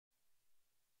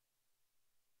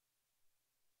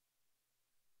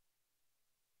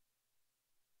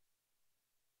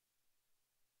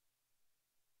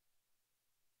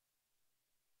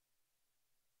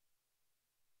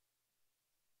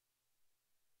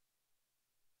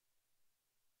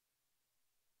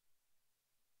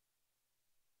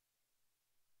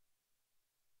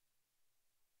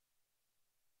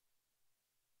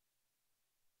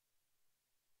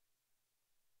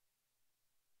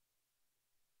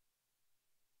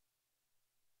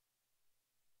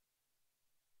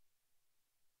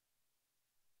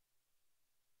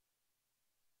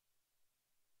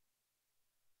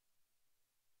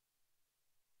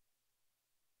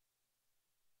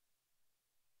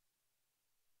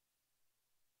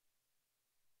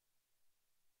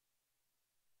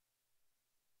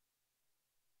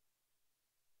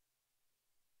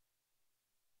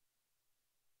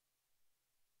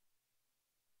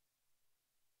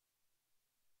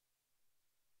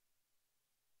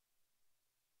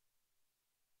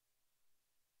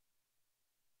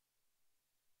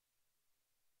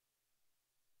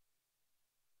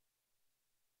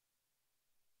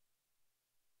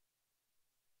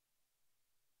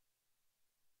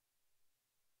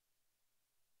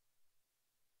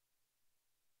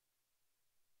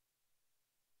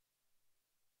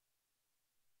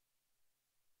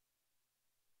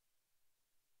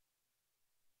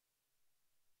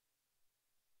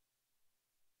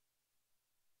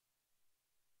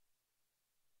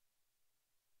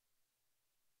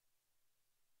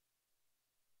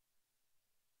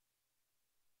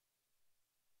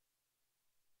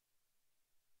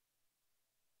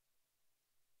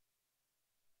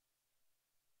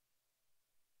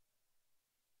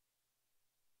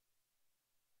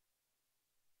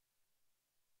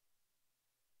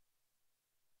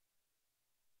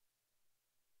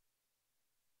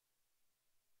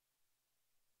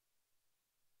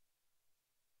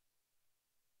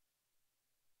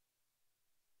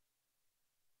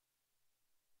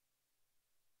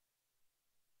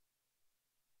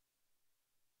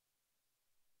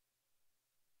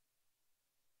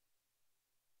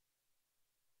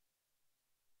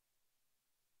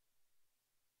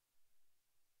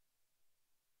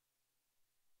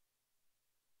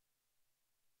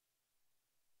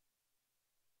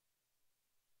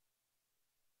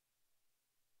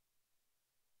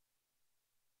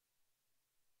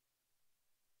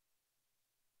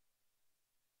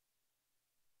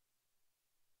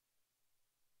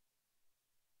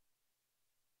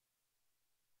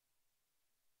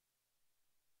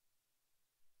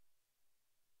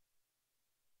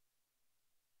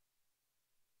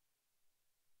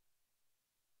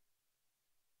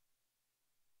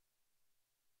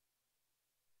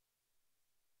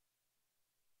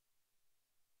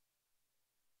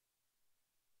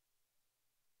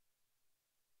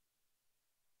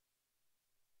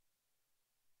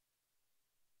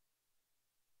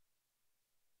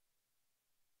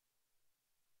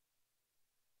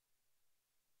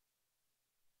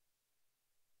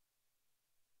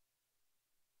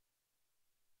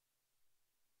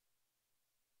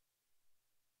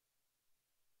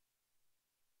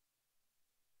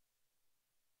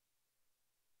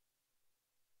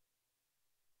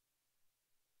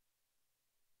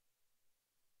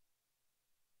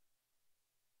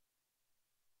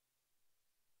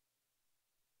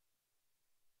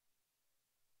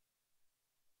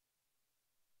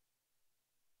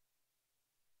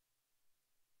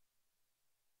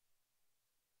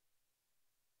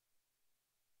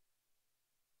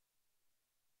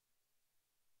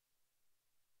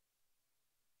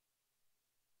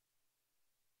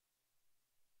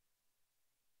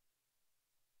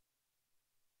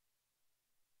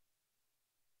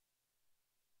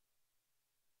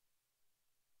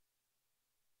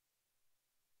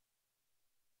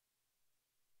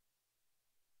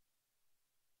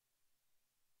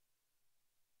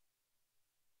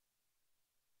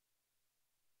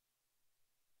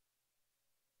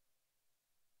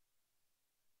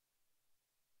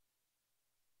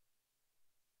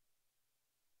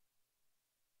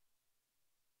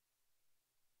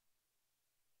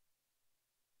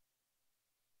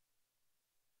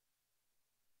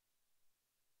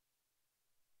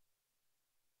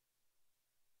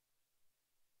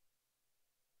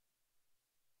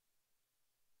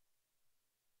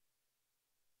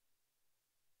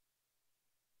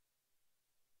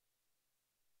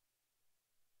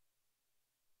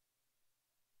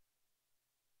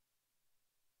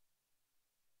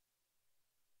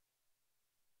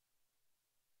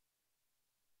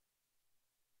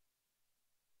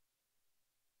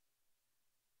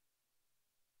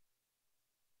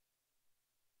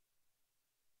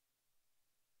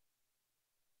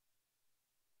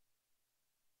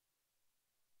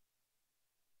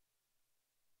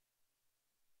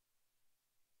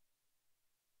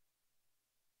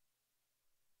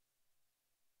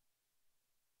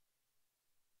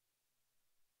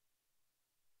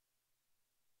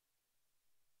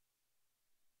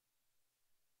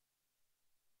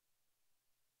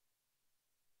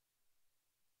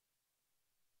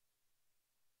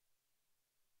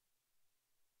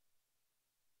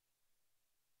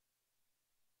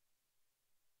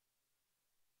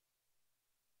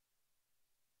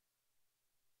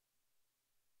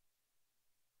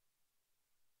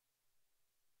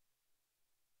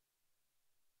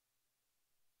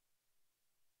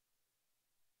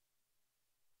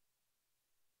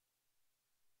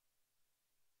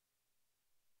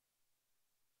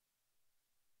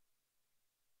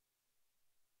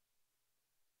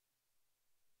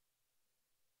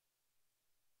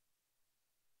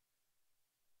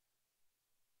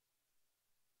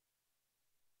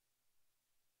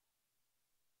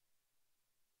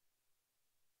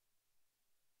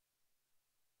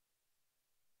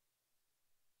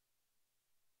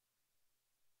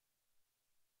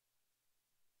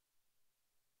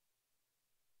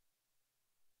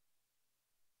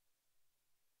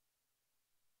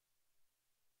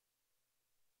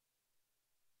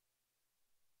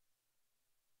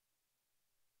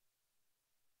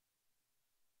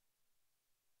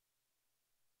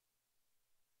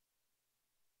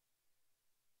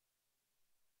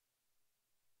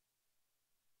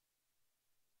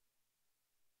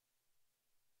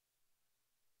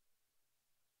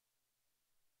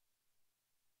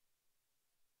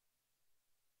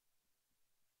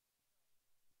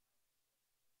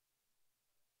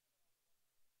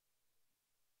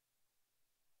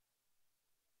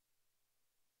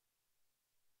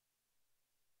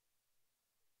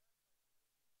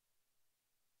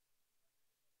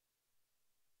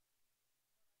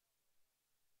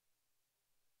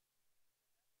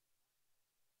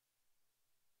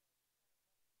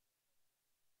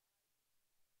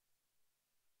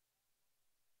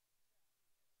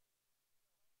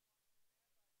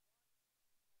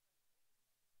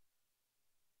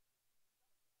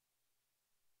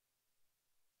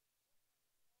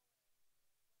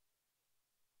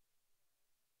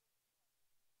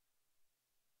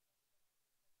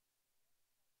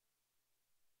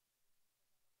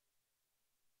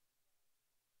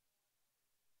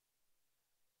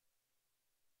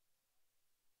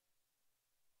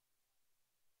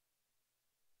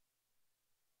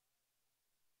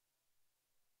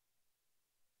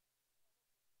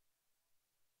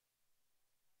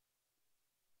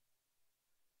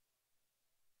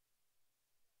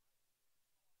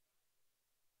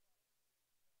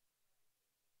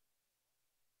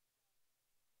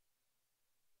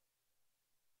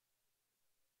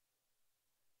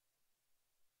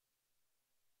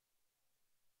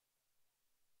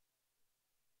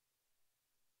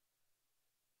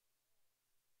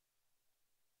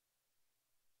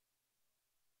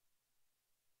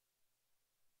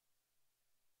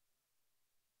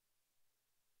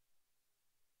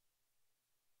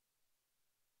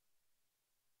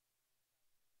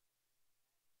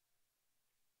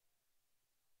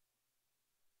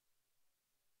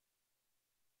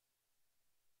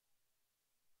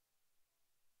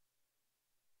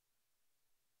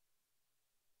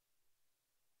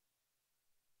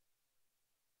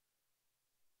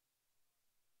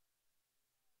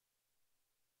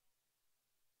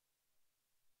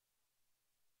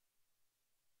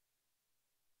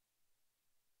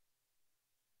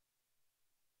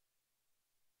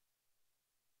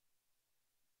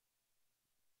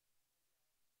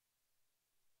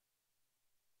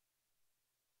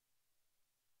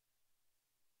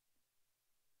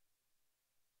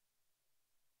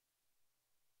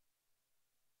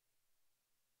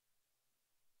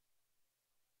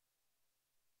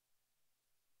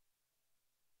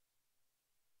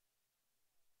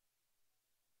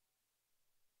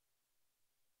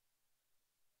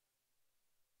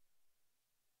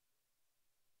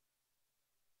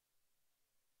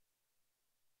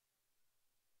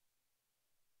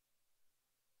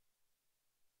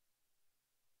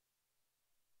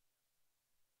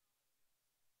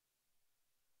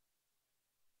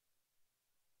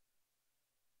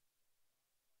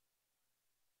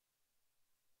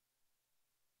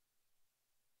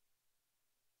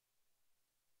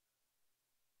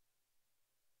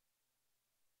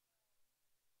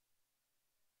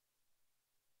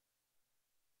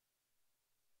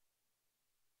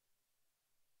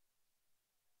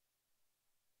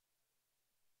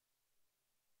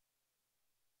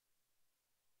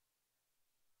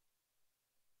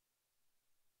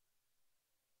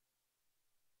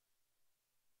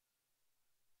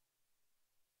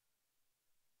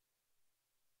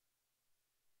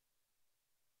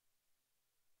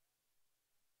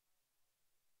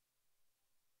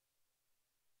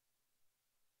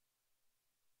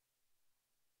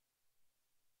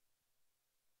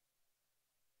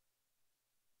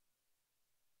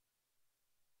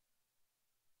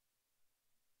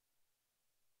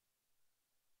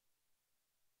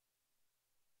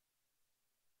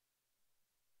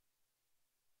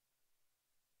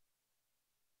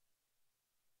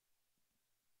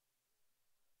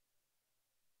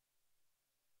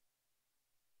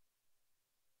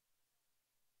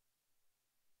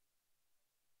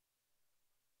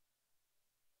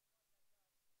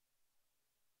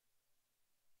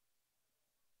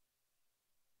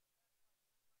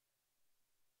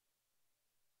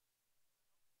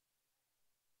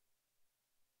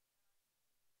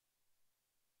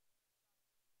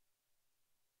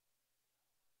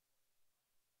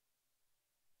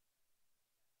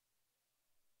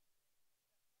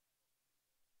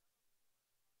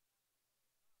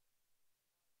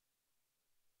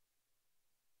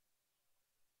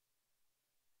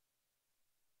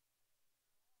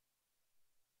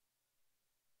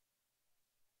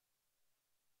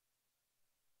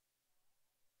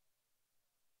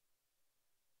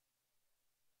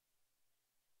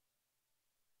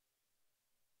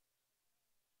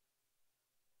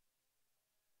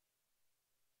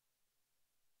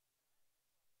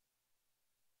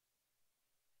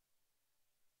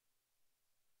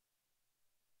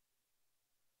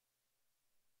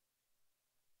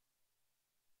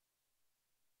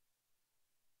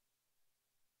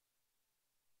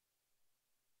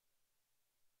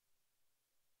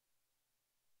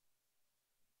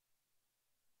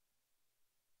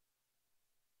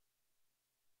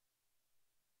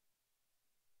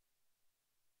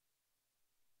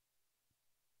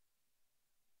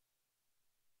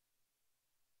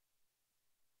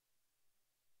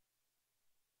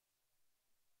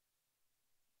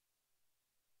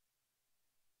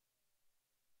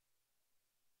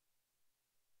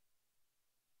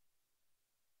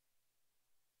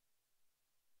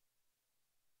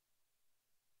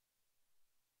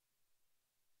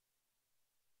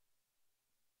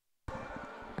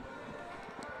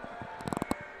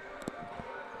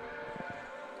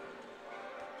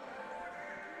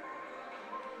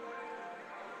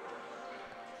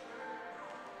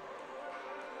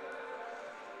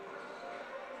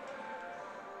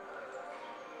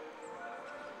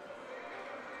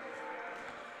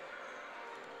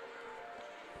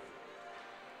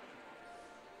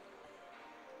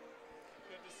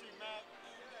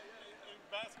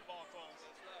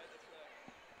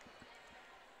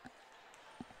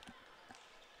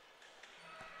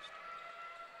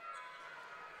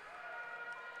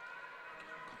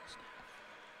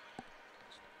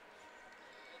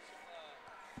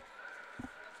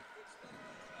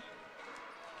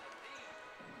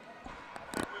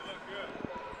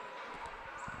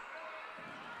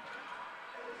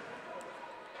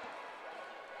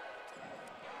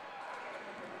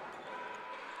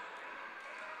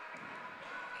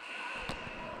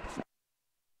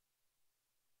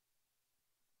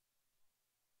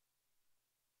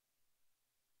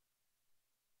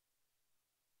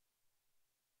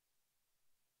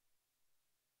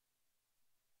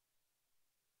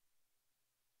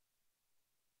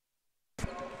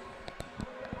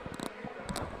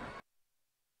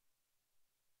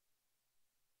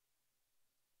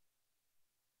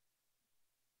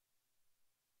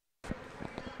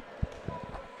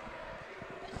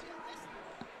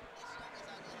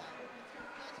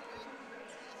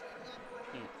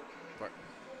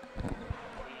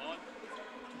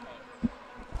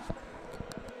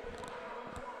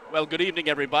Well, good evening,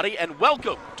 everybody, and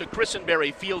welcome to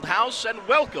Christenberry Fieldhouse, and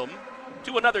welcome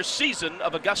to another season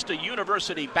of Augusta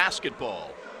University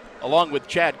basketball. Along with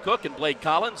Chad Cook and Blake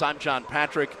Collins, I'm John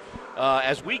Patrick.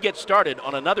 As we get started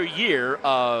on another year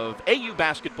of AU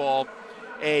basketball,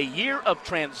 a year of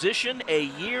transition, a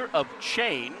year of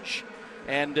change,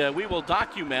 and we will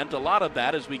document a lot of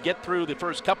that as we get through the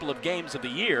first couple of games of the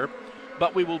year.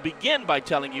 But we will begin by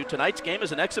telling you tonight's game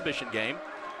is an exhibition game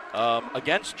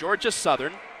against Georgia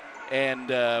Southern. And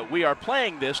we are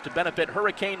playing this to benefit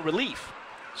hurricane relief.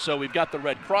 So we've got the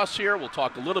Red Cross here. We'll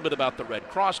talk a little bit about the Red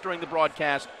Cross during the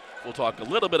broadcast. We'll talk a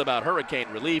little bit about hurricane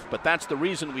relief, but that's the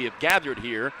reason we have gathered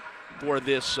here for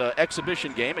this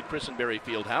exhibition game at Christenberry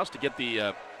Fieldhouse to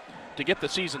get the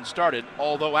season started.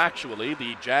 Although actually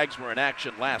the Jags were in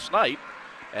action last night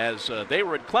as they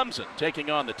were at Clemson taking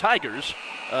on the Tigers.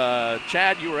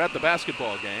 Chad, you were at the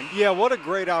basketball game. Yeah, what a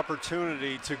great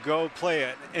opportunity to go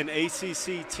play an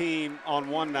ACC team on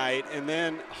one night and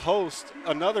then host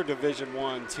another Division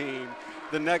I team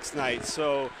the next night.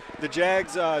 So the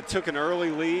Jags took an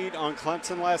early lead on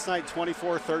Clemson last night,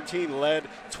 24-13, led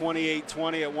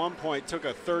 28-20 at one point, took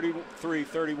a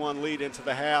 33-31 lead into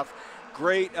the half.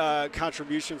 Great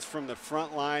contributions from the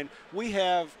front line. We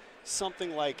have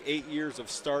something like 8 years of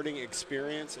starting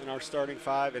experience in our starting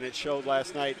five, and it showed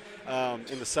last night.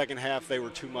 In the second half, they were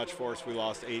too much for us. We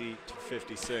lost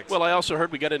 80-56. Well, I also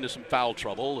heard we got into some foul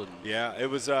trouble. And yeah, it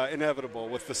was inevitable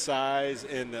with the size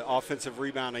and the offensive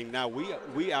rebounding. Now,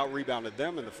 we out-rebounded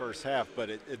them in the first half,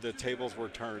 but the tables were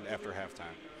turned after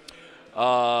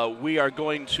halftime. We are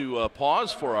going to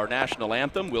pause for our national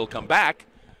anthem. We'll come back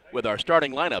with our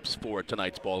starting lineups for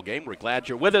tonight's ball game. We're glad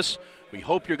you're with us. We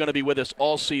hope you're going to be with us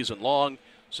all season long.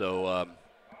 So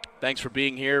thanks for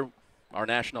being here. Our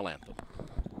national anthem.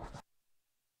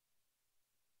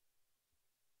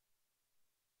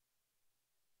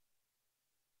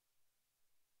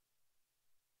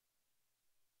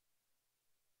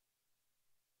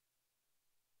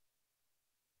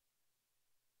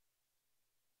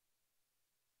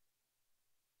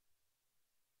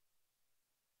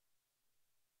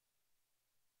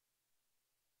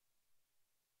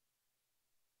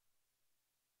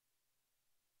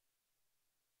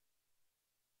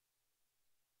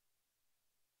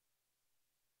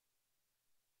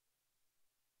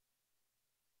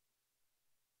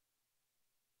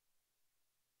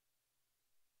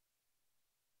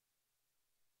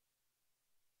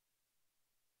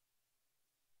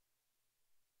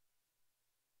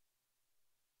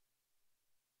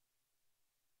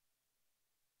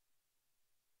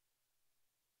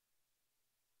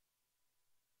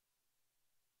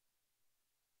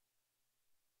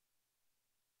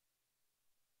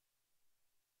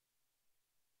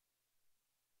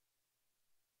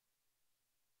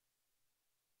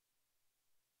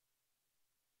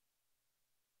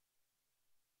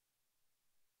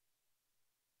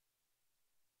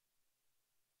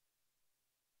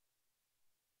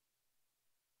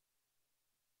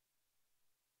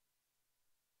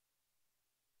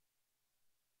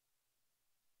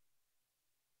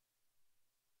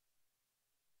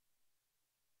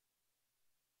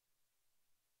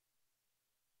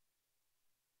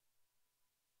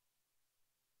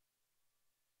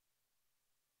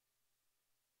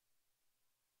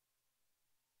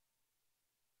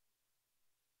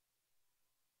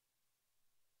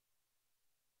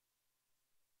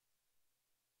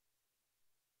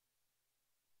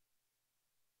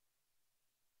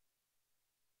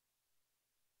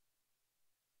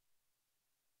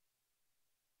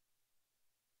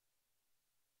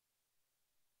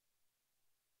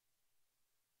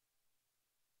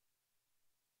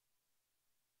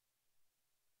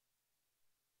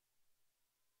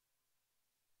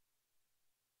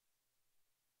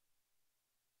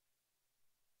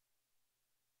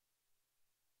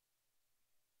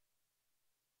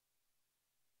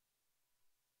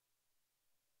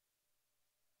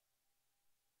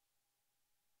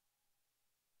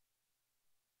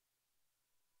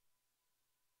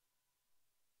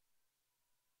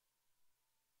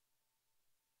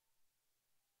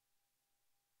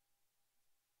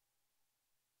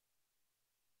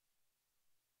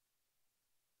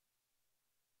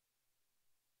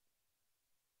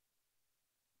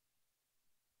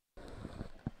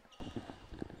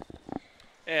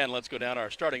 And let's go down our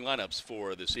starting lineups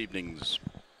for this evening's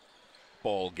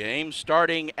ball game.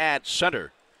 Starting at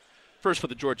center. First for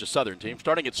the Georgia Southern team.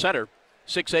 Starting at center,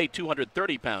 6'8",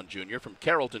 230-pound junior from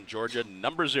Carrollton, Georgia,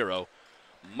 number 0,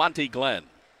 Monty Glenn.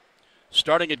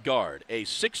 Starting at guard, a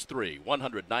 6'3",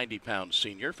 190-pound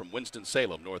senior from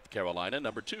Winston-Salem, North Carolina,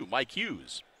 number 2, Mike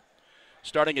Hughes.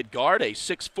 Starting at guard, a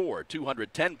 6'4",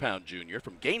 210-pound junior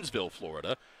from Gainesville,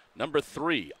 Florida, number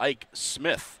 3, Ike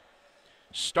Smith.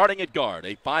 Starting at guard,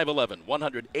 a 5'11",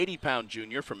 180-pound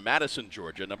junior from Madison,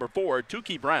 Georgia, number 4,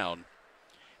 Tukey Brown.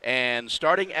 And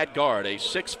starting at guard, a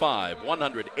 6'5",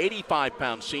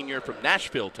 185-pound senior from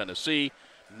Nashville, Tennessee,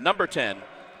 number 10,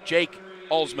 Jake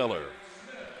Alsmiller.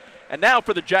 And now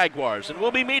for the Jaguars, and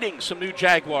we'll be meeting some new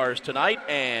Jaguars tonight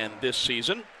and this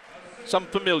season. Some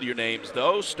familiar names,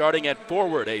 though. Starting at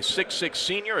forward, a 6'6"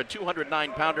 senior, a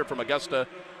 209-pounder from Augusta,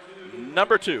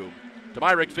 number 2,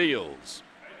 Demyrick Fields.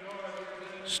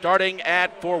 Starting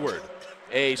at forward,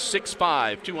 a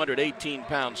 6'5",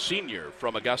 218-pound senior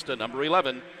from Augusta, number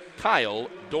 11, Kyle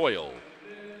Doyle.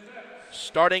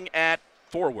 Starting at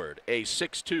forward, a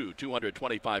 6'2",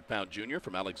 225-pound junior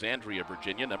from Alexandria,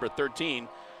 Virginia, number 13,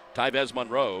 Tyvez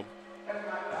Monroe.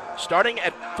 Starting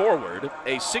at forward,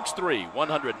 a 6'3",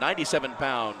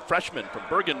 197-pound freshman from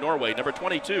Bergen, Norway, number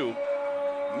 22,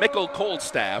 Mikkel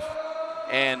Koldstaff.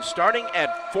 And starting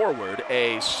at forward,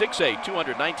 a 6'8",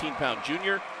 219-pound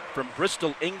junior from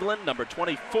Bristol, England, number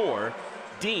 24,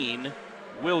 Dean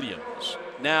Williams.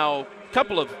 Now,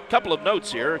 couple of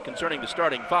notes here concerning the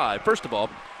starting 5. First of all,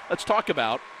 let's talk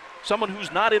about someone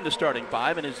who's not in the starting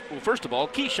 5, and is, well, first of all,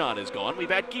 Keyshawn is gone. We've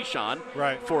had Keyshawn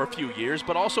for a few years,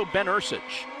 but also Ben Ursich.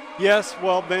 Yes,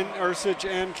 well, Ben Ursich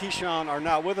and Keyshawn are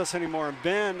not with us anymore. And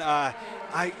Ben,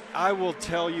 I will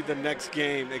tell you the next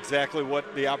game exactly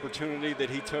what the opportunity that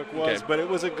he took was, but it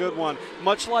was a good one.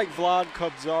 Much like Vlad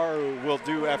Kobzaru will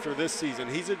do after this season.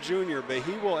 He's a junior, but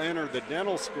he will enter the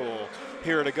dental school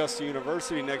here at Augusta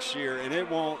University next year, and it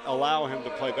won't allow him to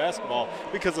play basketball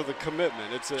because of the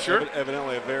commitment. It's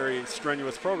evidently a very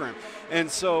strenuous program. And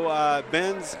so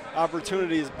Ben's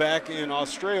opportunity is back in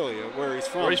Australia, where he's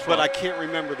from, but I can't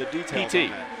remember the details on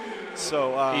that.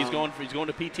 So he's going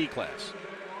to PT class.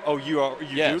 Oh, you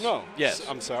do know? Yes.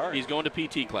 I'm sorry. He's going to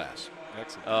PT class.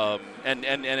 Excellent.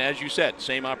 And as you said,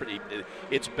 same opportunity.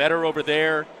 It's better over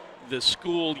there. The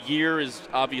school year is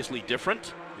obviously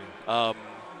different. Yeah.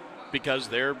 Because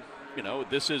they're,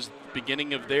 this is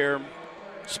beginning of their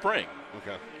spring.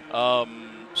 Okay.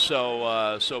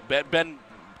 So Ben,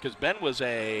 because Ben was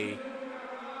a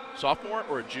sophomore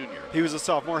or a junior? He was a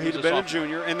sophomore. He'd have been a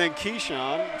junior. And then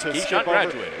Keyshawn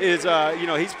graduated. Is,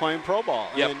 he's playing pro ball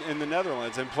in the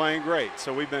Netherlands and playing great.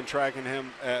 So we've been tracking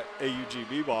him at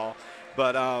AUGB ball.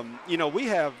 But, we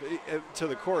have, to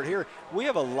the court here, we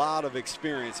have a lot of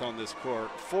experience on this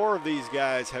court. 4 of these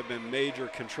guys have been major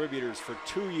contributors for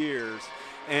 2 years,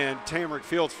 and Tamarick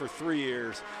Fields for 3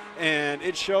 years. And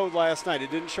it showed last night.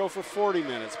 It didn't show for 40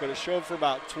 minutes, but it showed for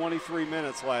about 23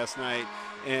 minutes last night.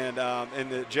 And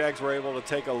the Jags were able to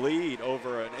take a lead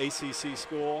over an ACC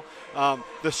school.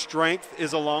 The strength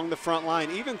is along the front line.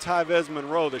 Even Tyvez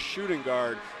Monroe, the shooting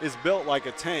guard, is built like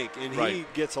a tank, and he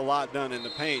gets a lot done in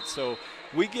the paint. So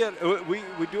we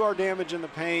do our damage in the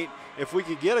paint. If we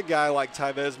could get a guy like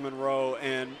Tyvez Monroe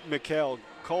and Mikkel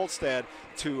Koldstaff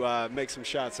to make some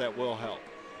shots, that will help.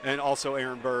 And also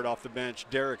Aaron Bird off the bench.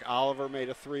 Derek Oliver made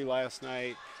a 3 last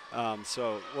night.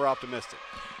 So we're optimistic.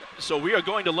 So we are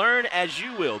going to learn as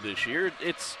you will this year.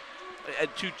 It's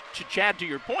to Chad, to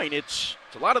your point, it's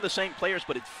a lot of the same players,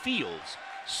 but it feels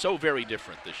so very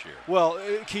different this year. Well,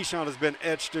 Keyshawn has been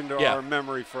etched into our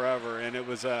memory forever, and it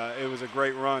was a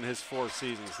great run, his 4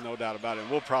 seasons, no doubt about it.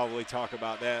 And we'll probably talk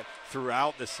about that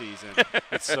throughout the season.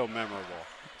 It's so memorable.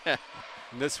 And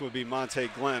this would be Monte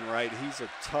Glenn, right? He's a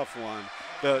tough one.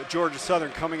 The Georgia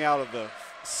Southern coming out of the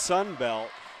Sun Belt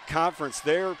Conference,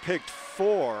 they're picked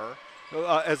 4.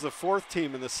 As the 4th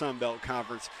team in the Sun Belt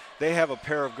Conference. They have a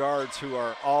pair of guards who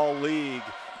are all-league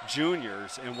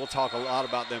juniors, and we'll talk a lot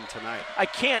about them tonight. I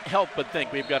can't help but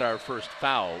think we've got our first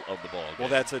foul of the ball game. Well,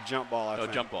 that's a jump ball, I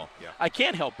think. Jump ball. Yeah. I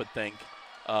can't help but think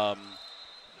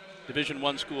Division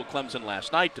I school Clemson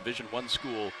last night, Division I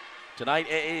school tonight.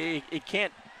 It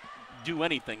can't do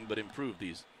anything but improve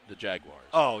the Jaguars.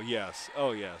 Oh, yes.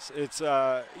 It's,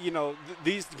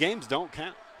 these games don't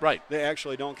count. Right. They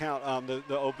actually don't count.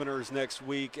 The openers next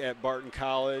week at Barton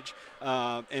College,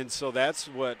 and so that's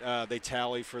what they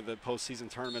tally for the postseason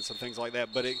tournaments and things like that.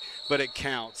 But it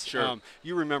counts. Sure.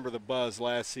 You remember the buzz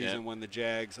last season when the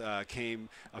Jags came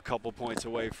a couple points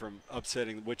away from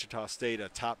upsetting Wichita State, a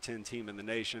top 10 team in the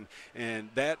nation, and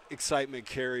that excitement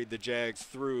carried the Jags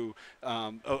through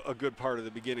a good part of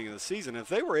the beginning of the season. If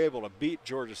they were able to beat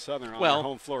Georgia Southern on their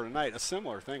home floor tonight, a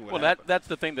similar thing would happen. That's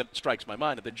the thing that strikes my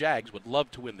mind. That the Jags would love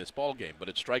to win this ball game, but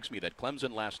it strikes me that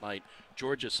Clemson last night,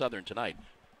 Georgia Southern tonight,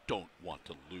 don't want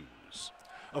to lose.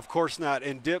 Of course not,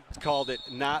 and Dip called it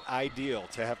not ideal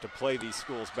to have to play these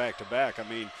schools back to back. I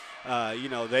mean,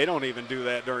 they don't even do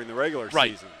that during the regular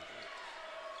season.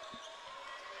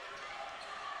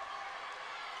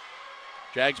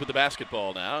 Jags with the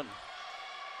basketball now. And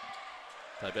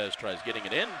Tybez tries getting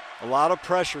it in. A lot of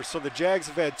pressure, so the Jags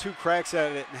have had 2 cracks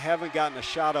at it and haven't gotten a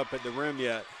shot up at the rim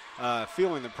yet,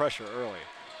 feeling the pressure early.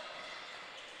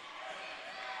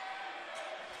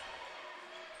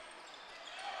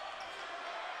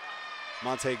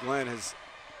 Monte Glenn has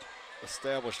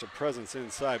established a presence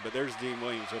inside, but there's Dean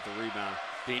Williams with the rebound.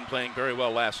 Dean playing very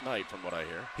well last night from what I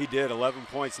hear. He did, 11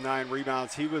 points, 9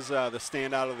 rebounds. He was the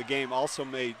standout of the game, also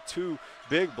made 2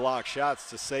 big block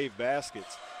shots to save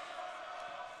baskets.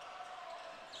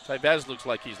 Tybez looks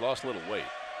like he's lost a little weight.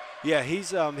 Yeah,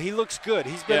 he looks good.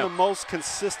 He's been the most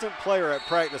consistent player at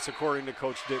practice, according to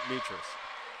Coach Dick Mitras.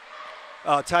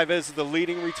 Tybez is the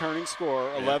leading returning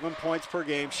scorer, 11 points per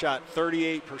game, shot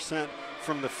 38%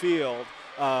 from the field.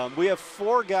 We have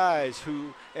 4 guys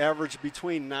who averaged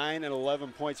between 9 and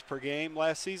 11 points per game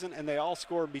last season, and they all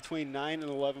scored between 9 and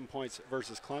 11 points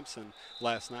versus Clemson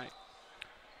last night.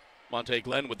 Monte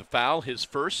Glenn with the foul, his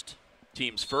first,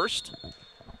 team's first.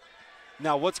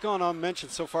 Now, what's gone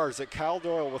unmentioned so far is that Kyle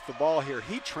Doyle with the ball here,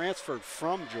 he transferred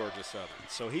from Georgia Southern,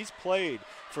 so he's played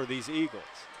for these Eagles.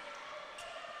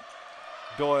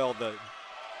 Doyle, the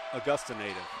Augusta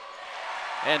native.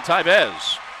 And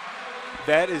Tybez.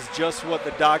 That is just what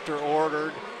the doctor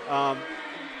ordered.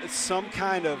 Some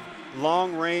kind of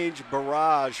long-range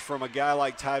barrage from a guy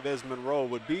like Tybez Monroe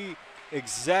would be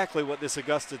exactly what this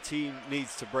Augusta team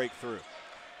needs to break through.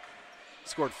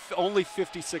 Scored only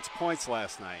 56 points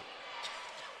last night.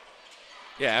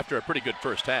 Yeah, after a pretty good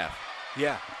first half.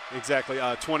 Yeah, exactly.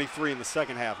 23 in the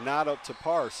second half, not up to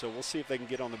par, so we'll see if they can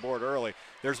get on the board early.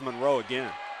 There's Monroe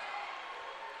again.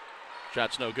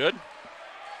 Shot's no good.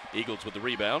 Eagles with the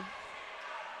rebound.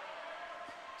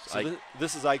 So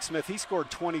this is Ike Smith. He scored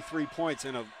 23 points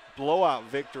in a blowout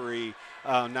victory,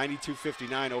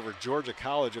 92-59 over Georgia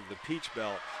College of the Peach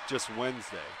Belt just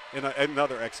Wednesday in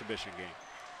another exhibition game.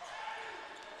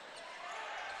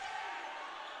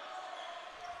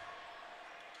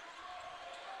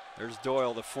 There's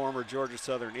Doyle, the former Georgia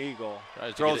Southern Eagle.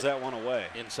 Throws that one away.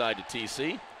 Inside to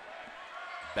TC.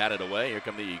 Batted away. Here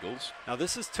come the Eagles. Now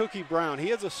this is Tookie Brown. He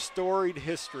has a storied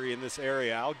history in this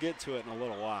area. I'll get to it in a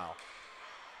little while.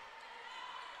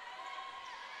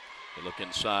 They look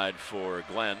inside for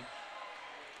Glenn.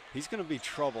 He's going to be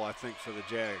trouble, I think, for the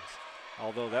Jags,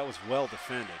 although that was well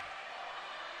defended.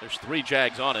 There's 3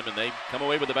 Jags on him, and they come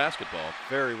away with the basketball.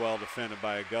 Very well defended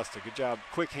by Augusta. Good job.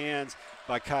 Quick hands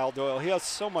by Kyle Doyle. He has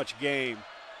so much game.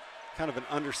 Kind of an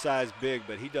undersized big,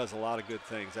 but he does a lot of good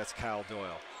things. That's Kyle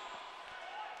Doyle.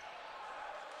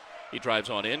 He drives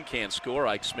on in, can't score.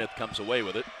 Ike Smith comes away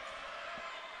with it.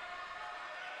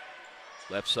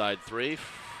 Left side 3,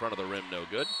 front of the rim, no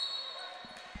good.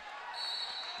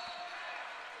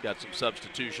 Got some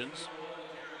substitutions.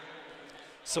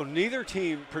 So neither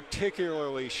team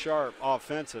particularly sharp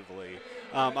offensively.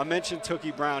 I mentioned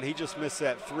Tookie Brown. He just missed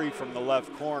that 3 from the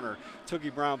left corner.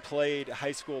 Tookie Brown played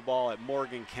high school ball at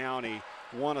Morgan County,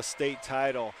 won a state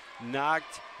title,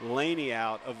 knocked Laney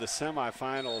out of the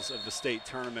semifinals of the state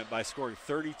tournament by scoring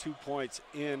 32 points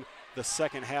in the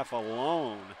second half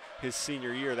alone his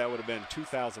senior year. That would have been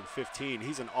 2015.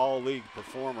 He's an all-league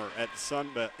performer at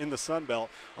in the Sun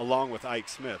Belt along with Ike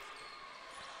Smith.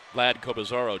 Vlad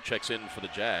Cobazaro checks in for the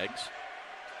Jags.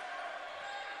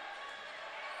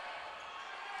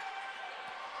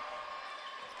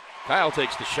 Kyle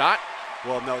takes the shot.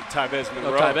 Well, no, Tybez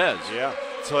Monroe. Oh, Tybez. Yeah.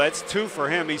 So that's 2 for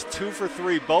him. He's 2 for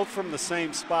 3, both from the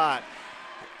same spot.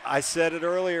 I said it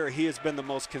earlier, he has been the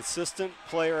most consistent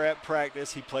player at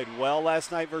practice. He played well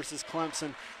last night versus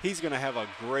Clemson. He's going to have a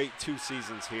great 2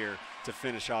 seasons here to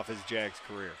finish off his Jags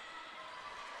career.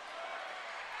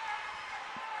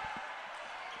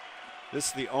 This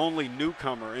is the only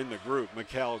newcomer in the group,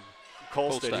 Mikal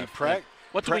Kolstad.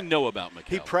 What do we know about Mikal?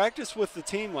 He practiced with the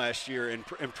team last year and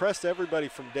impressed everybody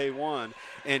from day one.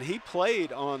 And he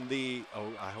played on the,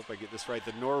 I hope I get this right,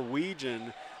 the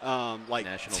Norwegian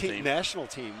national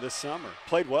team this summer.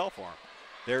 Played well for him.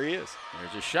 There he is.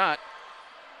 There's his shot.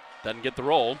 Doesn't get the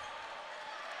roll.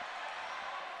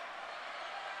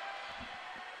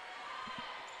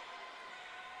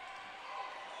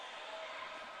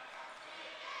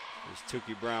 There's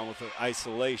Tookie Brown with the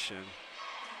isolation.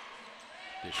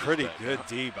 Pretty good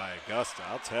D by Augusta,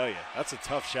 I'll tell you. That's a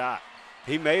tough shot.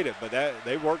 He made it, but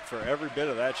they worked for every bit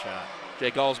of that shot.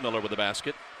 Jake Allsmiller with the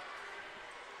basket.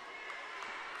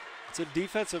 It's a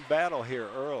defensive battle here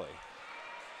early.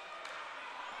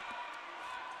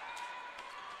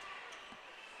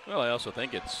 Well, I also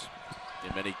think it's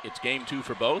game 2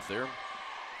 for both. They're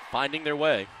finding their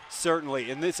way. Certainly,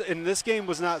 and this game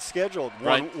was not scheduled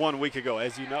one week ago,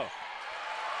 as you know.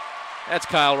 That's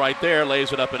Kyle right there,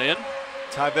 lays it up and in.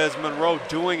 Tyvez Monroe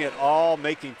doing it all,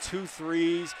 making 2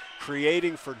 threes,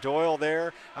 creating for Doyle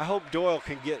there. I hope Doyle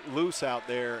can get loose out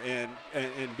there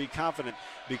and be confident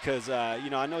because,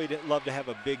 I know he'd love to have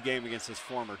a big game against his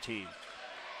former team.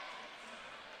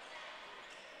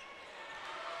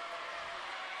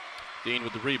 Dean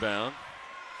with the rebound.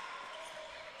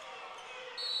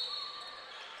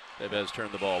 Tyvez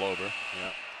turned the ball over.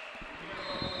 Yeah.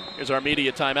 Here's our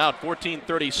media timeout.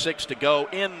 14:36 to go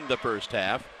in the first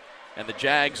half. And the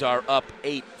Jags are up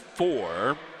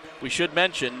 8-4. We should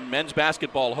mention men's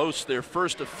basketball hosts their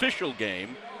first official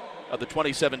game of the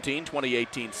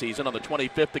 2017-2018 season on the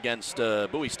 25th against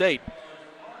Bowie State.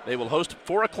 They will host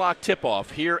 4 o'clock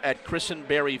tip-off here at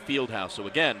Christenberry Fieldhouse. So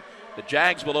again, the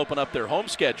Jags will open up their home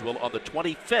schedule on the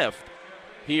 25th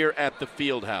here at the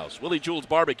Fieldhouse. Willie Jewell's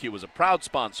Barbecue is a proud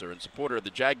sponsor and supporter of the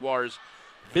Jaguars.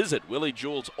 Visit Willie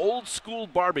Jewell's Old School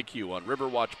Barbecue on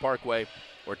Riverwatch Parkway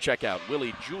or check out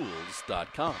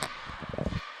williejewells.com.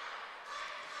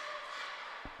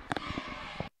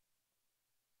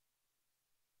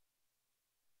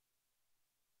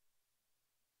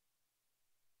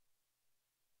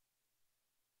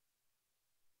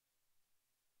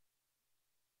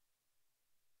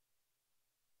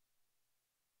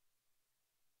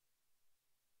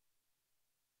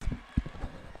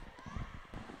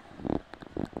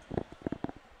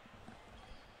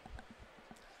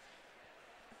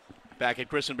 Back at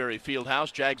Christenberry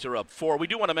Fieldhouse, Jags are up 4. We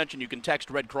do want to mention you can text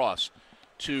Red Cross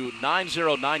to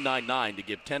 90999 to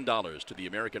give $10 to the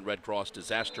American Red Cross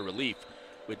Disaster Relief,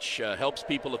 which helps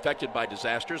people affected by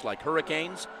disasters like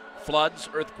hurricanes, floods,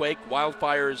 earthquake,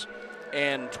 wildfires,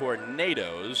 and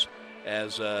tornadoes,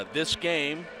 as this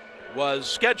game was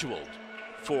scheduled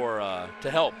for to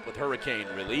help with hurricane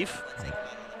relief.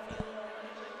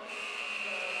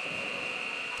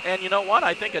 And you know what?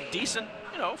 I think a decent,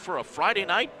 for a Friday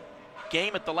night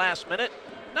game at the last minute,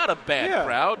 not a bad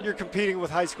crowd. You're competing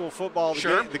with high school football.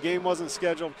 The game wasn't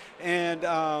scheduled. And,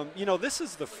 this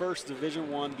is the first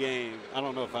Division I game. I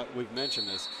don't know if we've mentioned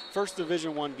this. First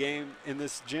Division I game in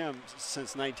this gym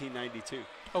since 1992.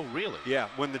 Oh, really? Yeah,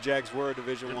 when the Jags were a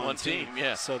Division I team.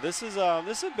 Yeah. So this is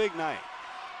a big night.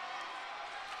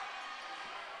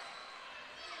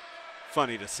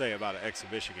 Funny to say about an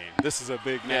exhibition game. This is a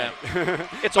big night.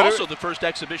 It's also the first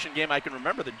exhibition game I can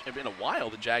remember that in a while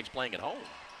the Jags playing at home.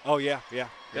 Oh, yeah.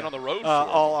 Been on the road.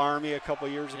 All Army a couple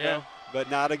years ago,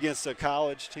 but not against a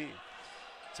college team.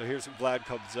 So here's Vlad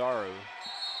Kobzaru.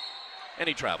 And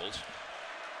he travels.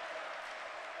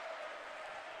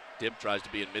 Dib tries to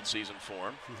be in midseason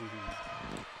form.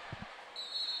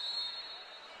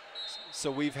 So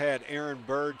we've had Aaron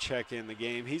Bird check in the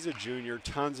game. He's a junior,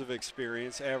 tons of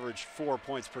experience, averaged 4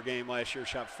 points per game last year,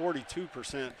 shot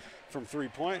 42% from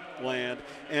three-point land.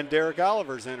 And Derek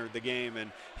Oliver's entered the game,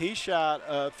 and he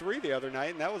shot 3 the other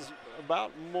night, and that was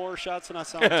about more shots than I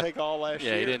saw him take all last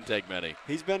year. Yeah, he didn't take many.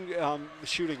 He's been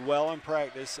shooting well in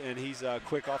practice, and he's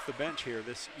quick off the bench here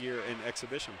this year in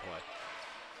exhibition play.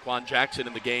 Quan Jackson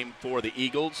in the game for the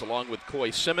Eagles, along with Coy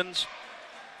Simmons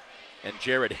and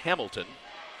Jared Hamilton.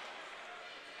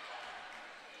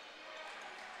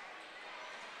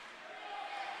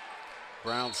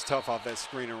 Brown's tough off that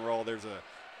screen and roll. There's a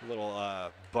little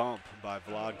bump by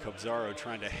Vlad Kobzaru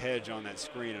trying to hedge on that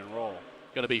screen and roll.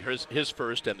 Going to be his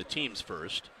first and the team's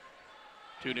first.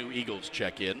 2 new Eagles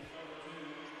check in.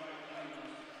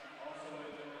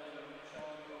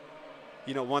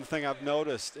 One thing I've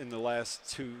noticed in the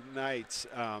last 2 nights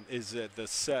is that the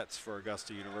sets for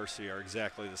Augusta University are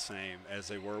exactly the same as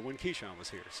they were when Keyshawn was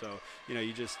here. So,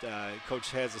 you just coach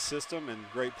has a system and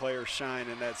great players shine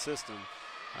in that system.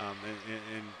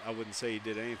 And I wouldn't say he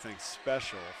did anything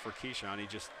special for Keyshawn.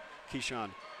 Keyshawn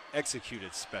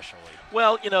executed specially.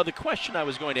 Well, the question I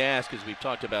was going to ask, as we've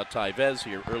talked about Tyvez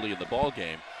here early in the ball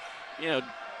game,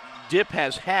 Dip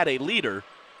has had a leader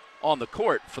on the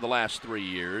court for the last 3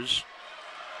 years.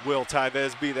 Will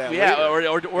Tyvez be that leader? Yeah,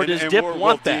 or does Dip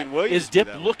want that? Is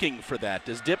Dip looking for that?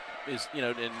 Does Dip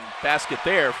in basket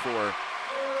there for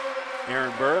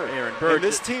Aaron Bird. And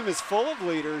this team is full of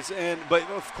leaders, but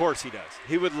of course he does.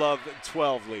 He would love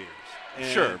 12 leaders.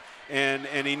 Sure.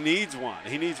 And he needs one.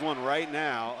 He needs one right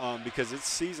now because it's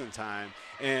season time.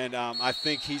 And I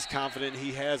think he's confident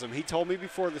he has them. He told me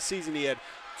before the season he had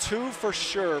 2 for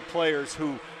sure players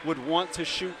who would want to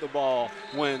shoot the ball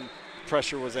when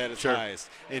pressure was at its highest,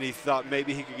 and he thought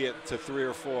maybe he could get to 3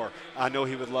 or 4. I know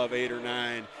he would love 8 or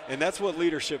 9, and that's what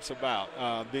leadership's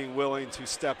about, being willing to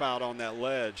step out on that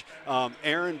ledge.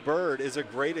 Aaron Bird is a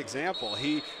great example.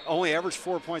 He only averaged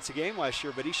 4 points a game last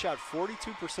year, but he shot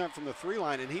 42% from the 3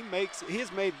 line, and he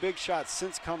has made big shots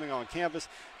since coming on campus.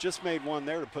 Just made one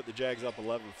there to put the Jags up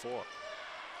 11-4.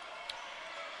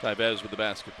 Tyvez with the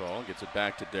basketball, gets it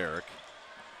back to Derek.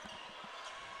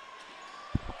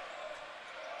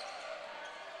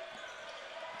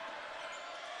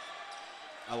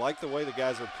 I like the way the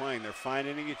guys are playing. They're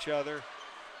finding each other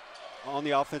on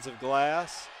the offensive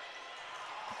glass.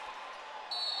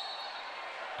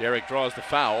 Derek draws the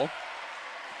foul. You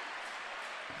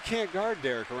can't guard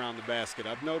Derek around the basket.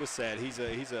 I've noticed that. He's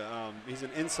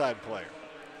an inside player.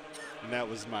 And that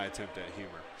was my attempt at humor.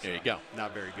 So there you go.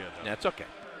 Not very good, though. That's okay.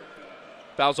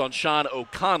 Fouls on Sean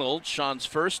O'Connell. Sean's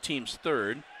first, team's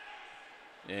third.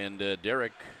 And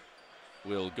Derek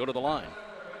will go to the line.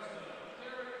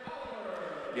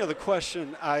 You know, the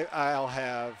question I'll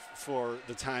have for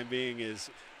the time being is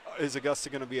Augusta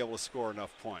going to be able to score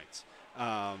enough points?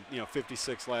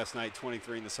 56 last night,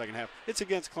 23 in the second half. It's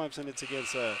against Clemson. It's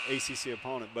against an ACC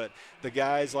opponent. But the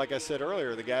guys, like I said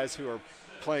earlier, the guys who are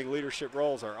playing leadership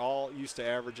roles are all used to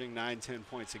averaging 9-10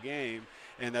 points a game,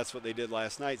 and that's what they did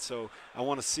last night. So I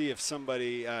want to see if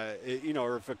somebody,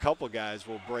 or if a couple of guys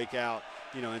will break out,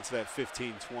 into that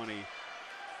 15-20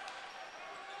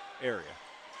 area.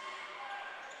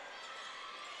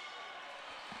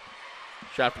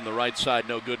 Shot from the right side,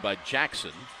 no good by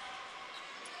Jackson.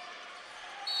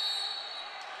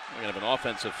 We're going to have an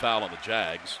offensive foul on the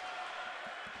Jags.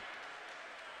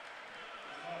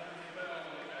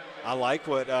 I like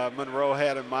what Monroe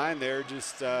had in mind there.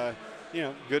 Just,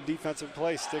 good defensive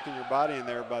play, sticking your body in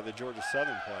there by the Georgia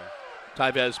Southern player.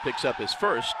 Tyvez picks up his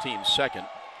first, team's second.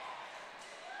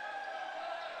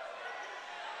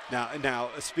 Now,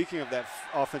 speaking of that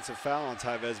offensive foul on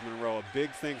Tyvez Monroe, a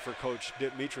big thing for Coach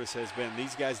Dimitris has been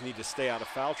these guys need to stay out of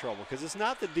foul trouble because it's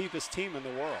not the deepest team in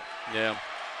the world. Yeah.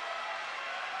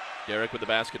 Derek with the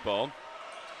basketball.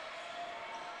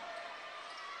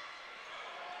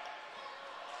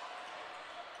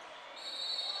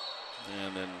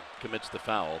 And then commits the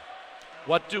foul.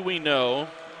 What do we know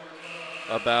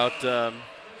about,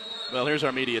 here's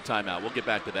our media timeout. We'll get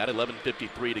back to that.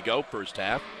 11:53 to go, first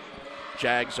half.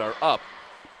 Jags are up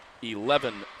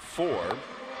 11-4.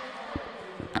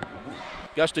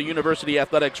 Augusta University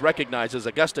Athletics recognizes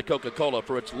Augusta Coca-Cola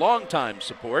for its longtime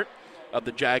support of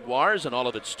the Jaguars and all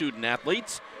of its student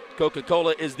athletes.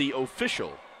 Coca-Cola is the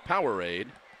official Powerade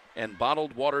and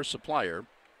bottled water supplier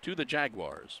to the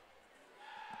Jaguars.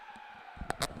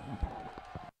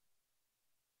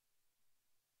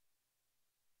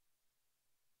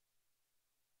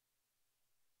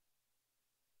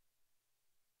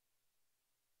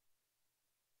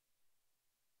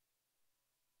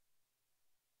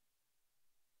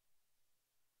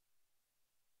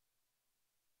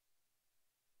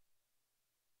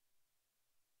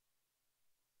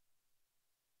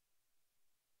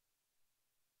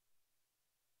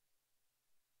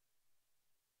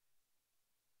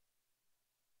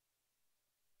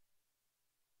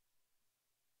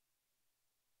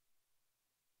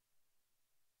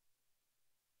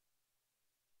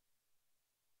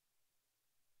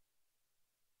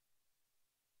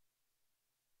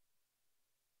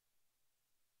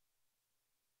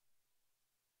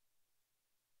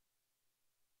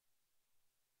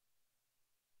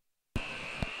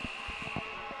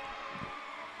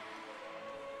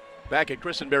 Back at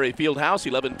Christenberry Fieldhouse,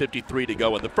 11:53 to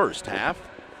go in the first half.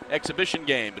 Exhibition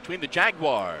game between the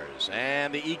Jaguars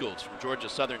and the Eagles from Georgia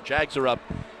Southern. Jags are up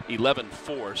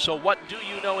 11-4. So what do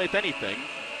you know, if anything,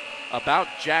 about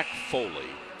Jack Foley?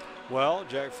 Well,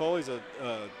 Jack Foley's a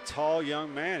tall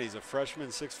young man. He's a freshman,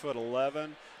 6'11".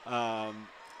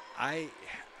 I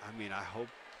hope.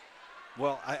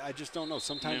 Well, I just don't know.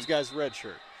 Sometimes guys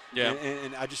redshirt. Yeah.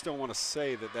 And I just don't want to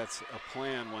say that that's a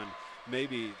plan when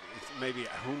maybe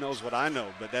who knows what I know,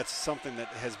 but that's something that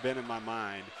has been in my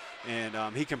mind.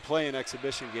 And he can play in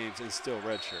exhibition games and still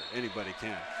redshirt. Anybody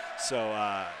can. So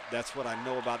that's what I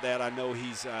know about that. I know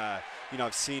he's,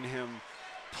 I've seen him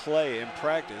play and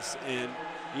practice, and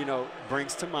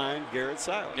brings to mind Garrett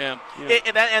Siler. Yeah,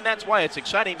 and that's why it's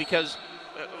exciting, because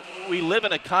we live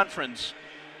in a conference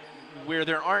where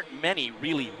there aren't many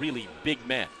really, really big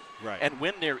men. Right. And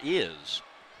when there is,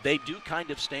 they do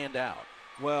kind of stand out.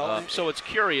 Well, so it's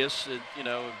curious,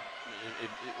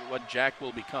 what Jack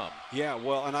will become. Yeah,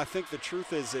 well, and I think the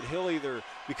truth is that he'll either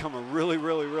become a really,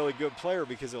 really, really good player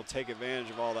because he'll take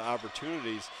advantage of all the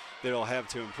opportunities that he'll have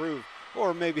to improve,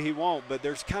 or maybe he won't, but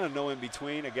there's kind of no in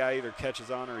between. A guy either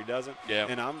catches on or he doesn't. Yeah.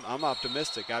 And I'm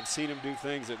optimistic. I've seen him do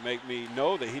things that make me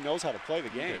know that he knows how to play the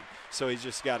game. So he's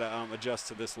just got to adjust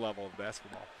to this level of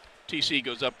basketball. TC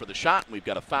goes up for the shot, and we've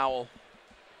got a foul.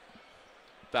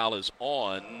 Foul is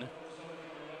on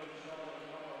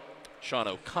Sean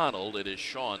O'Connell. It is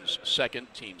Sean's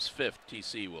second, team's fifth.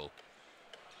 TC will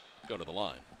go to the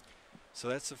line. So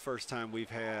that's the first time we've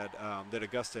had that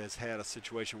Augusta has had a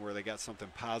situation where they got something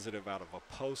positive out of a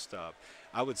post-up.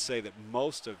 I would say that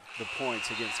most of the points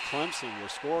against Clemson were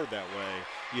scored that way.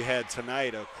 You had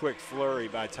tonight a quick flurry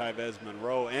by Tyvez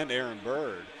Monroe and Aaron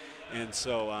Bird. And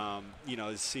so, you know,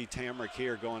 you see Tamrick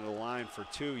here going to the line for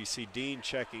 2. You see Dean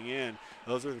checking in.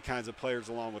 Those are the kinds of players,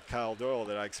 along with Kyle Doyle,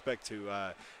 that I expect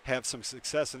to have some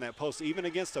success in that post, even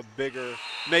against a bigger,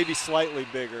 maybe slightly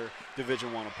bigger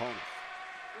Division I opponent.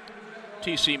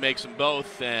 TC makes them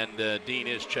both, and Dean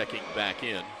is checking back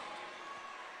in.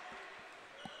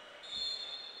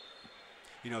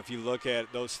 You know, if you look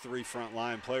at those 3 front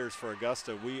line players for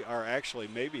Augusta, we are actually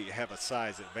maybe have a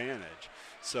size advantage.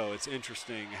 So it's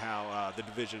interesting how the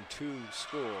Division II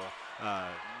school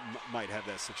might have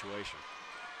that situation.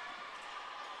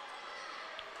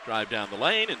 Drive down the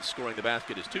lane, and scoring the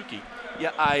basket is Tukey.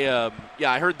 Yeah,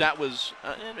 I heard that was,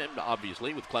 and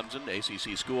obviously with Clemson,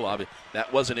 ACC school,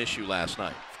 that was an issue last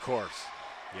night. Of course,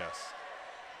 yes.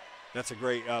 That's a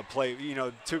great play. You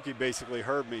know, Tukey basically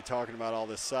heard me talking about all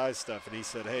this size stuff, and he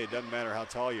said, hey, it doesn't matter how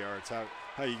tall you are, it's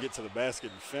how you get to the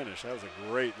basket and finish. That was a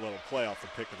great little play off the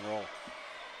pick and roll.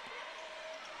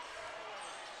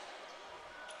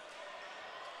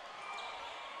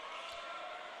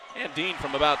 And Dean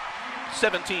from about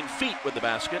 17 feet with the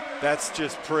basket. That's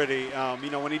just pretty. You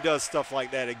know, when he does stuff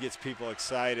like that, it gets people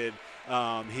excited.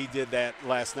 He did that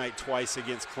last night twice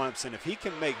against Clemson. If he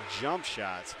can make jump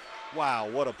shots, wow,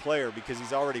 what a player, because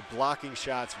he's already blocking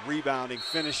shots, rebounding,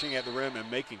 finishing at the rim, and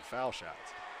making foul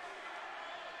shots.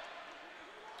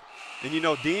 And, you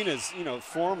know, Dean is, you know,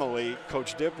 formally,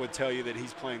 Coach Dipp would tell you that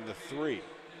he's playing the 3.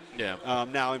 Yeah.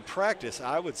 Now, in practice,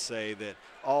 I would say that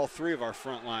all 3 of our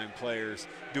frontline players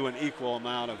do an equal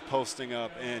amount of posting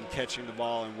up and catching the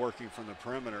ball and working from the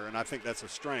perimeter, and I think that's a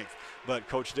strength. But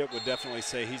Coach Dipp would definitely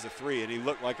say he's a 3, and he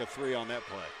looked like a 3 on that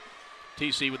play.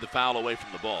 TC with the foul away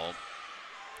from the ball,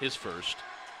 his first.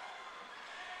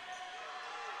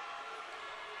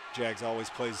 Jags always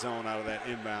play zone out of that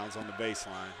inbounds on the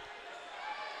baseline.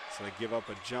 So they give up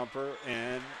a jumper,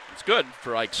 and it's good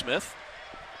for Ike Smith.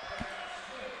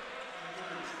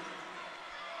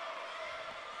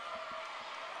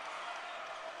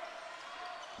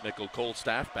 Nickel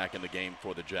Colstaff back in the game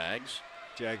for the Jags.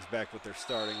 Jags back with their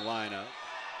starting lineup.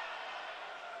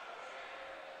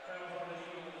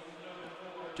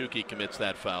 Tukey commits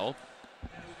that foul,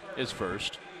 his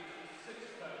first.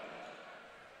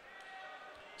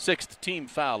 6th team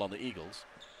foul on the Eagles.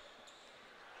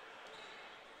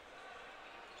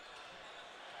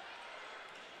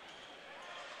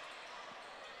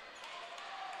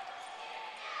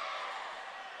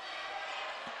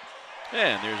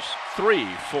 And there's 3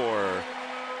 for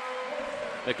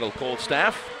Nickel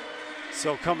Colstaff.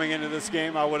 So coming into this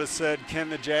game, I would have said, can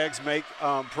the Jags make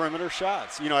perimeter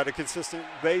shots, you know, at a consistent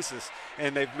basis?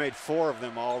 And they've made 4 of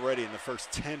them already in the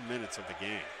first 10 minutes of the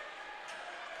game.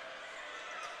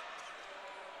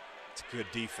 It's good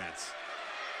defense.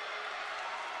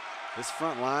 This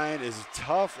front line is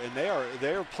tough, and they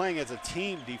are playing as a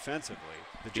team defensively,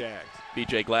 the Jags.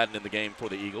 B.J. Gladden in the game for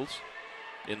the Eagles.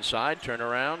 Inside,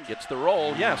 turnaround, gets the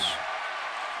roll, yes.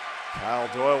 Kyle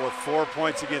Doyle with 4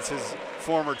 points against his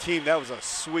former team. That was a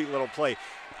sweet little play.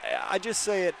 I just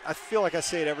say it, I feel like I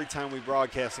say it every time we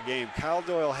broadcast a game. Kyle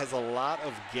Doyle has a lot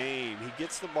of game. He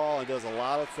gets the ball and does a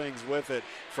lot of things with it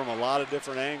from a lot of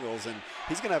different angles, and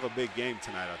he's going to have a big game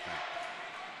tonight, I think.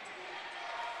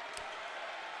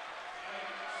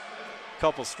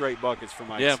 Couple straight buckets from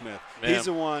Mike Smith. Yeah. He's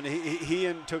the one, he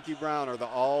and Tukey Brown are the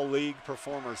all-league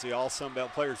performers, the all-Sun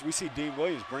Belt players. We see Dean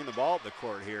Williams bring the ball up the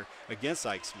court here against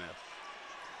Ike Smith.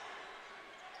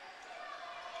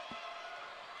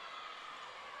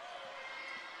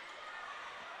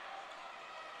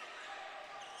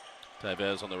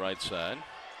 Tyvez on the right side.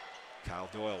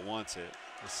 Kyle Doyle wants it.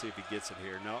 Let's see if he gets it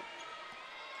here. No.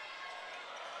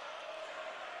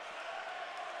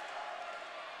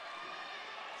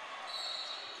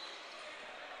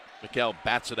 McKell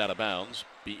bats it out of bounds.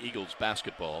 Be Eagles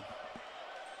basketball.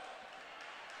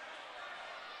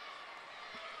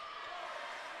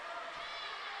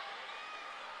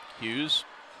 Hughes,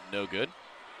 no good.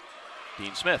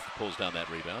 Dean Smith pulls down that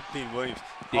rebound. Dean Williams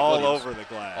Dean all Williams, over the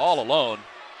glass. all alone.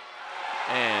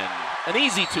 And an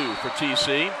easy 2 for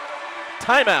TC.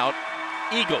 Timeout,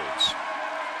 Eagles.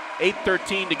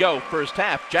 8:13 to go, first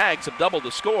half. Jags have doubled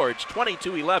the score. It's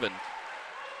 22-11.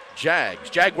 Jags.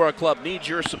 Jaguar Club needs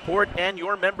your support and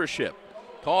your membership.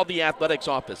 Call the athletics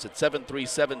office at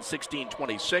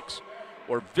 737-1626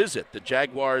 or visit the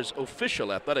Jaguars'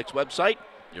 official athletics website.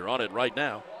 You're on it right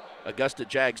now.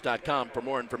 AugustaJags.com for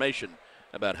more information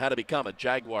about how to become a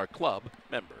Jaguar Club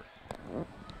member.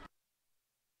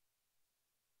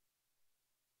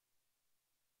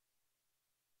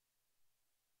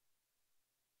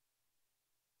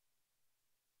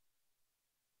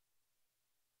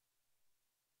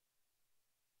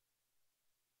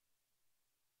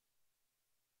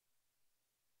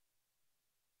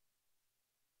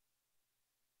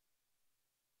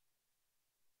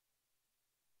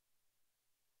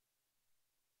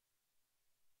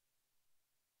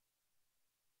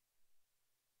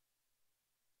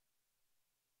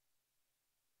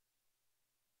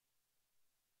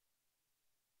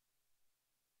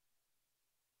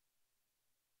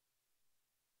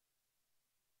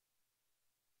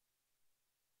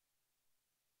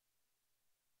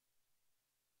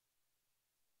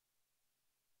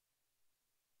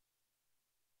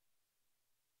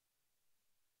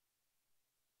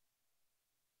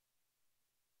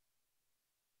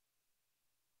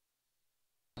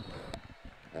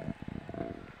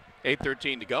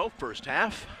 8:13 to go, first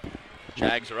half.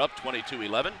 Jags are up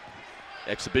 22-11.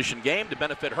 Exhibition game to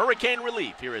benefit hurricane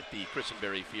relief here at the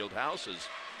Christenberry Fieldhouse as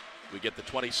we get the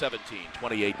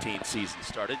 2017-2018 season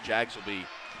started. Jags will be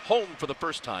home for the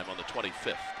first time on the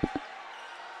 25th.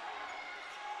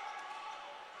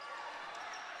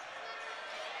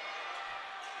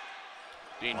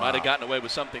 Dean might have gotten away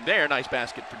with something there. Nice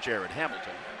basket for Jared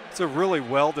Hamilton. It's a really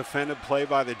well-defended play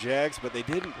by the Jags, but they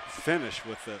didn't finish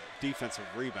with the defensive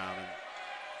rebound, and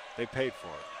they paid for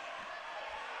it.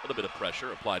 A little bit of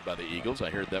pressure applied by the Eagles. I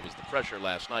heard that was the pressure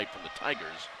last night from the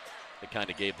Tigers that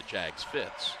kind of gave the Jags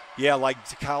fits. Yeah, like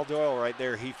to Kyle Doyle right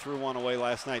there. He threw one away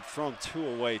last night, thrown two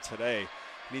away today.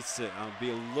 Needs to be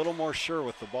a little more sure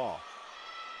with the ball.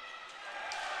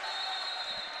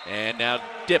 And now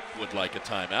Dip would like a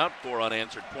timeout. 4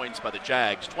 unanswered points by the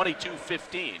Jags,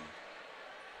 22-15.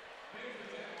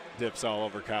 Dip's all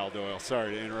over Kyle Doyle.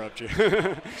 Sorry to interrupt you.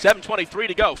 7:23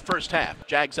 to go, first half.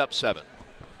 Jags up 7.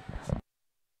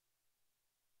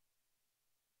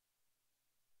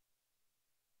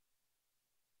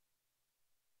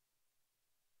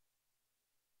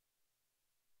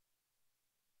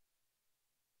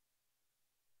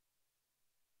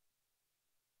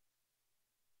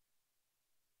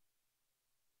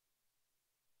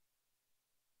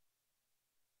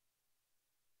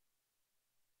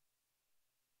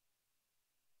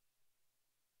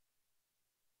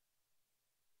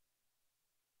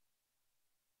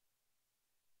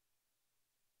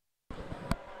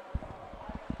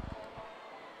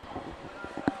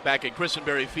 Back in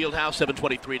Christenberry Fieldhouse,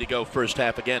 7:23 to go, first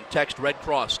half. Again, text Red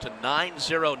Cross to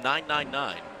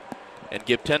 90999 and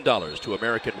give $10 to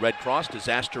American Red Cross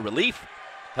Disaster Relief,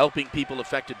 helping people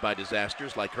affected by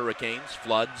disasters like hurricanes,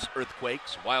 floods,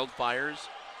 earthquakes, wildfires,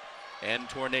 and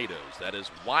tornadoes. That is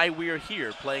why we're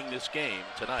here playing this game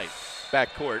tonight.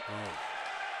 Backcourt.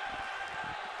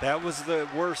 That was the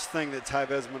worst thing that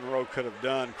Tyvez Monroe could have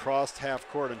done. Crossed half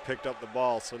court and picked up the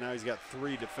ball, so now he's got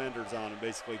 3 defenders on him,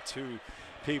 basically 2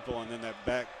 people, and then that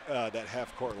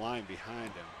half court line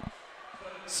behind him.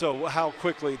 So how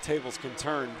quickly tables can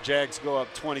turn. Jags go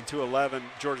up 22-11.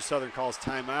 Georgia Southern calls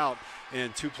timeout,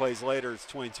 and 2 plays later it's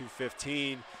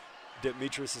 22-15.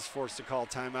 Demetrius is forced to call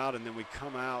timeout, and then we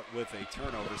come out with a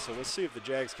turnover. So let's see if the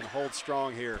Jags can hold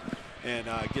strong here and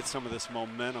get some of this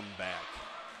momentum back.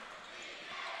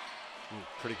 Ooh,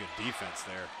 pretty good defense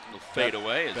there. A little fade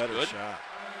away is better good. Shot.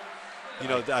 You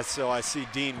know, so I see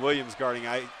Dean Williams guarding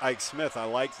Ike Smith. I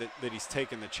like that he's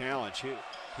taken the challenge.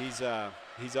 He's up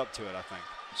to it, I think.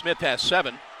 Smith has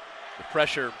 7. The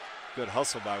pressure. Good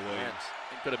hustle by Williams.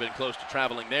 It could have been close to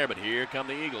traveling there, but here come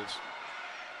the Eagles.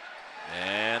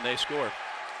 And they score.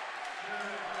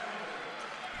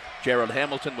 Gerald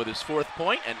Hamilton with his 4th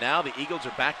point, and now the Eagles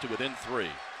are back to within 3.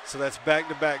 So that's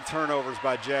back-to-back turnovers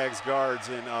by Jags guards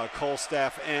in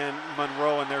Colstaff and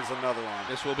Monroe, and there's another one.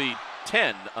 This will be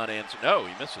 10 unanswered. No,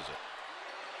 he misses it.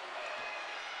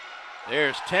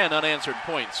 There's 10 unanswered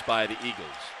points by the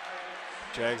Eagles.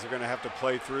 Jags are going to have to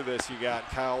play through this. You got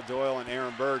Kyle Doyle and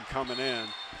Aaron Bird coming in.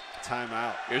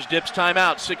 Timeout. Here's Dip's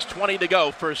timeout. 6:20 to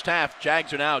go, first half.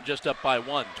 Jags are now just up by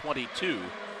 1,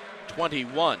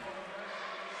 22-21.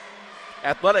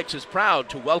 Athletics is proud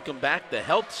to welcome back the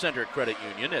Health Center Credit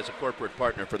Union as a corporate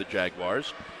partner for the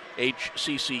Jaguars.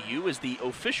 HCCU is the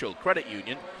official credit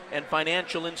union and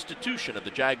financial institution of the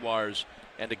Jaguars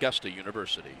and Augusta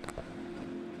University.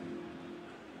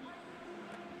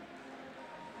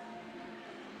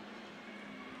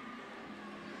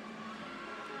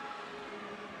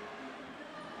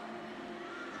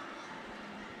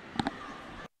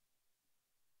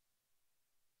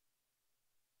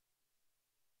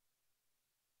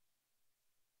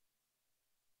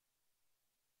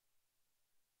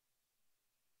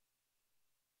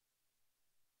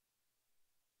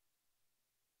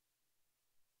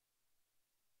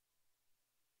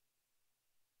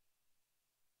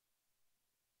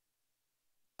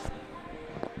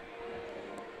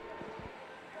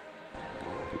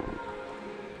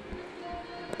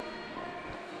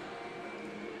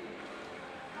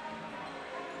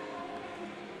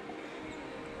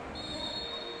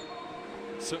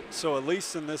 So at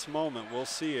least in this moment, we'll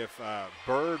see if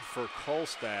Bird for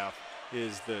Colstaff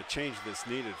is the change that's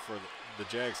needed for the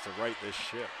Jags to right this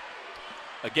ship.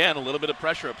 Again, a little bit of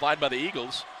pressure applied by the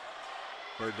Eagles.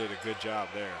 Bird did a good job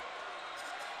there.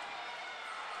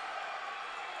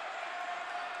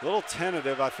 A little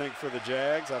tentative, I think, for the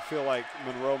Jags. I feel like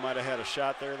Monroe might have had a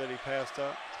shot there that he passed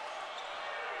up.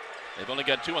 They've only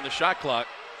got 2 on the shot clock.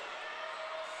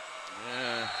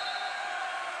 Yeah.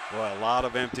 Boy, a lot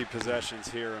of empty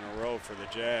possessions here in a row for the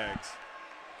Jags.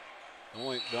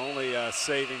 The only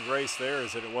saving grace there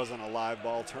is that it wasn't a live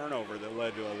ball turnover that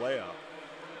led to a layup.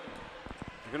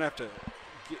 You're going to have to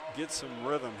get some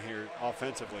rhythm here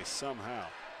offensively somehow.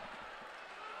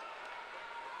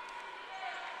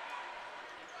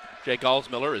 Jake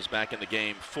Alsmiller is back in the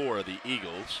game for the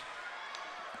Eagles.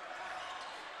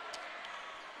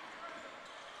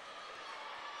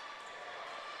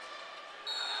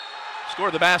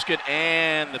 Scored the basket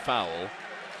and the foul.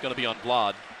 It's going to be on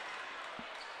Blod.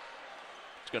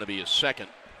 It's going to be his second.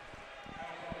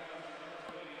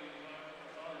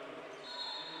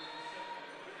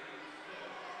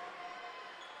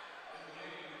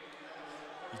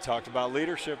 You talked about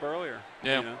leadership earlier.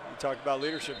 Yeah. You talked about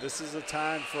leadership. This is a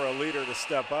time for a leader to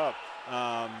step up.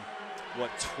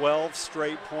 12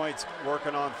 straight points,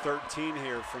 working on 13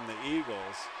 here from the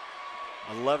Eagles.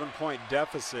 11-point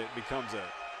deficit becomes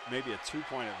maybe a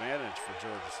 2-point advantage for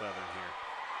Georgia Southern here.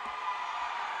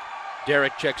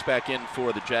 Derrick checks back in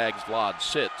for the Jags. Vlad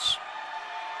sits.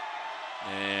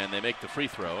 And they make the free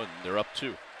throw, and they're up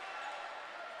 2.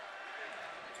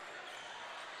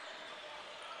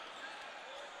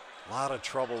 A lot of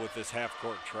trouble with this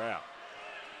half-court trap.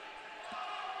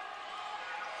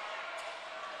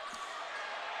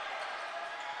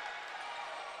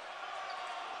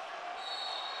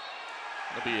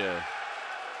 It'll be a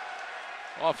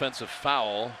offensive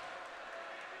foul.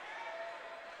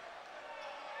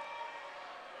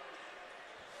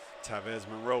 Tavez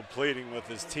Monroe pleading with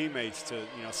his teammates to,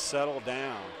 settle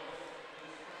down.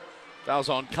 Foul's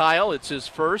on Kyle. It's his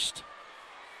first.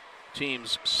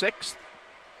 Team's 6th.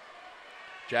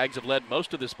 Jags have led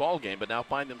most of this ball game, but now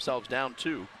find themselves down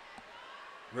 2.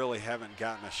 Really haven't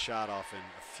gotten a shot off in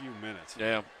a few minutes.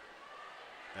 Yeah.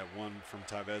 That one from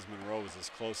Tavez Monroe was as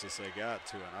close as they got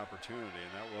to an opportunity,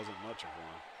 and that wasn't much of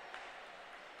one.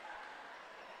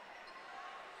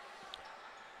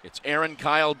 It's Aaron,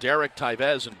 Kyle, Derrick,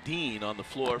 Tavez, and Dean on the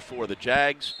floor for the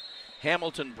Jags.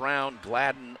 Hamilton, Brown,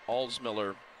 Gladden,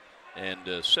 Alsmiller,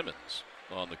 and Simmons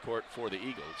on the court for the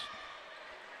Eagles.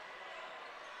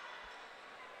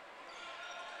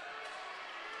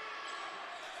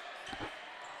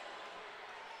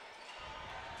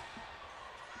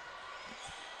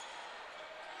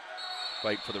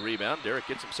 Fight for the rebound. Derrick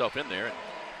gets himself in there and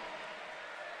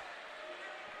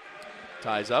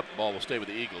ties up. Ball will stay with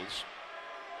the Eagles.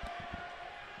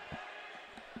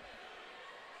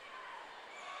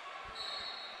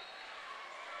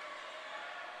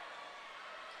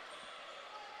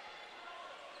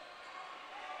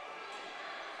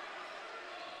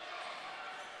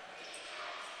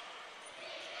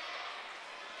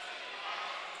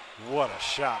 What a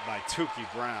shot by Tukey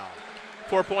Brown.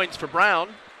 4 points for Brown.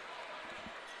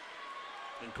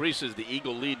 Increases the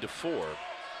Eagle lead to 4.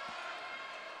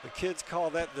 The kids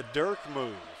call that the Dirk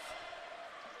move.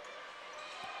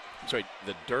 Sorry,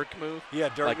 the Dirk move? Yeah,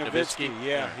 Dirk like Nowitzki. Nowitzki?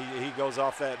 Yeah, he goes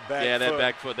off that back foot. Yeah, that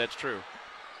back foot, that's true.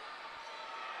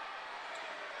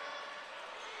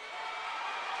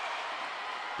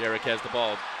 Derrick has the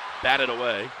ball batted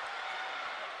away.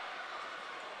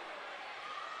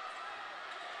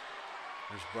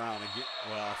 There's Brown again.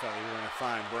 Well, I thought we were going to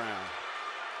find Brown.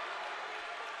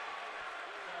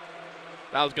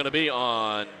 Foul's going to be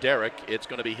on Derrick. It's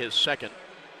going to be his second.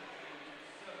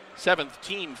 7th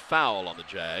team foul on the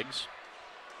Jags.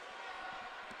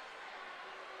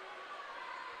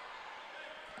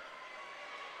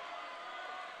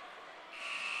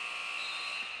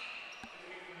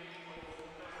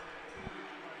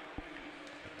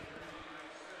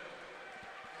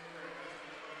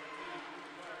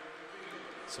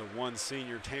 So one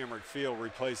senior, Tamarick Field,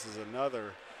 replaces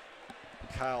another,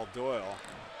 Kyle Doyle.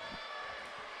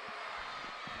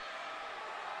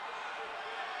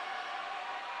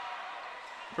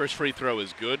 First free throw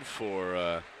is good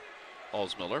for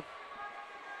Alsmiller.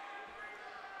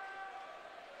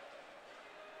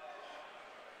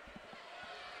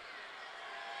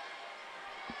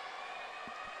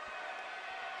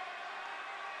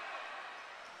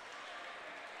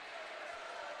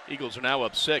 Eagles are now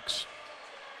up 6.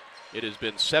 It has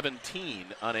been 17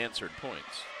 unanswered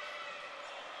points.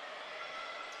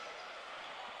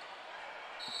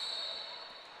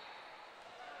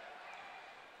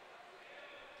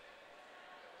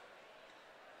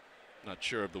 Not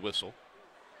sure of the whistle.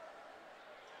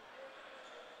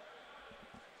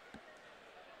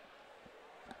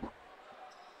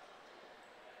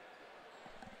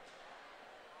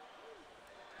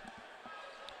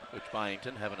 Coach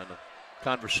Byington having a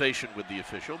conversation with the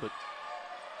official, but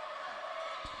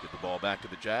give the ball back to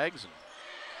the Jags and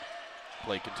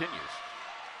play continues.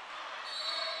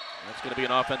 That's going to be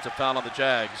an offensive foul on the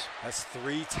Jags. That's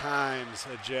 3 times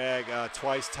a Jag.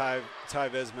 Twice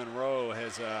Tyvez Monroe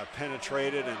has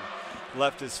penetrated and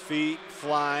left his feet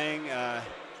flying.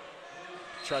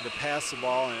 Tried to pass the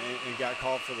ball and got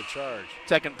called for the charge.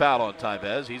 Second foul on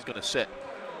Tyvez. He's going to sit.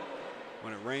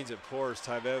 When it rains, it pours.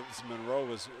 Tyvez Monroe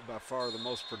was by far the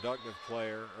most productive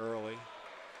player early.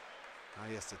 Now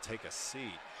he has to take a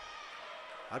seat.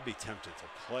 I'd be tempted to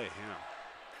play him.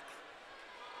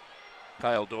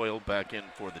 Kyle Doyle back in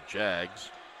for the Jags.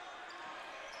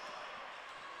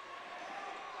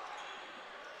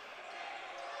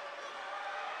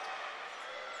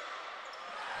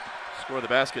 Score the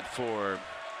basket for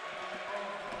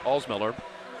Alsmiller.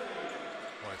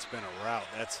 Boy, it's been a rout.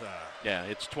 That's yeah,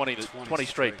 it's 20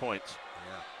 straight points.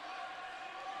 Yeah.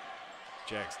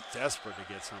 Jags desperate to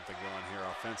get something going here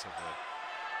offensively.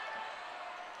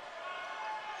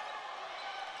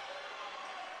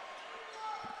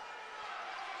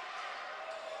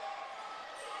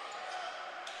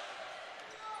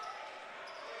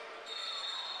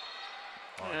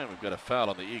 And we've got a foul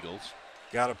on the Eagles.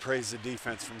 Got to praise the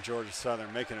defense from Georgia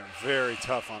Southern, making it very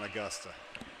tough on Augusta.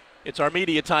 It's our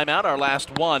media timeout, our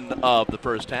last one of the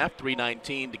first half,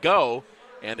 3:19 to go,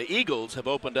 and the Eagles have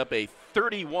opened up a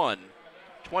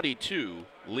 31-22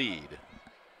 lead.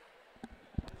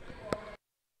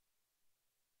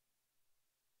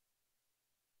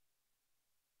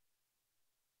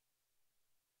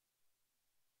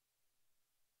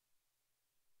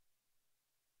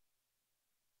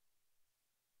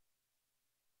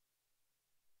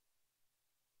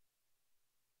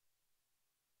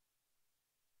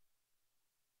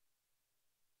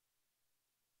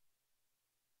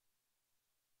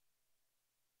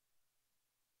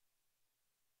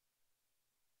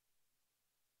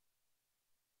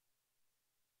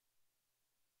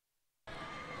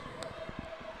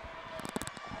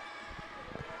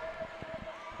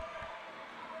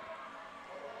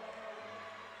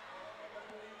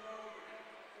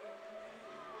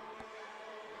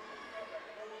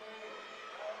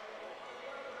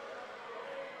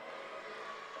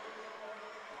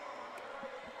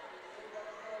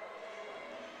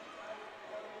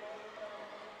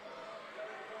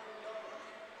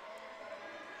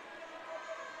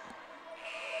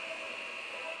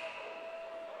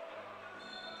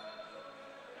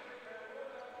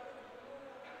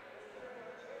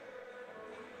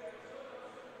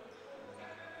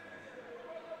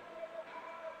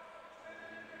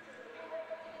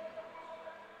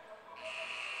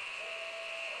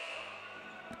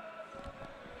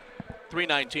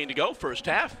 .319 to go, first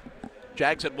half.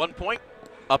 Jags at 1 point,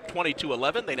 up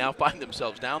 22-11. They now find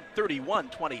themselves down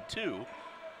 31-22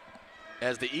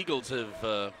 as the Eagles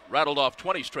have rattled off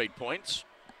 20 straight points.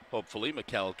 Hopefully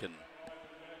McCall can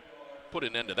put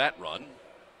an end to that run.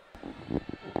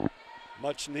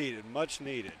 Much needed, much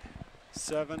needed.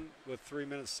 7 with 3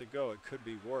 minutes to go. It could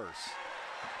be worse.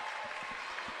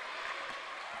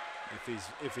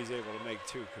 If he's able to make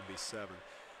 2, it could be 7.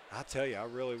 I'll tell you, I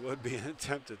really would be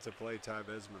tempted to play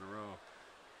Tyvez Monroe.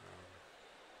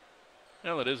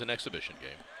 Well, it is an exhibition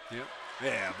game. Yep.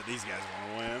 Yeah, but these guys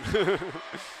want to win.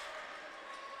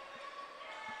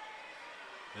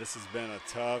 This has been a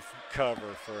tough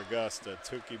cover for Augusta.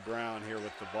 Tukey Brown here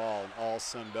with the ball, an all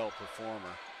Sun Belt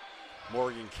performer.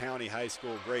 Morgan County High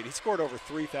School great. He scored over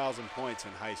 3,000 points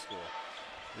in high school.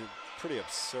 Pretty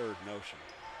absurd notion.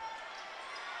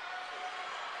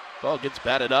 Ball gets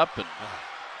batted up and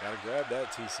got to grab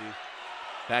that, TC.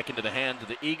 Back into the hands of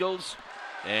the Eagles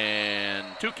and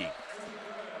Tukey.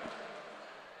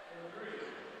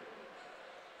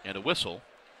 And a whistle,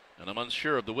 and I'm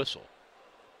unsure of the whistle.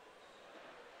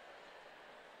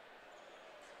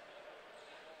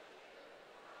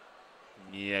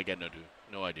 Yeah, I got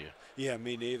no idea. Yeah,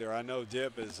 me neither. I know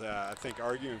Dip is, I think,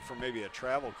 arguing for maybe a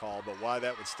travel call, but why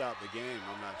that would stop the game,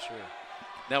 I'm not sure.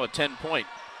 Now a 10-point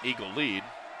Eagle lead.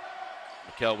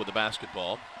 McCall with the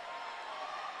basketball.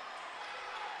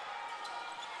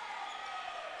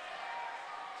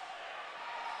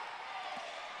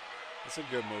 It's a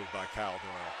good move by Kyle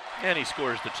Doyle. And he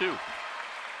scores the 2.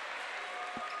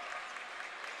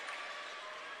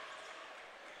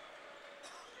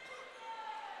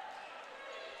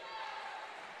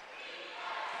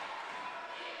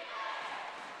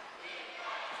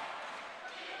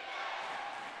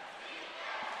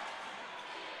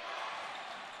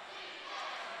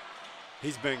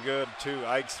 He's been good too,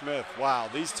 Ike Smith. Wow,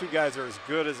 these two guys are as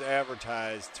good as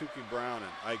advertised, Tukey Brown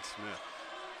and Ike Smith.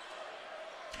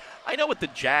 I know what the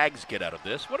Jags get out of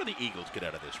this. What do the Eagles get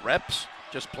out of this? Reps?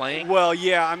 Just playing? Well,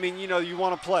 yeah. I mean, you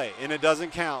want to play, and it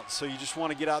doesn't count. So you just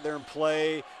want to get out there and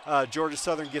play. Georgia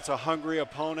Southern gets a hungry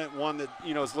opponent, one that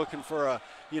is looking for a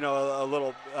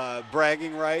little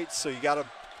bragging rights. So you got to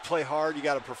play hard. You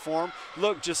got to perform.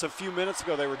 Look, just a few minutes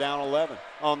ago they were down 11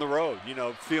 on the road.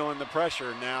 Feeling the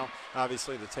pressure. Now,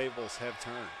 obviously, the tables have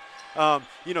turned.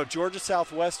 Georgia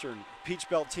Southwestern Peach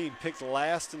Belt team picked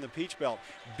last in the Peach Belt,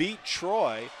 beat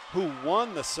Troy, who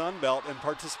won the Sun Belt and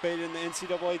participated in the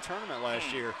NCAA tournament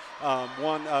last year,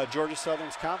 won Georgia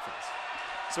Southern's conference.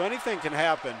 So anything can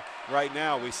happen. Right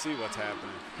now, we see what's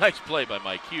happening. Nice play by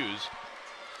Mike Hughes.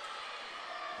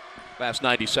 Last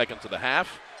 90 seconds of the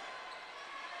half.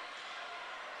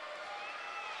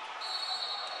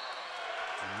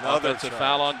 Another offensive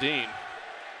foul on Dean.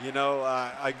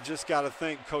 I just got to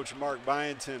think Coach Mark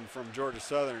Byington from Georgia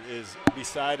Southern is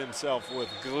beside himself with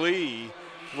glee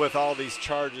with all these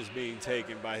charges being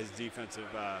taken by his defensive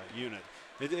unit.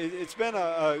 It's been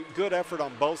a good effort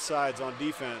on both sides on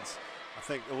defense. I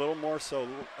think a little more so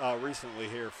recently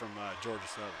here from Georgia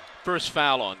Southern. First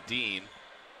foul on Dean.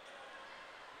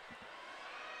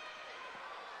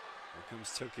 Here comes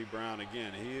Tookie Brown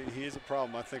again. He is a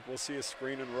problem. I think we'll see a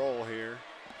screen and roll here.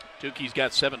 Tookie's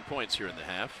got 7 points here in the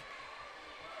half.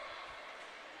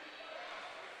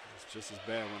 It's just as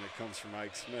bad when it comes from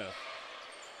Ike Smith.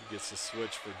 He gets the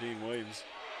switch for Dean Williams.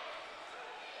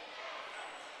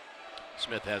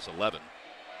 Smith has 11.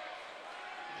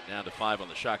 And down to 5 on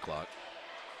the shot clock.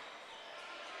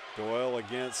 Doyle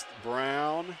against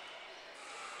Brown.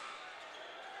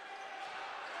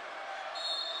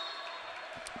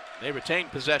 They retain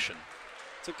possession.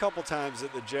 It's a couple times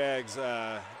that the Jags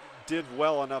did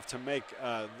well enough to make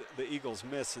the Eagles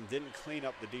miss and didn't clean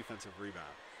up the defensive rebound.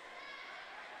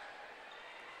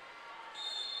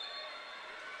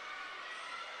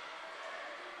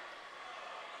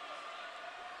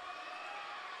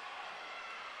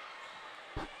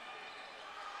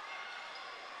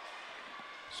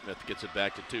 Smith gets it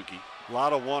back to Tukey. A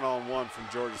lot of one-on-one from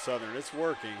Georgia Southern. It's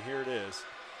working. Here it is.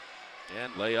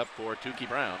 And layup for Tookie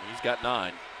Brown. He's got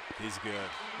 9. He's good.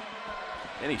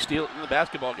 And the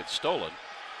basketball gets stolen.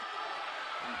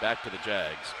 And back to the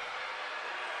Jags.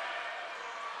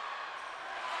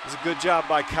 It was a good job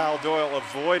by Kyle Doyle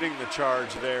avoiding the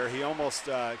charge there. He almost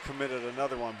committed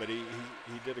another one, but he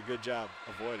did a good job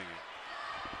avoiding it.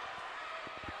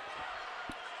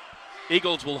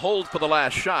 Eagles will hold for the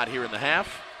last shot here in the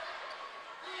half.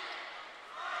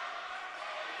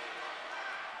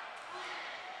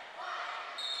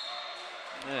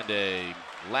 And a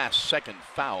last-second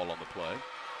foul on the play.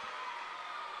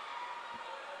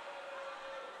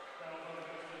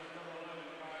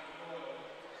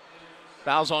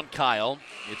 Fouls on Kyle.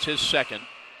 It's his second.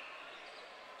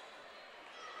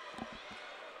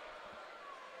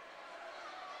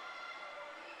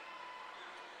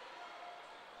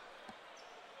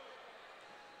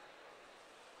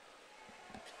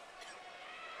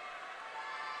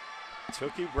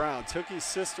 Tookie Brown. Tookie's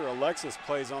sister Alexis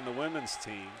plays on the women's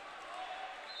team.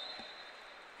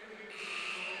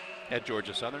 At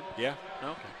Georgia Southern? Yeah.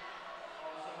 Okay.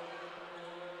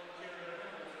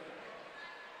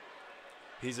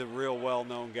 He's a real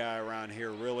well-known guy around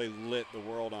here, really lit the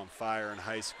world on fire in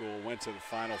high school, went to the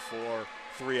Final Four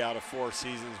 3 out of 4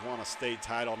 seasons, won a state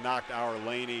title, knocked our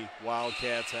Laney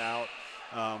Wildcats out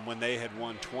when they had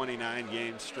won 29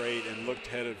 games straight and looked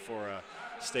headed for a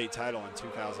state title in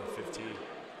 2015.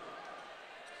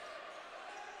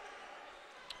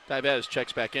 Tibez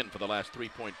checks back in for the last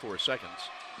 3.4 seconds.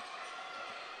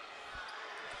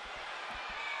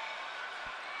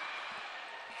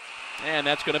 And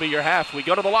that's going to be your half. We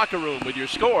go to the locker room with your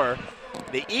score.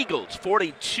 The Eagles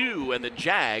 42 and the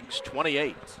Jags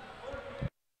 28.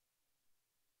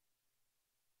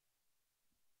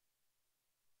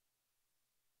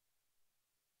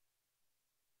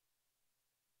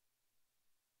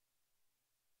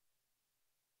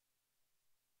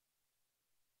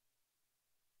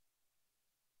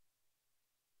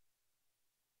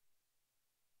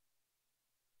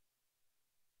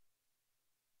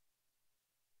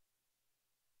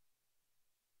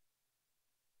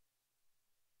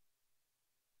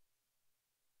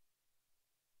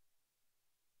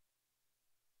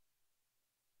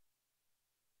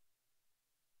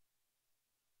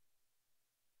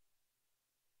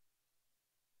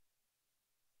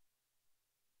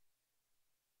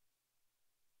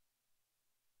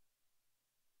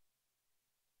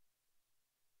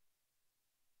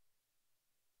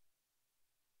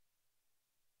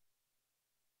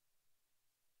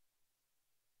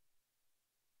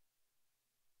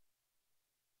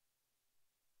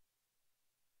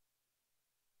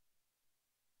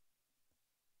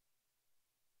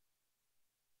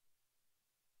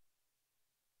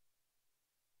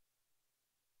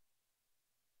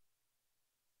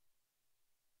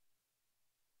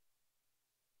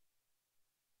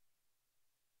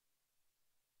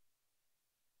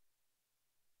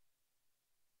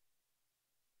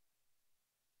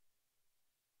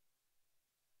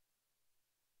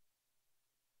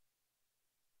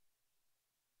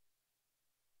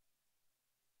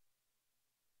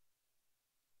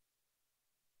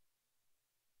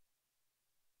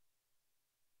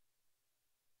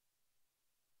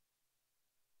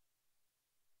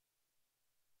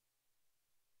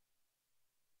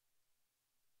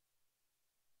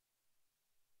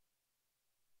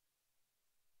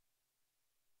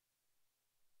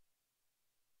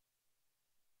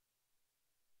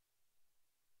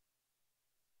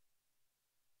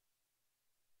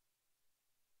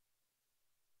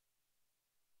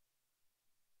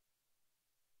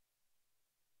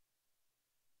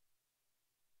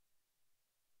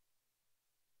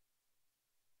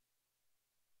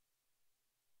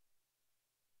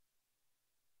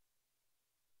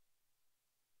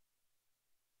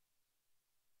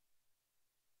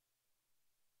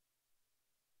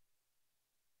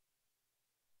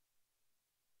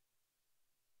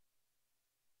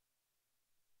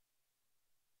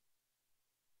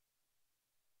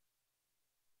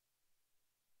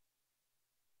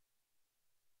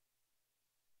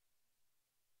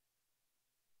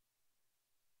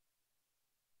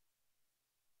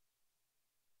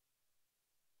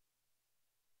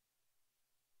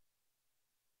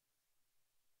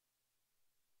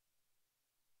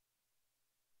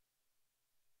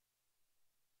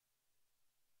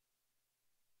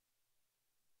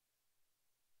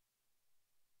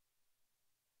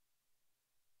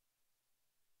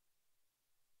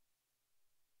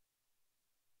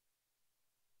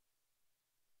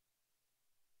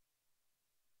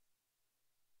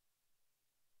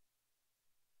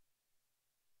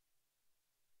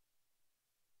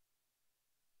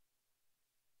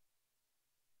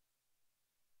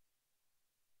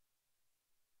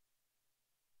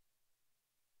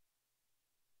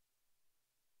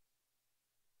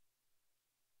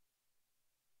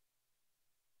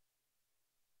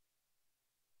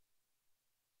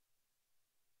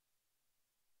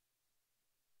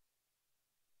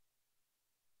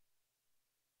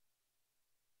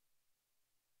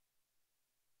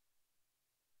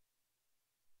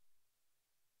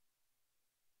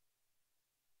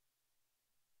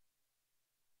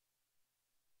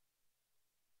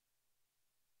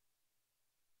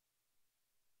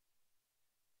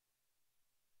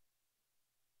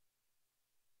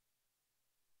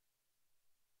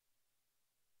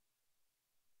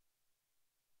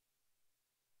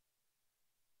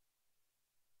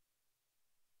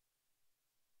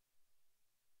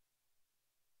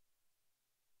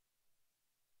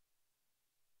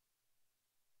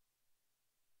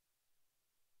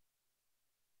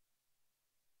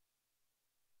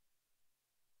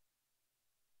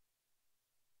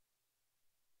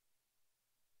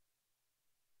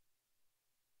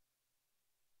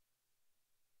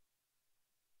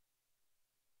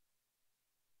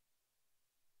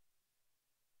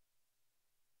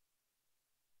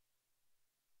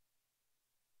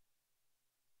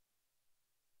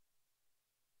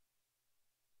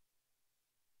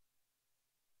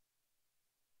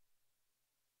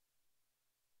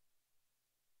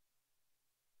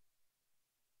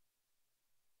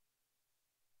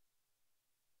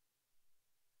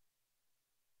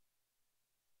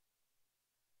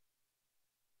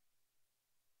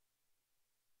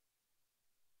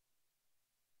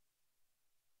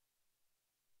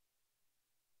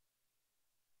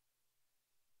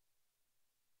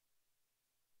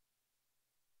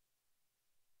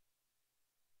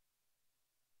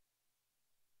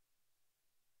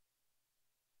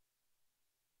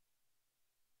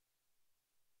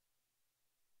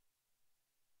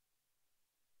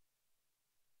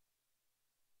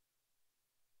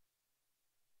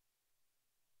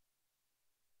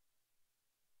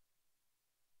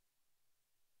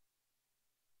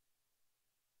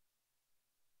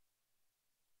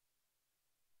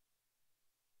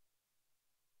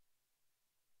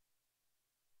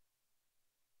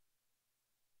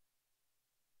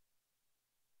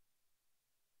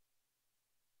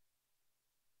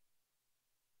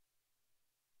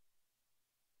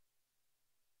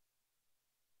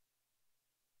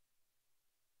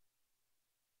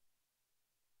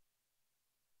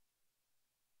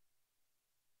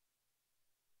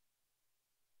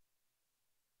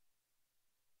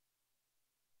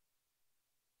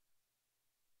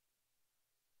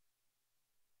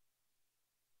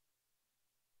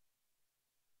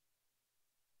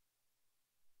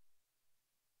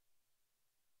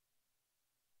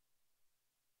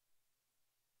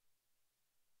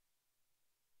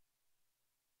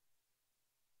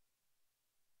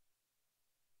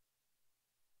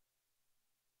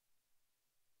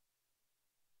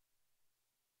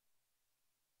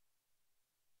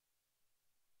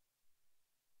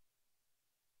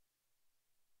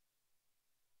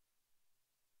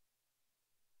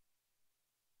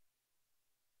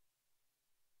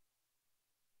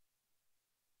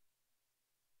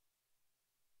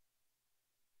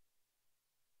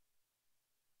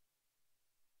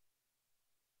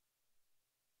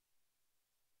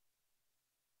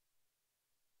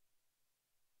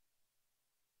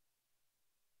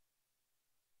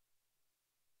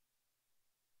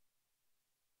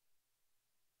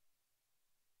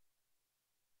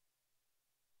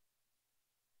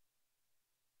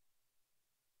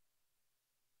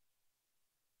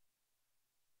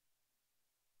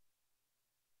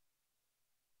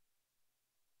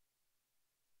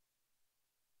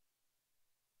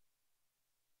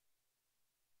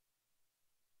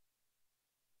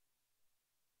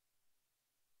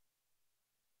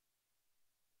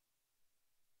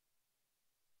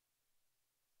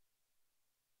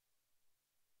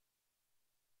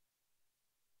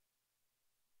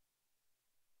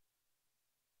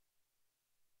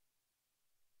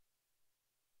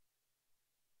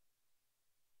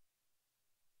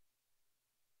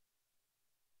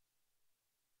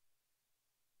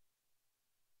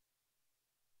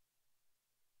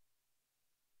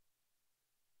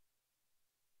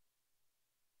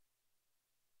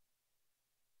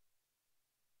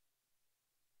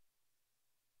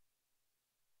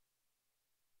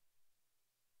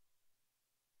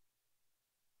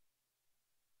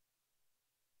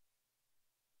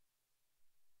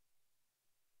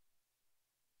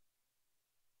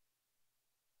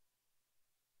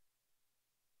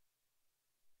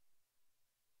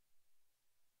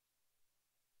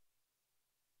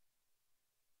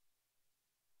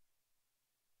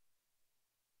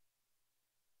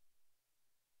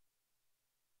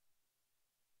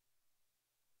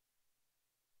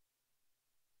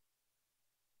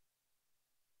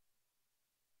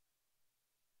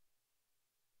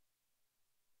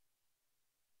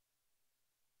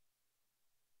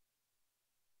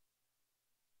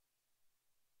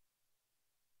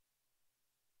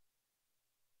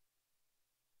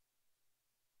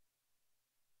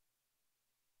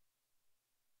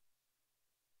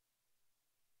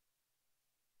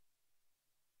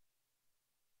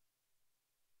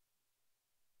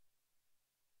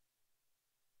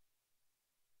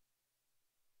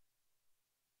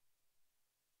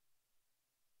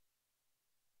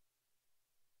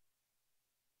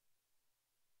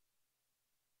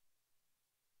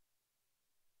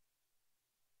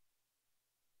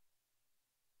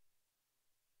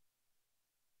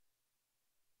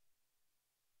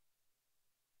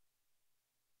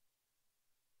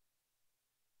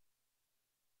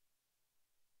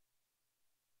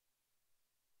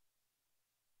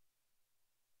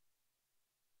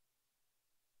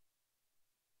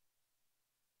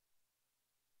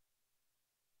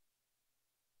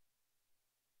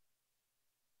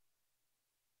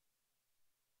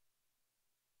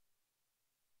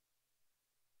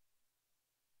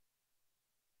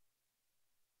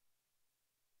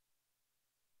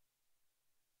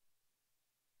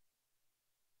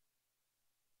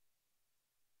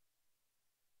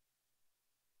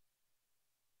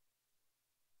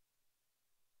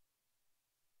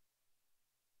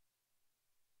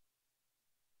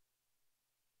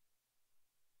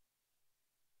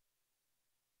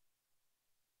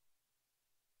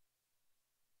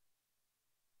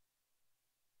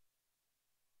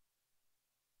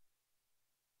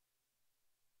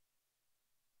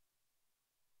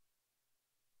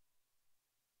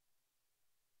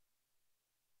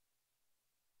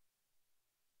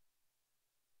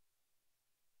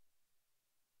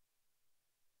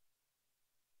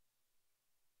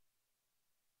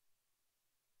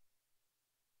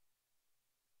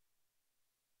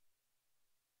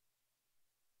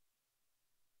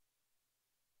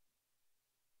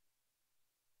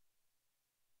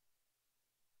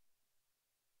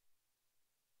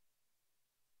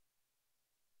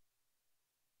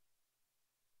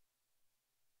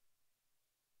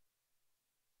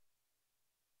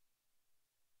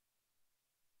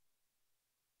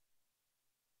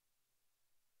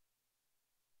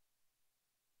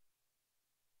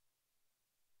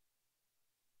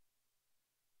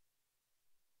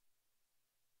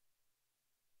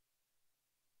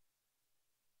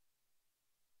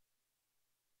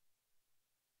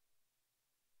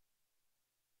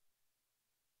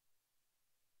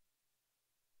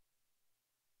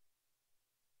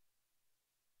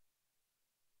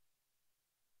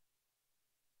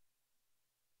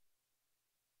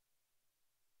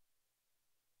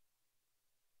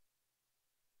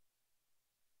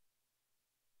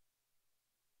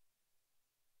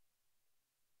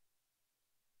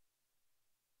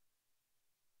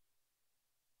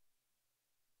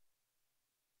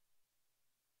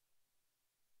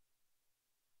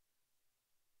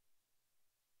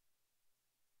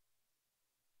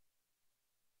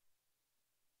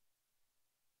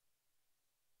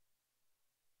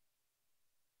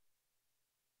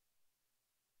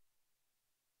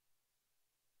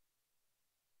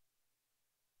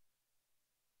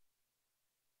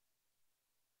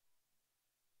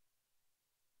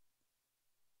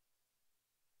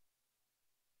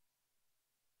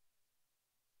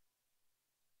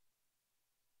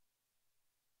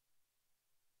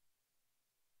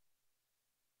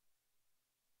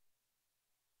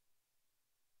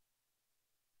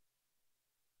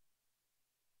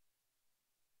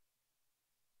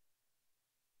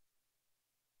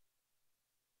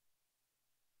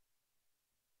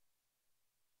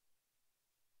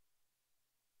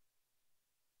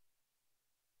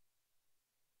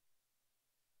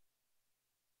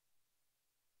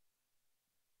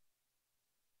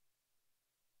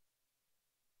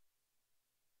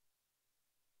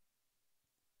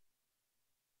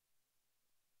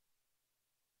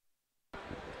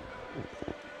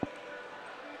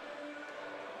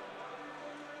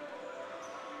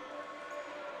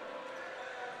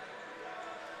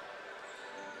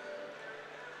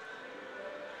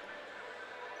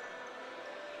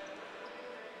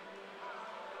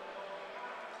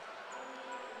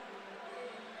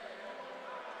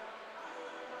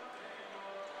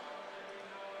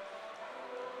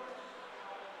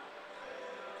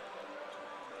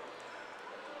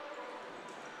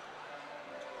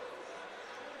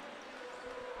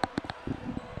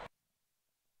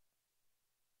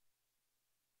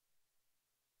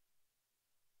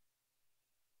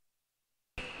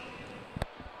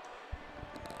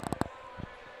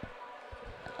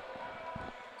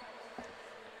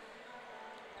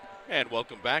 And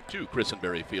welcome back to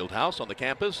Christenberry Fieldhouse on the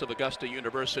campus of Augusta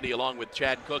University, along with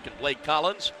Chad Cook and Blake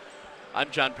Collins.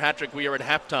 I'm John Patrick. We are at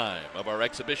halftime of our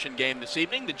exhibition game this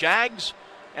evening. The Jags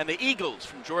and the Eagles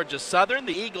from Georgia Southern.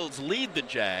 The Eagles lead the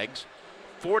Jags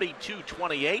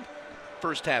 42-28.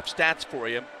 First half stats for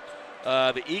you.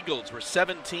 The Eagles were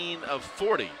 17 of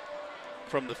 40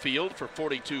 from the field for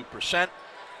 42%.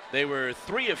 They were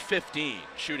 3 of 15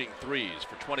 shooting threes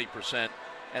for 20%,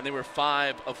 and they were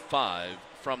 5 of 5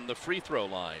 from the free throw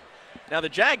line. Now, the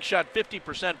Jags shot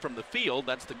 50% from the field.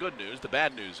 That's the good news. The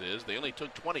bad news is they only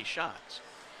took 20 shots.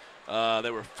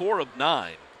 They were 4 of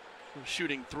 9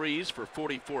 shooting threes for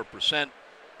 44%,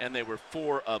 and they were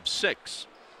 4 of 6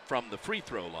 from the free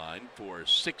throw line for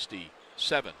 67%.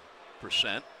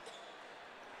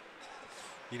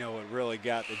 You know what really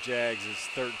got the Jags is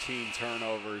 13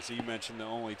 turnovers. You mentioned the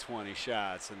only 20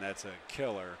 shots, and that's a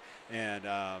killer. And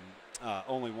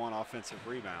only 1 offensive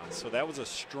rebound. So that was a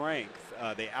strength.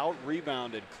 They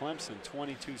out-rebounded Clemson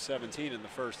 22-17 in the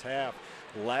first half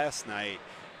last night,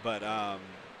 but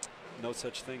no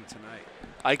such thing tonight.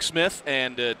 Ike Smith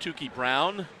and Tukey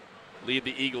Brown lead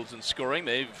the Eagles in scoring.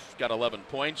 They've got 11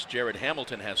 points. Jared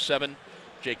Hamilton has 7.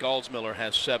 Jake Alsmiller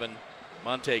has 7.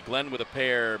 Monte Glenn with a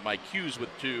pair. Mike Hughes with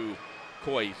 2.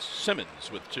 Coy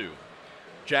Simmons with 2.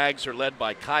 Jags are led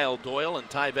by Kyle Doyle and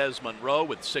Tyvez Monroe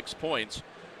with 6 points.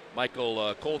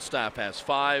 Michael Coldstaff has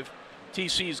 5.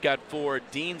 TC's got 4.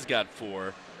 Dean's got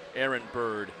 4. Aaron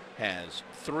Bird has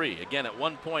 3. Again, at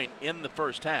one point in the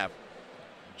first half,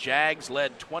 Jags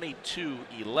led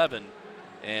 22-11,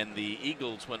 and the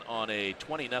Eagles went on a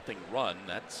 20-0 run.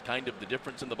 That's kind of the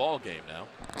difference in the ball game now.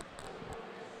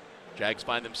 Jags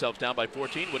find themselves down by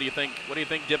 14. What do you think? What do you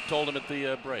think Dip told him at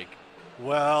the break?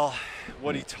 Well,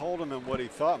 what he told him and what he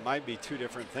thought might be two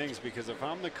different things, because if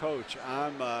I'm the coach,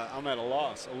 I'm at a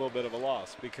loss, a little bit of a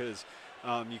loss, because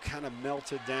you kind of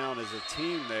melted down as a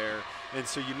team there, and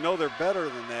so you know they're better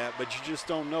than that, but you just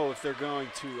don't know if they're going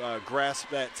to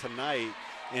grasp that tonight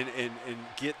and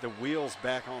get the wheels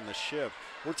back on the ship.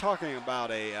 We're talking about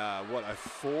a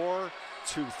 31-4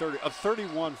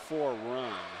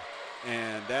 run,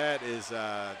 and that is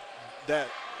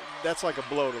that's like a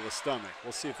blow to the stomach.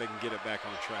 We'll see if they can get it back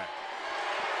on track.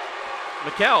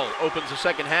 McKell opens the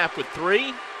second half with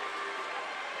 3.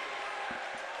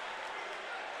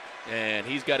 And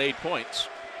he's got 8 points.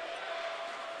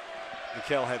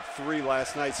 McKell had 3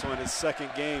 last night, so in his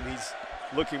second game, he's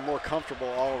looking more comfortable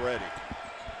already.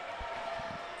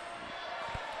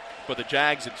 For the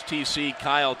Jags, it's TC,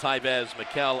 Kyle, Tyvez,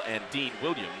 McKell, and Dean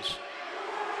Williams.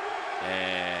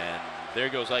 And there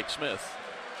goes Ike Smith.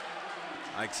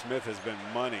 Ike Smith has been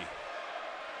money.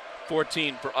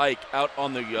 14 for Ike. Out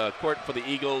on the court for the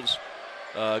Eagles,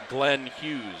 Glenn,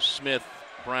 Hughes, Smith,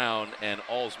 Brown, and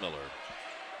Alsmiller.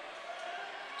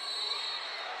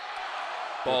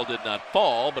 Ball did not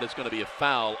fall, but it's going to be a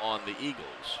foul on the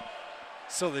Eagles.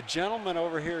 So the gentleman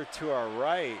over here to our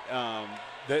right,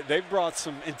 they brought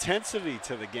some intensity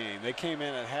to the game. They came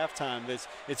in at halftime.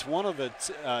 It's one of the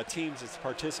teams that's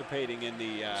participating in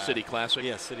the City Classic.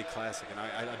 Yeah, City Classic, and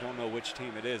I don't know which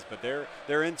team it is, but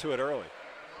they're into it early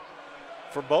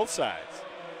for both sides.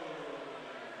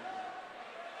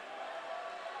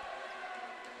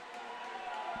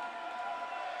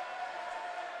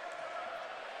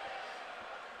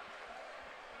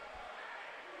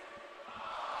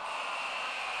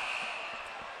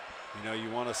 You know, you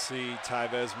want to see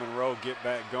Tyvez Monroe get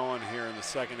back going here in the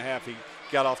second half. He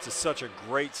got off to such a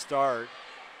great start,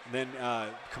 then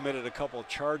committed a couple of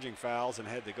charging fouls and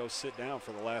had to go sit down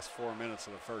for the last 4 minutes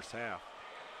of the first half.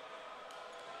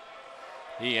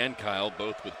 He and Kyle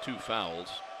both with 2 fouls,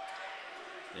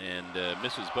 and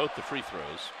misses both the free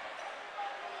throws.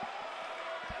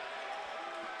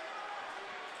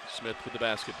 Smith with the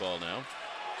basketball now.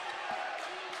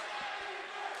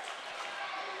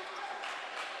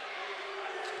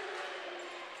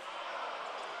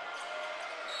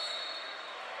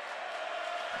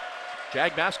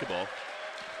 Jag basketball.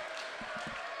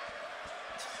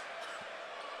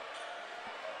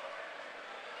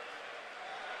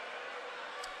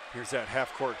 Here's that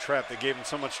half-court trap that gave him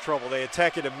so much trouble. They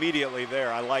attack it immediately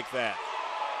there. I like that.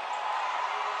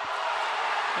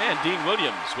 And Dean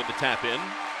Williams with the tap in.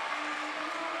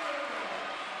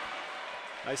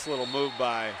 Nice little move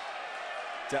by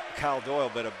Kyle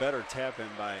Doyle, but a better tap in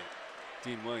by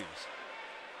Dean Williams.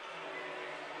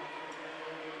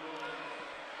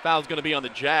 Foul's going to be on the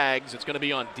Jags. It's going to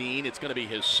be on Dean. It's going to be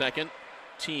his second,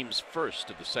 team's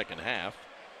first of the second half.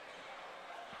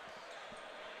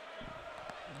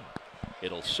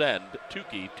 It'll send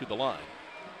Tukey to the line.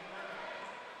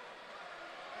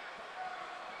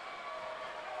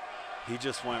 He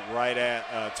just went right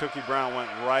at, Tookie Brown went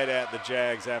right at the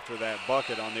Jags after that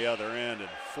bucket on the other end and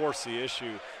forced the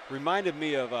issue. Reminded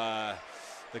me of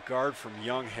the guard from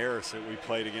Young Harris that we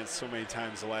played against so many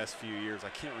times the last few years. I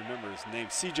can't remember his name.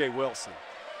 C.J. Wilson.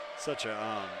 Such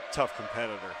a tough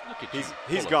competitor. Look at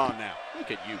he's gone now.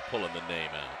 Look at you pulling the name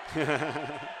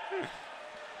out.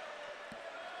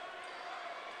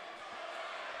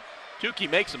 Tukey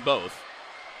makes them both.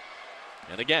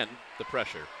 And again, the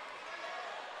pressure.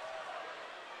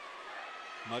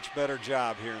 Much better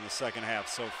job here in the second half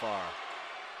so far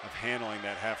of handling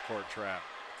that half-court trap.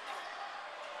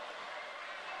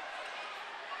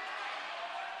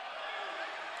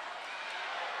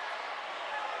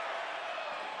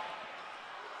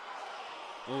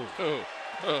 Ooh.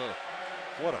 Oh.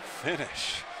 What a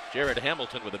finish. Jared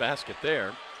Hamilton with the basket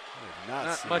there. I did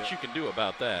not see much it. you can do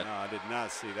about that. No, I did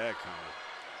not see that coming.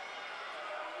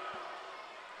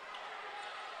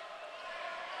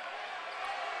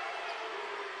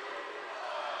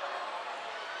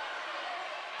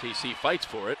 TC fights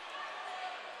for it.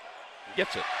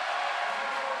 Gets it.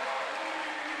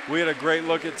 We had a great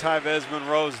look at Tyvez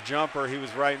Monroe's jumper. He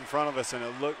was right in front of us, and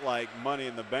it looked like money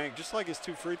in the bank, just like his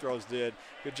 2 free throws did.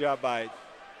 Good job by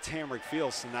Tamrick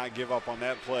Fields to not give up on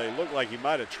that play. Looked like he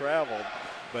might have traveled,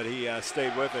 but he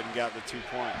stayed with it and got the 2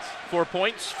 points. 4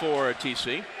 points for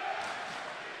TC.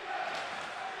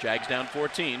 Jags down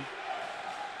 14.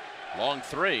 Long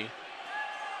 3.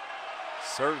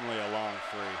 Certainly a long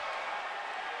 3.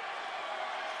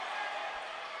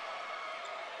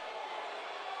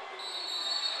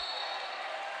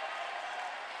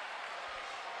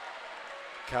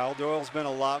 Kyle Doyle's been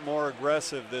a lot more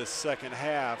aggressive this second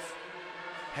half.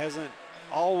 Hasn't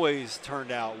always turned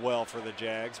out well for the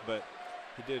Jags, but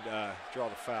he did draw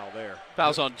the foul there.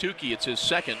 Foul's on Tukey. It's his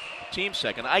second, team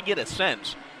second. I get a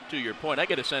sense, to your point, I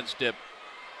get a sense Dip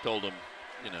told him,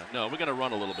 no, we're going to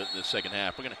run a little bit in this second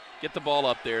half. We're going to get the ball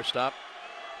up there, stop,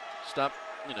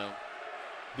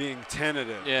 being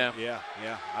tentative. Yeah.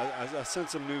 I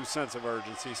sense a new sense of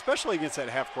urgency, especially against that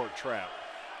half-court trap.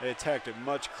 They attacked it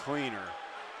much cleaner.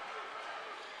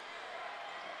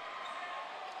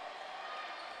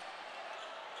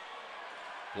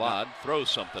 Vlad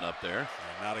throws something up there.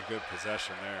 Yeah, not a good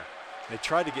possession there. They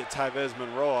tried to get Tyvez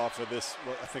Monroe off of this,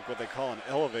 I think what they call an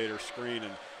elevator screen,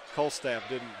 and Colstaff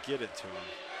didn't get it to him.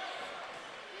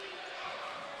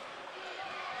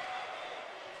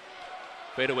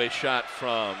 Fadeaway shot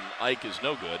from Ike is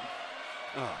no good.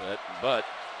 Oh. But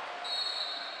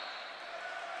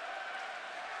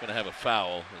going to have a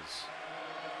foul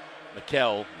as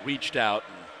McKell reached out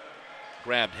and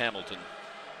grabbed Hamilton.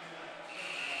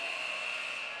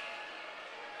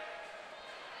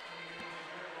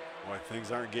 Boy,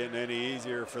 things aren't getting any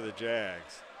easier for the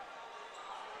Jags.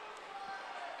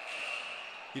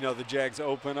 The Jags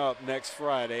open up next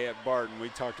Friday at Barton. We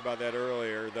talked about that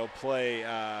earlier. They'll play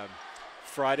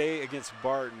Friday against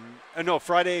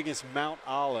Friday against Mount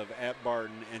Olive at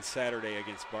Barton and Saturday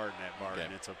against Barton at Barton.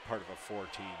 Okay. It's a part of a 14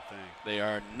 thing. They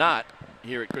are not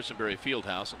here at Christenberry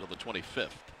Fieldhouse until the 25th.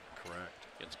 Correct.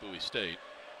 Against Bowie State.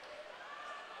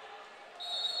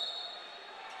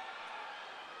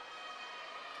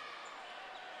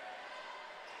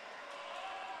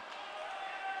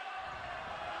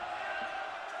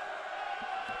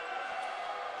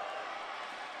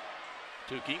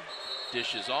 Tukey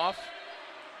dishes off,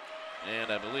 and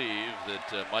I believe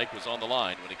that Mike was on the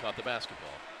line when he caught the basketball.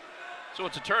 So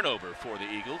it's a turnover for the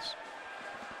Eagles.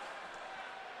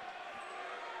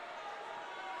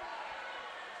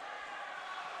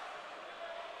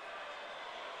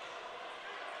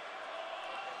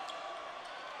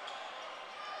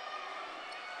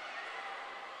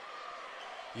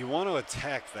 You want to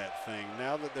attack that thing.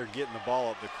 Now that they're getting the ball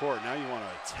up the court, now you want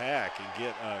to attack and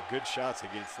get good shots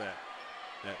against that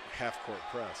half-court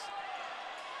press.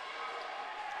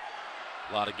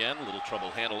 Lott again, a little trouble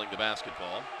handling the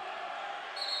basketball.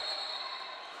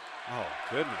 Oh,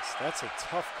 goodness, that's a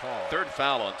tough call. 3rd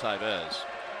foul on Tyvez.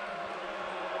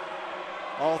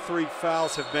 All 3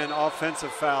 fouls have been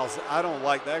offensive fouls. I don't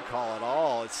like that call at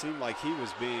all. It seemed like he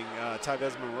was being,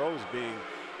 Tyvez Monroe was being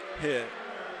hit.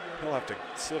 He'll have to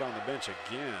sit on the bench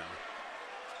again.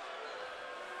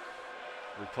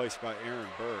 Replaced by Aaron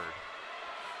Bird.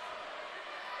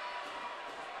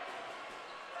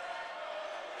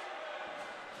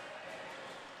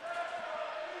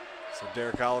 So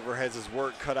Derek Oliver has his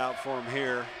work cut out for him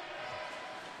here.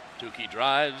 Tukey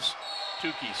drives.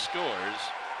 Tukey scores.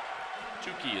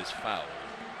 Tukey is fouled.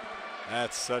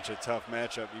 That's such a tough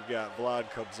matchup. You've got Vlad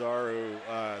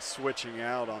Kobzaru switching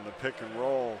out on the pick and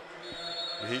roll.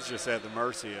 He's just at the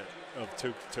mercy of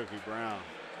Tookie Brown.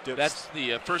 That's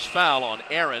the first foul on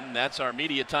Aaron. That's our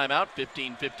media timeout.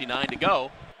 15:59 to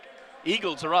go.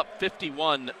 Eagles are up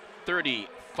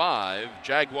 51-35.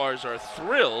 Jaguars are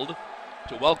thrilled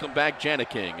to welcome back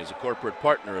Jani-King as a corporate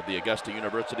partner of the Augusta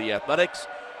University Athletics.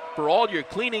 For all your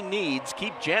cleaning needs,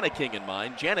 keep Jani-King in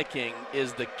mind. Jani-King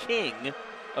is the king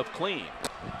of clean.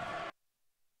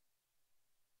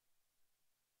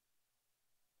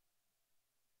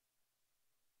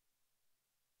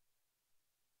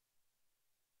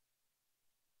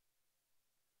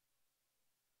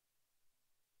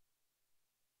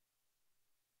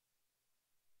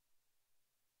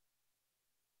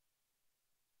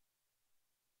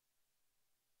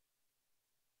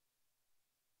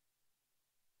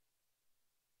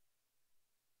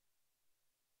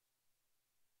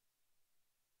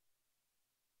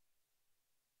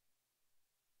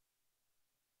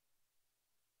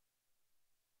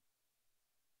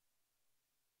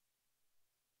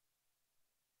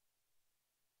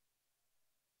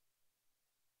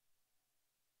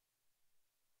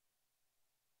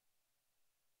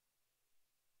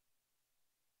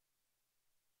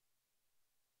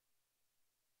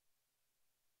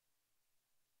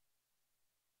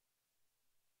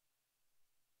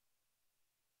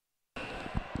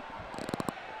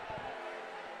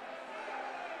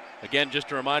 Again,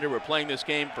 just a reminder, we're playing this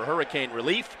game for hurricane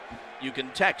relief. You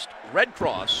can text Red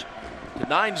Cross to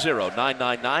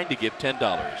 90999 to give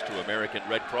 $10 to American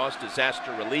Red Cross.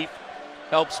 Disaster relief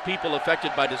helps people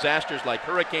affected by disasters like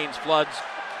hurricanes, floods,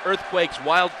 earthquakes,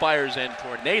 wildfires, and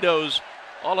tornadoes.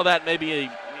 All of that may be in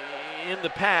the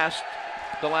past,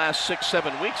 the last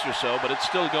 6-7 weeks or so, but it's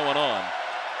still going on.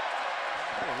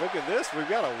 Oh, look at this. We've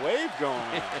got a wave going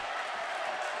on.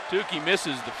 Tukey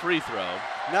misses the free throw.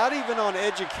 Not even on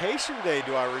Education Day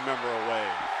do I remember a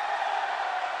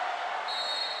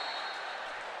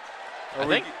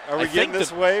wave. Are we getting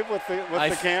this wave with the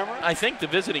camera? I think the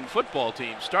visiting football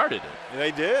team started it.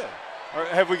 They did.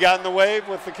 Have we gotten the wave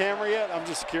with the camera yet? I'm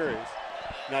just curious.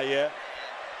 Not yet.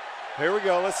 Here we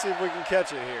go. Let's see if we can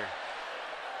catch it here.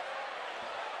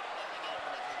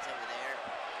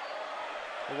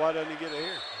 Well, why doesn't he get it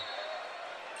here?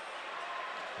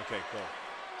 Okay, cool.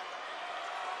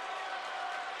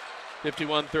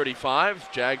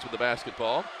 51-35, Jags with the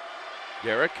basketball.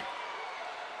 Derrick.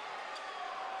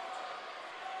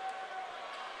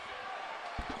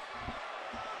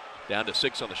 Down to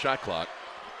 6 on the shot clock.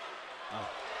 Oh.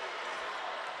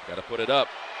 Got to put it up.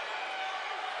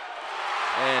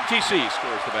 And TC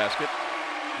scores the basket.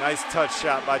 Nice touch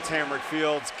shot by Tamarick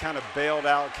Fields. Kind of bailed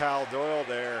out Kyle Doyle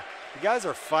there. The guys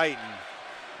are fighting.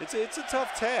 It's a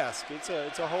tough task. It's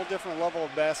a whole different level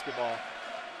of basketball.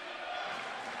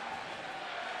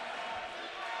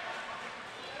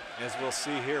 As we'll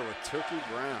see here with Tukey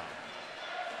Brown.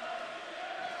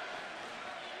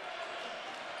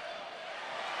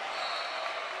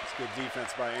 It's good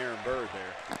defense by Aaron Bird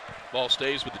there. Ball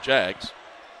stays with the Jags.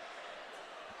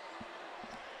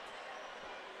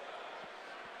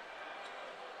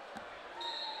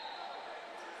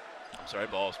 I'm sorry,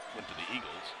 ball went to the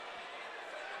Eagles.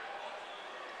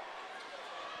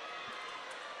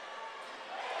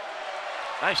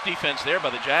 Nice defense there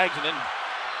by the Jags, and then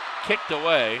kicked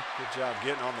away. Good job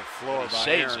getting on the floor by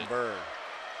Aaron Bird.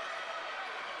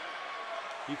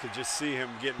 You could just see him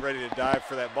getting ready to dive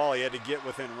for that ball. He had to get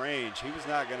within range. He was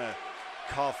not going to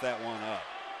cough that one up.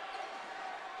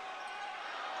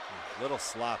 Little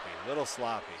sloppy, little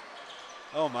sloppy.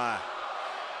 Oh, my.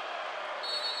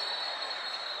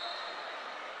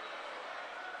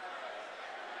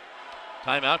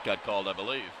 Timeout got called, I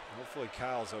believe. Hopefully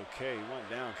Kyle's okay. He went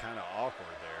down kind of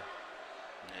awkward there.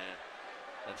 Yeah.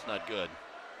 That's not good.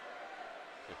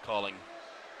 They're calling.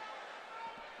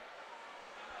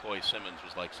 Coy Simmons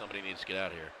was like, somebody needs to get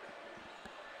out of here.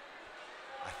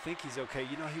 I think he's okay.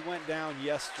 You know, he went down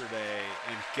yesterday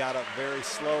and got up very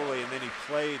slowly, and then he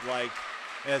played like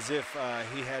as if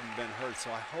he hadn't been hurt. So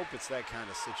I hope it's that kind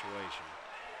of situation.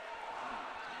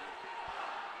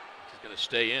 He's going to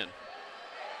stay in.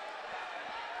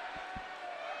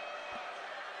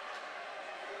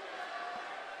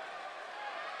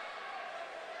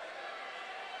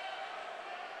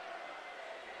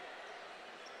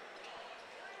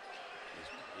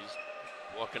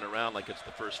 Walking around like it's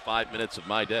the first 5 minutes of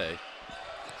my day.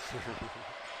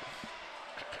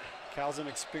 Cal's an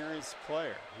experienced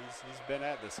player. He's been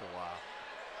at this a while.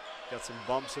 Got some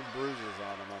bumps and bruises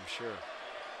on him, I'm sure.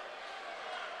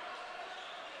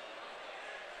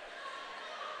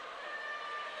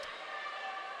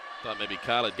 Thought maybe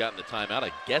Kyle had gotten the timeout.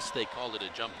 I guess they called it a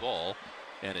jump ball,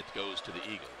 and it goes to the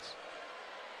Eagles.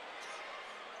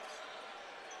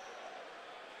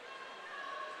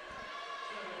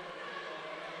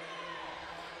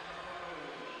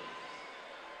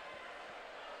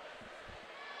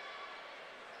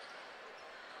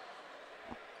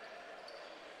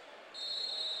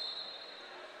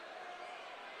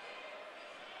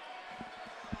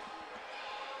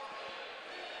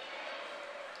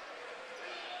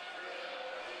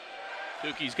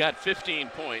 Tukey's got 15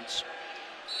 points.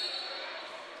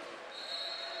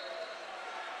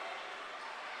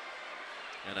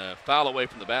 And a foul away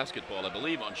from the basketball, I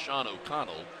believe, on Sean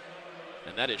O'Connell.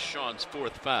 And that is Sean's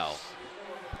 4th foul.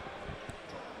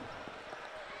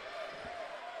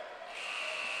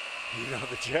 You know,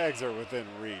 the Jags are within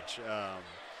reach.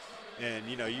 And,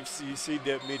 you know, you see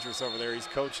Demetrius over there. He's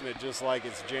coaching it just like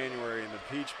it's January in the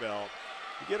Peach Belt.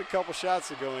 You get a couple shots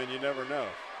to go in, you never know.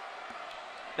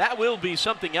 That will be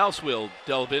something else we'll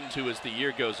delve into as the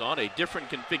year goes on, a different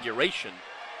configuration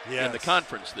in the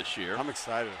conference this year. I'm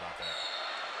excited about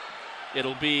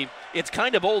that. It's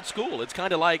kind of old school. It's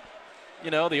kind of like,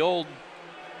 you know, the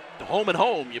home and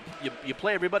home. You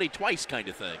play everybody twice kind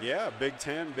of thing. Yeah, Big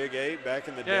Ten, Big 8 back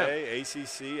in the day,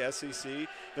 ACC, SEC.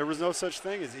 There was no such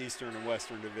thing as Eastern and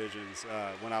Western divisions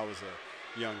when I was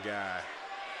a young guy.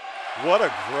 What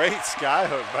a great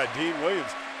skyhook by Dean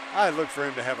Williams. I look for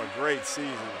him to have a great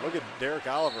season. Look at Derek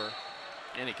Oliver.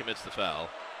 And he commits the foul.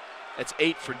 That's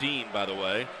 8 for Dean, by the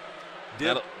way.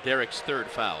 Derek's 3rd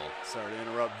foul. Sorry to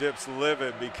interrupt. Dip's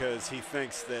livid because he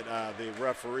thinks that the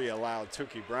referee allowed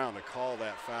Tukey Brown to call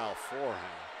that foul for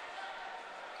him.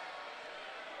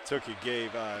 Tukey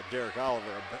gave Derek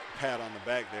Oliver a pat on the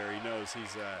back there. He knows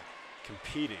he's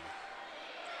competing.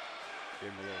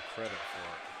 Gave him a little credit for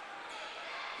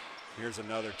it. Here's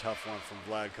another tough one from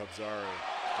Vlad Kobzaru.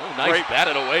 Oh, nice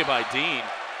batted away by Dean.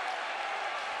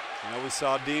 You know, we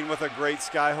saw Dean with a great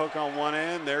skyhook on one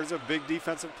end. There's a big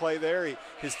defensive play there.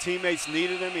 His teammates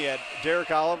needed him. He had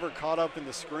Derek Oliver caught up in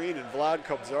the screen and Vlad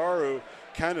Kobzaru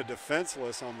kind of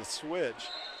defenseless on the switch.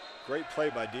 Great play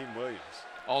by Dean Williams.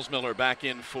 Alsmiller back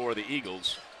in for the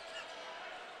Eagles.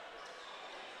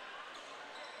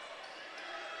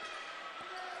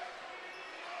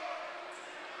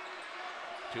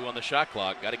 Two on the shot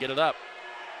clock. Got to get it up.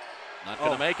 Not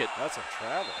going to make it. That's a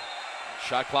travel.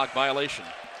 Shot clock violation.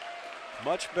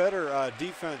 Much better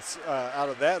defense out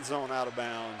of that zone out of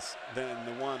bounds than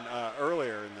the one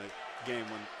earlier in the game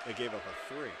when they gave up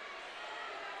a 3.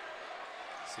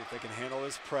 See if they can handle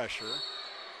this pressure.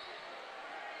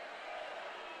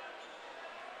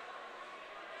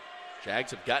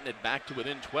 Jags have gotten it back to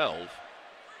within 12.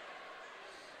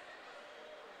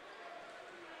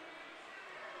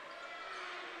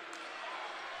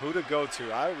 Who to go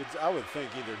to? I would think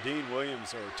either Dean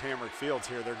Williams or Tamrick Fields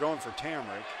here. They're going for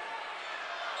Tamrick.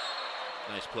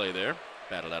 Nice play there.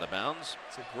 Battled out of bounds.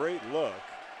 It's a great look.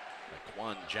 By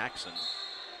Quan Jackson.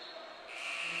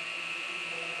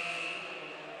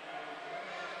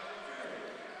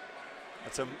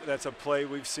 That's a play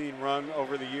we've seen run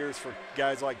over the years for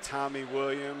guys like Tommy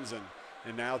Williams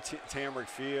and now Tamrick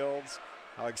Fields.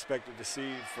 I expected to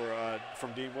see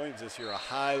from Dean Williams this year a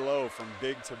high-low from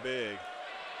big to big.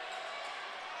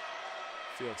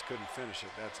 Fields couldn't finish it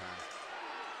that time.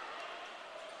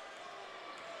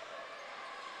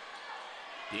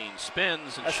 Dean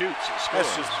spins and shoots and scores.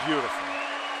 That's just beautiful.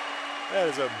 That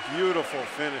is a beautiful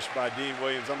finish by Dean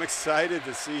Williams. I'm excited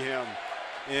to see him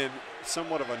in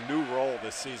somewhat of a new role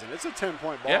this season. It's a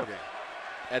 10-point ball game.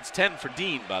 That's 10 for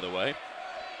Dean, by the way.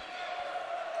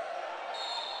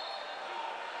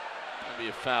 There'll be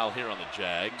a foul here on the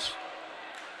Jags.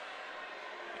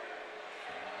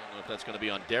 I don't know if that's going to be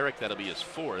on Derek. That'll be his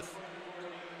 4th.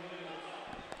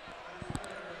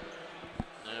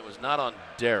 It was not on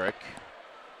Derek.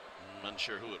 I'm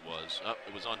unsure who it was. Oh,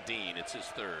 it was on Dean. It's his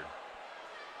 3rd.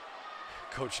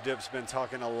 Coach Dip's been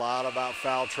talking a lot about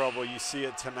foul trouble. You see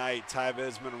it tonight.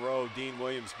 Tyvez Monroe, Dean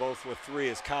Williams both with 3.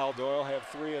 Does Kyle Doyle have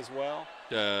 3 as well?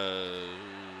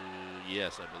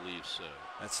 Yes, I believe so.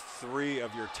 That's 3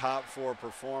 of your top 4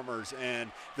 performers.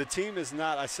 And the team is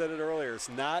not, I said it earlier, it's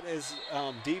not as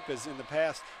deep as in the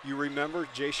past. You remember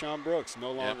Jayshon Brooks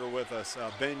no longer with us.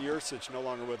 Ben Yursich no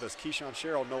longer with us. Keyshawn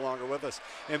Sherrill no longer with us.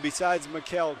 And besides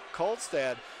Mikkel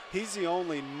Kolstad, he's the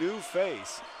only new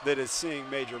face that is seeing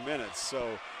major minutes.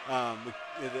 So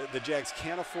the Jags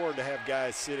can't afford to have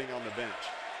guys sitting on the bench,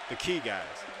 the key guys.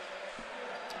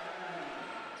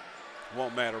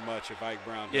 Won't matter much if Ike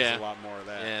Brown does a lot more of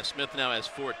that. Yeah, Smith now has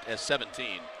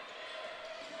 17.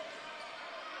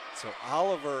 So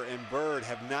Oliver and Bird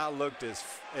have not looked as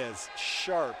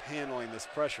sharp handling this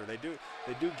pressure. They do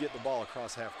get the ball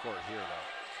across half court here though.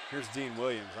 Here's Dean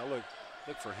Williams. I look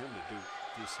for him to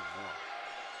do some more.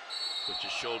 Puts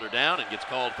his shoulder down and gets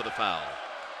called for the foul.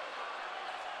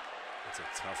 That's a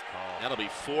tough call. That'll be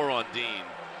 4 on Dean.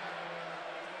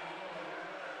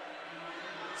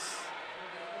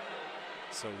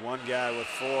 So one guy with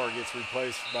 4 gets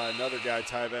replaced by another guy,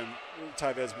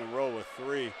 Tyvez Monroe, with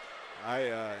 3.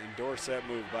 I endorse that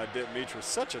move by Dimitri.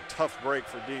 Such a tough break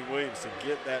for Dean Williams to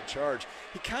get that charge.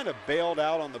 He kind of bailed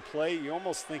out on the play. You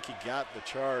almost think he got the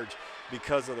charge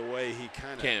because of the way he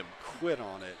kind of quit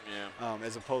on it,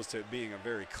 as opposed to it being a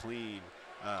very clean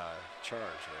charge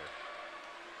there.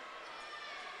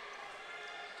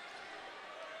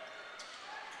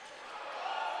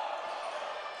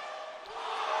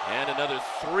 And another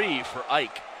 3 for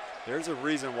Ike. There's a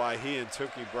reason why he and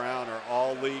Tookie Brown are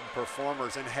all-league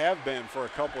performers and have been for a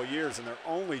couple of years, and they're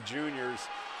only juniors,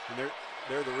 and they're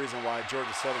the reason why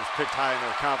Georgia Southern's picked high in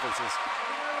their conferences.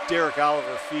 Derek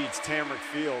Oliver feeds Tamarick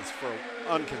Fields for an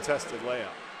uncontested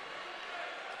layup.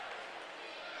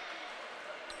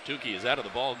 Tukey is out of the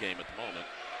ball game at the moment.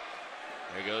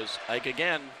 There goes Ike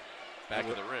again, back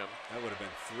of the rim. That would have been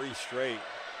 3 straight.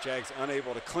 Jags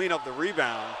unable to clean up the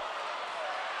rebound.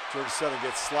 Georgia Southern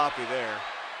gets sloppy there.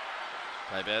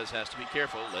 Tyvez has to be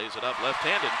careful, lays it up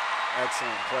left-handed.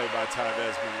 Excellent play by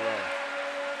Tyvez Monroe.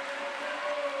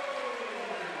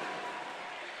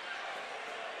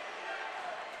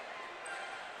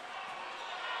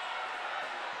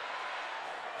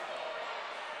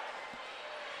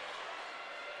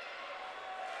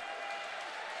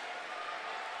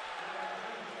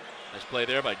 Nice play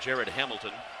there by Jared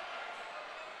Hamilton.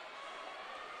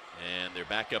 And they're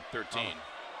back up 13.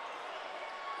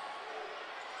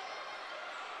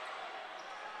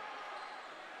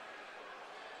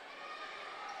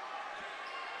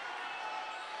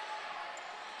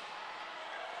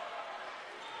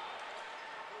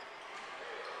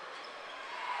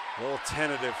 A little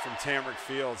tentative from Tamarick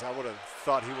Fields. I would have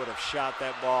thought he would have shot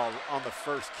that ball on the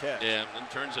first catch. Yeah, and then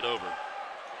turns it over.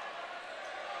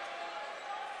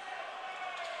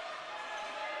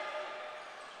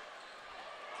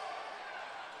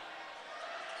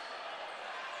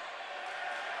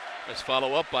 Nice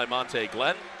follow up by Monte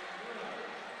Glenn.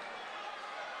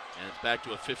 And it's back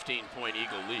to a 15-point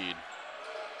Eagle lead.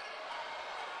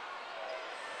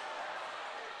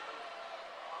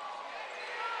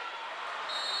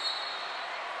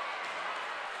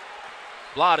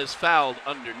 Blott is fouled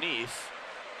underneath.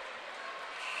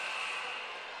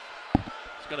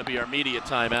 It's going to be our media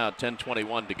timeout,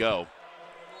 10:21 to go.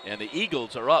 And the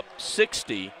Eagles are up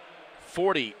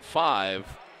 60-45.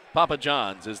 Papa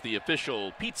John's is the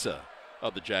official pizza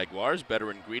of the Jaguars.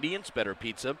 Better ingredients, better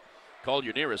pizza. Call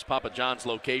your nearest Papa John's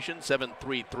location,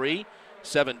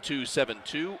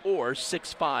 733-7272 or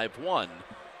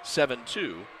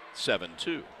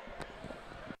 651-7272.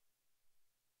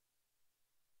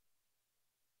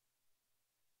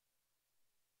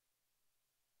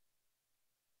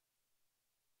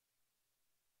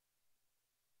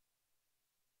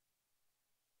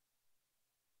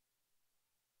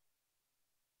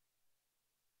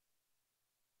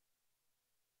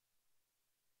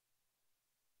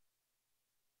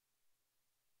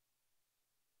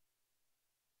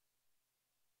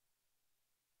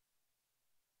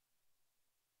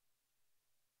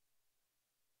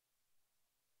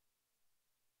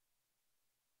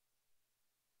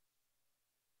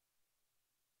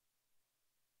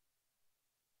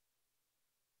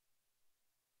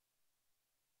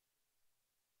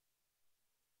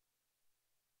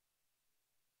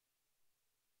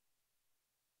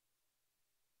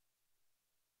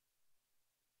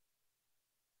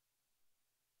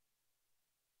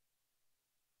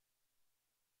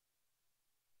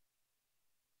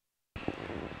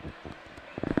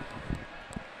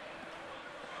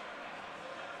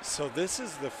 So this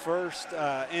is the first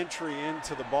entry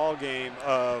into the ball game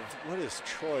of, what is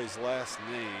Troy's last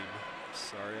name?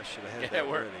 Sorry, I should have had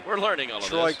that ready. We're learning all of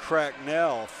Troy this.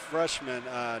 Cracknell, freshman,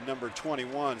 number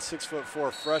 21,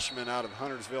 6'4" freshman out of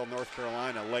Huntersville, North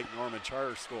Carolina, Lake Norman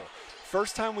Charter School.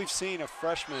 First time we've seen a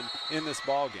freshman in this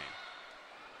ball game.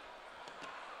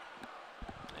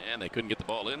 And they couldn't get the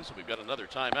ball in, so we've got another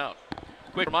timeout.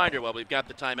 Quick reminder, while we've got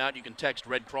the timeout, you can text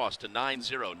Red Cross to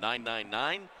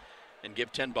 90999 and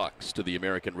give $10 to the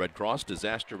American Red Cross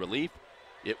Disaster Relief.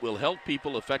 It will help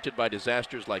people affected by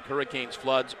disasters like hurricanes,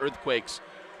 floods, earthquakes,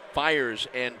 fires,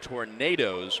 and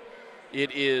tornadoes.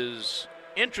 It is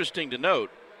interesting to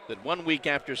note that 1 week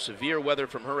after severe weather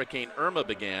from Hurricane Irma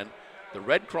began, the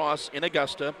Red Cross in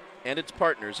Augusta and its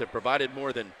partners have provided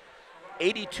more than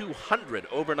 8,200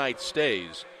 overnight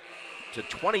stays to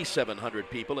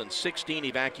 2,700 people in 16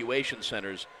 evacuation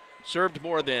centers, served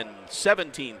more than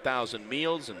 17,000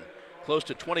 meals and close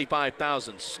to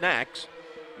 25,000 snacks,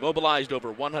 mobilized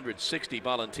over 160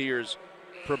 volunteers,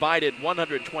 provided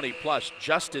 120 plus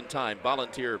just-in-time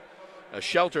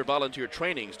shelter volunteer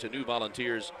trainings to new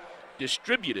volunteers,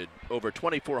 distributed over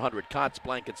 2,400 cots,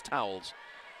 blankets, towels,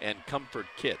 and comfort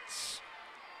kits.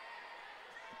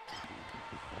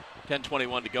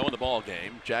 10:21 to go in the ball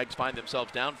game. Jags find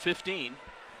themselves down 15.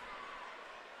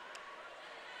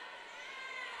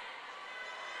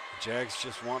 Jags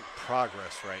just want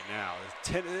progress right now.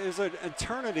 There's an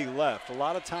eternity left, a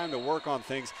lot of time to work on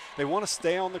things. They want to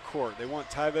stay on the court. They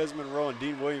want Tyvez Monroe and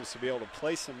Dean Williams to be able to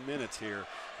play some minutes here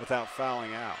without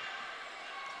fouling out.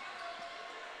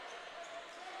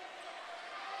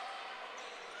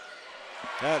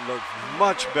 That looked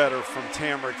much better from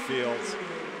Tamrick Fields.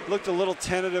 Looked a little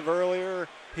tentative earlier.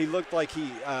 He looked like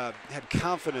he had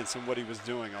confidence in what he was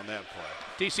doing on that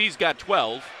play. TC's got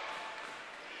 12.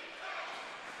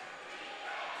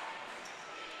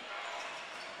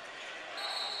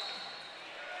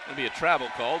 Going to be a travel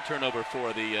call, turnover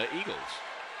for the Eagles.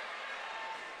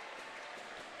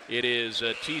 It is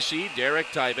TC, Derek,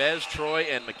 Tyvez, Troy,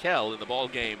 and Mikkel in the ball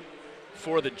game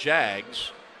for the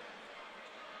Jags.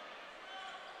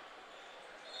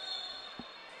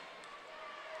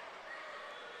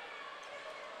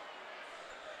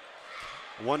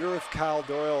 Wonder if Kyle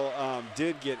Doyle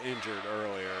did get injured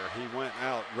earlier. He went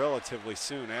out relatively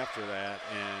soon after that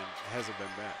and hasn't been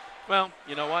back. Well,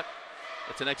 you know what?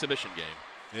 It's an exhibition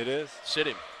game. It is. Sit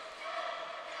him.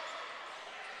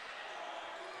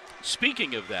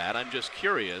 Speaking of that, I'm just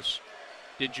curious,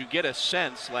 did you get a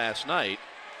sense last night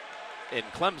in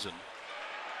Clemson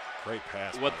great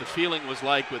pass what the feeling was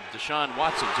like with Deshaun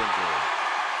Watson's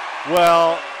injury?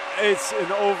 Well, it's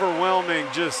an overwhelming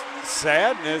just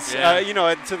sadness, Yeah. You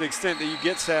know, to the extent that you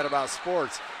get sad about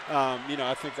sports. You know,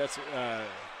 I think that's,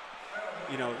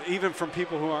 you know, even from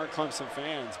people who aren't Clemson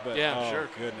fans. But yeah, oh, sure.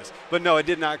 Goodness. But no, it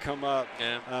did not come up.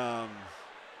 Yeah.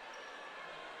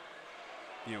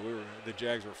 You know, the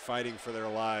Jags were fighting for their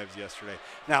lives yesterday.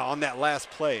 Now, on that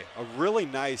last play, a really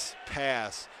nice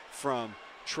pass from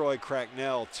Troy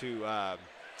Cracknell to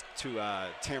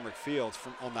Tamrick Fields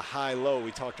on the high-low.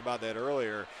 We talked about that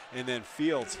earlier. And then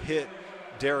Fields hit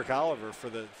Derek Oliver for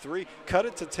the 3. Cut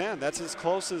it to 10. That's as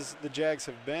close as the Jags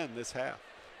have been this half.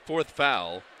 Fourth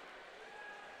foul.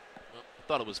 Well, I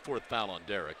thought it was fourth foul on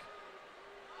Derek.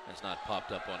 It's not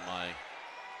popped up on my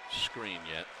screen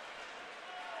yet.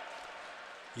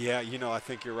 Yeah, you know, I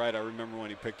think you're right. I remember when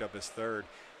he picked up his 3rd.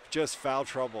 Just foul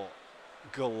trouble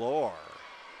galore.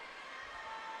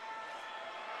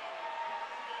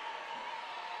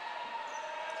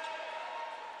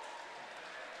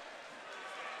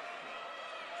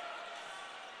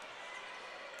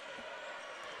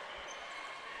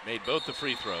 Made both the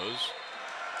free throws.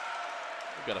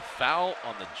 We've got a foul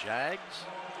on the Jags.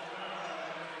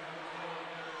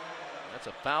 That's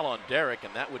a foul on Derek,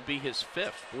 and that would be his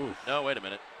 5th. Ooh. No, wait a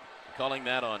minute. Calling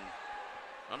that on,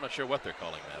 I'm not sure what they're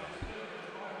calling that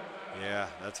on. Yeah,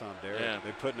 that's on Derek. Yeah.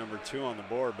 They put number 2 on the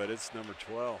board, but it's number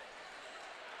 12.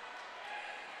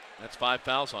 That's 5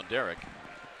 fouls on Derek.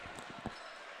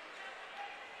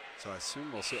 So I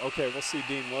assume we'll see. Okay, we'll see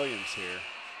Dean Williams here.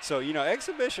 So, you know,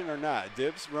 exhibition or not,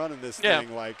 Dib's running this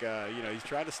thing like, you know, he's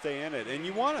trying to stay in it. And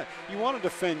you want to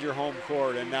defend your home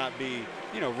court and not be,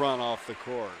 you know, run off the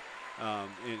court.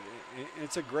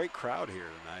 It's a great crowd here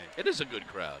tonight. It is a good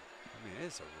crowd. I mean,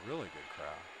 it's a really good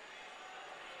crowd.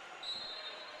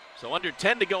 So under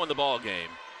 10 to go in the ball game.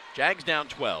 Jags down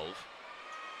 12.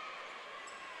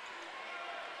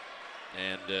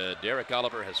 And Derek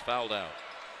Oliver has fouled out.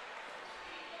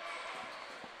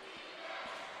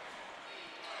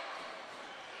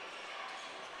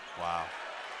 Wow.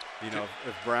 You know,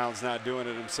 if Brown's not doing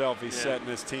it himself, he's setting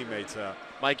his teammates up.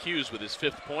 Mike Hughes with his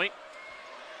 5th point.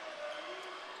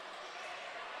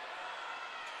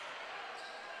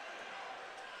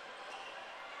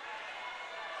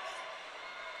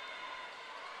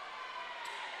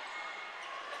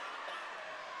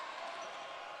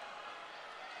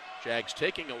 Jags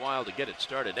taking a while to get it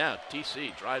started out.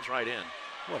 TC drives right in.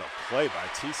 What a play by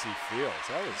TC Fields.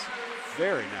 That was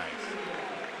very nice.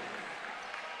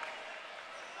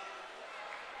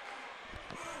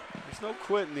 There's no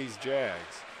quitting these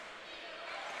Jags.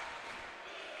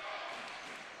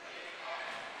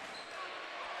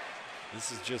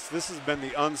 This has been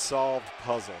the unsolved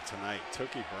puzzle tonight.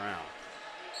 Tookie Brown.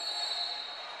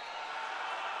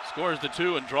 Scores the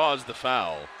 2 and draws the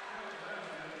foul.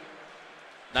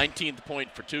 19th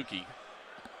point for Tukey.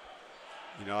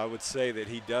 You know, I would say that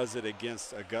he does it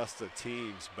against Augusta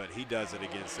teams, but he does it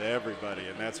against everybody,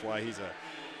 and that's why he's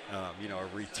you know,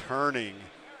 a returning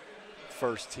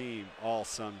first-team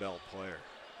All-Sun Belt player.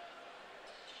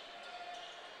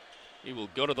 He will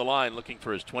go to the line looking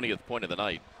for his 20th point of the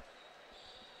night.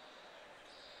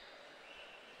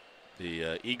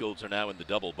 The Eagles are now in the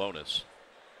double bonus.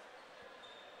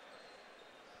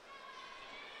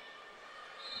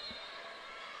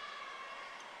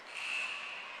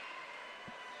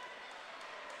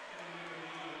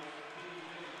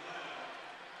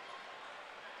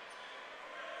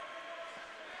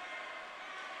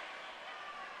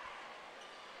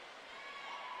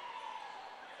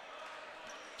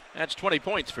 That's 20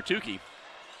 points for Tukey.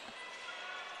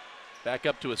 Back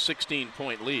up to a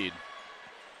 16-point lead.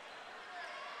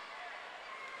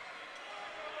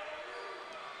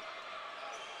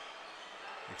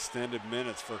 Extended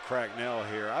minutes for Cracknell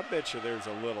here. I bet you there's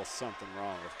a little something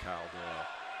wrong with Kyle Doyle.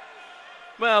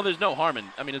 Well, there's no harm in.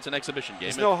 I mean, it's an exhibition game.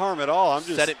 There's no harm at all. I'm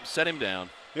just set him down.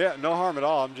 Yeah, no harm at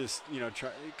all. I'm just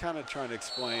kind of trying to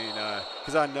explain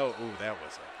because I know. Ooh, that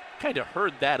was a. Kind of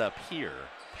heard that up here.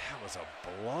 That was a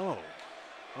blow.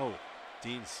 Oh,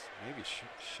 Dean's maybe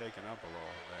shaking up a little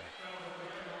there.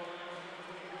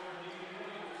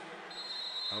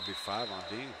 That'll be 5 on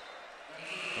Dean.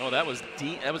 Oh, that was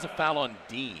Dean. That was a foul on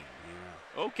Dean.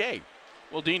 Yeah. Okay.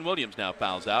 Well, Dean Williams now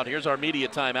fouls out. Here's our media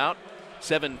timeout.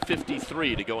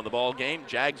 7:53 to go in the ball game.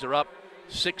 Jags are up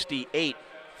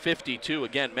 68-52.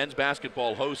 Again, men's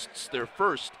basketball hosts their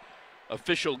first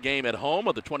official game at home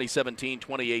of the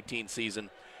 2017-2018 season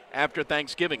after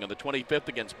Thanksgiving on the 25th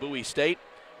against Bowie State.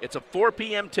 It's a 4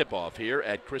 p.m. tip-off here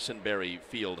at Christenberry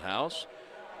Fieldhouse.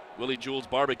 Willie Jewell's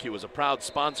Barbecue is a proud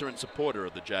sponsor and supporter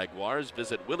of the Jaguars.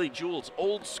 Visit Willie Jewell's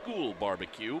Old School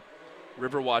Barbecue,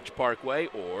 Riverwatch Parkway,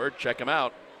 or check them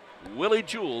out,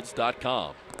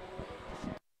 williejewels.com.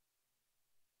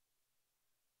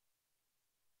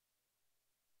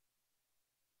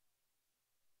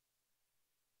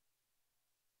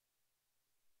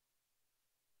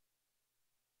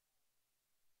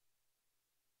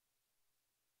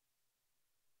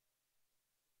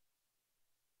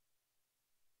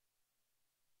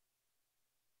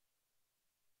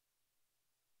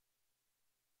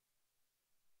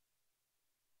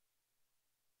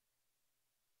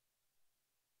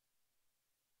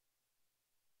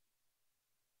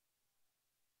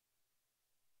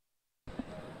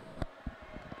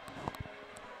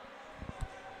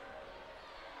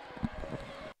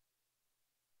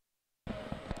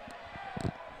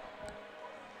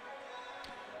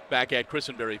 Back at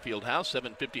Christenberry Fieldhouse,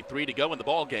 7:53 to go in the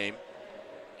ball game.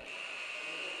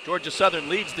 Georgia Southern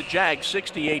leads the Jags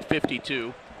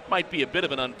 68-52. Might be a bit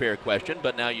of an unfair question,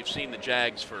 but now you've seen the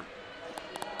Jags for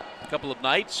a couple of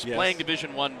nights playing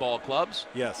Division I ball clubs.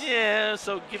 Yes. Yeah.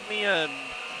 So give me a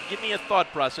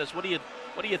thought process. What do you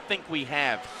think we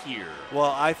have here?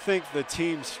 Well, I think the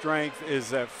team's strength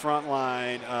is that front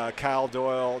line, Kyle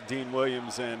Doyle, Dean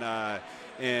Williams, and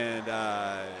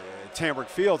Tambrick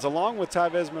Fields, along with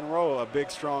Tyvez Monroe, a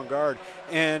big, strong guard.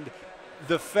 And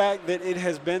the fact that it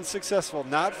has been successful,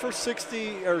 not for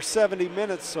 60 or 70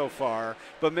 minutes so far,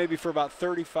 but maybe for about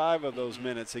 35 of those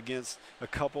minutes against a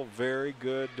couple very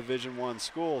good Division I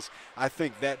schools, I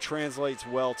think that translates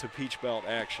well to Peach Belt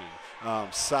action.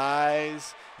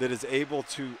 Size that is able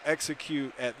to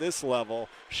execute at this level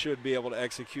should be able to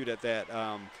execute at that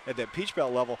Peach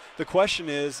Belt level. The question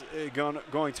is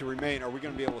going to remain, are we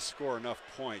going to be able to score enough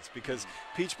points? Because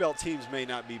Peach Belt teams may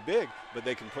not be big, but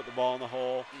they can put the ball in the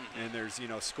hole, and there's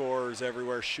scorers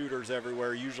everywhere, shooters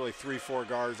everywhere, usually 3-4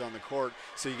 guards on the court,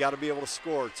 so you got to be able to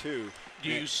score too. Do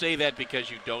you say that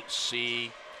because you don't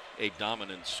see a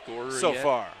dominant scorer so yet?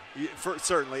 far?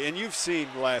 Certainly, and you've seen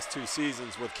the last 2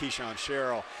 seasons with Keyshawn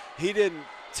Sherrill. He didn't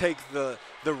take the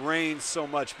reins so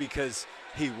much because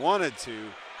he wanted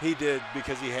to. He did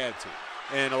because he had to.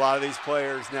 And a lot of these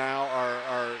players now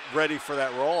are ready for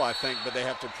that role, I think, but they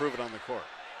have to prove it on the court.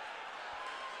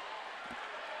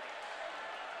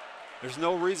 There's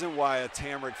no reason why a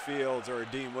Tamrick Fields or a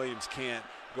Dean Williams can't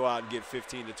go out and get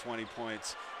 15 to 20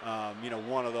 points.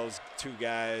 One of those 2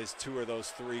 guys, 2 of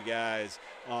those 3 guys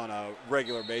on a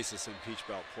regular basis in Peach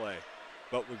Belt play.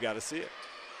 But we've got to see it.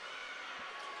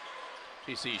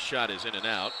 TC's shot is in and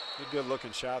out. A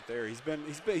good-looking shot there. He's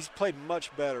played much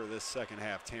better this second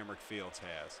half. Tamrick Fields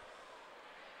has.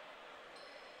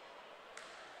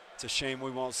 It's a shame we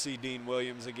won't see Dean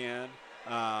Williams again.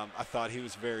 I thought he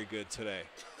was very good today.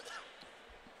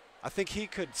 I think he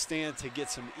could stand to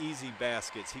get some easy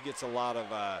baskets. He gets a lot of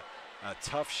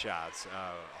tough shots,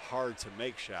 hard to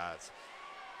make shots.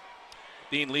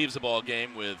 Dean leaves the ball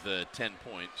game with 10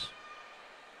 points.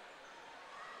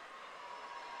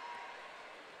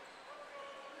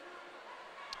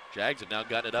 Jags have now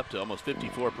gotten it up to almost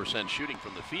 54% shooting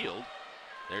from the field.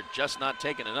 They're just not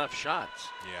taking enough shots.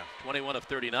 Yeah. 21 of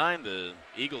 39. The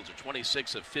Eagles are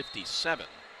 26 of 57.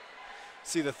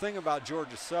 See, the thing about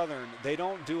Georgia Southern, they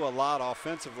don't do a lot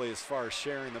offensively as far as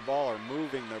sharing the ball or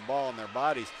moving their ball in their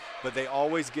bodies, but they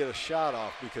always get a shot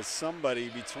off because somebody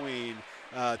between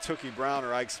Tookie Brown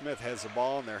or Ike Smith has the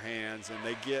ball in their hands, and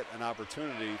they get an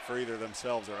opportunity for either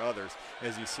themselves or others,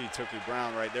 as you see Tookie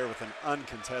Brown right there with an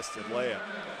uncontested layup.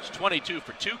 It's 22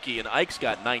 for Tookie, and Ike's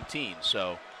got 19,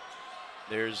 so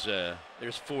there's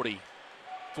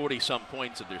 40-some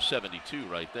points, and there's 72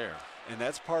 right there. And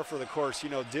that's par for the course. You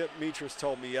know, Mitras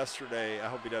told me yesterday, I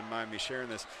hope he doesn't mind me sharing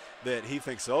this, that he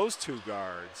thinks those two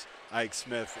guards, Ike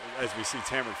Smith, as we see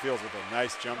Tamron Fields with a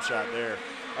nice jump shot there,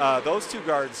 those two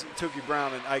guards, Tookie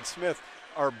Brown and Ike Smith,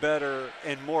 are better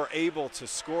and more able to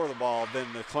score the ball than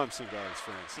the Clemson guards,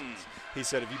 for instance. He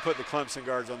said if you put the Clemson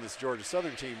guards on this Georgia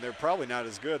Southern team, they're probably not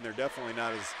as good, and they're definitely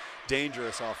not as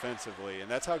dangerous offensively, and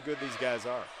that's how good these guys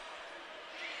are.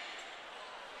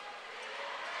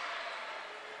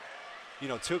 You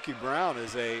know, Tookie Brown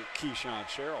is a Keyshawn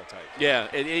Sherrill type. Yeah,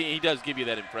 he does give you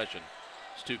that impression.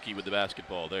 It's Tookie with the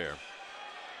basketball there.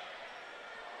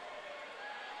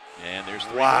 And there's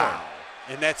 3 wow. more.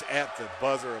 And that's at the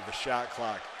buzzer of the shot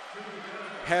clock.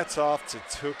 Hats off to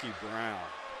Tookie Brown.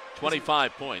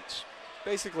 25 points.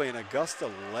 Basically an Augusta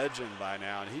legend by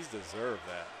now, and he's deserved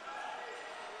that.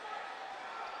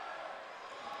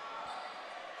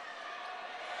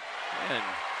 And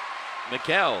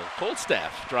Mikkel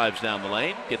Coldstaff drives down the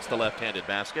lane, gets the left-handed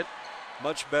basket.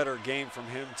 Much better game from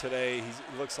him today.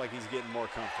 He looks like he's getting more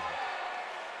comfortable.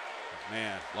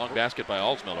 Man. Long basket by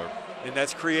Alsmiller. And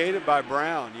that's created by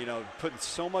Brown, you know, putting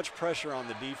so much pressure on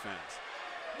the defense.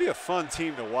 It'd be a fun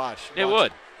team to watch. It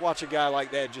would. Watch a guy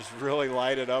like that just really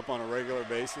light it up on a regular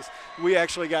basis. We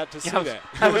actually got to see that.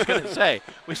 I was going to say,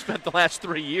 we spent the last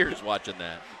 3 years watching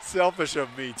that. Selfish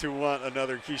of me to want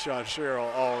another Keyshawn Sherrill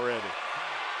already.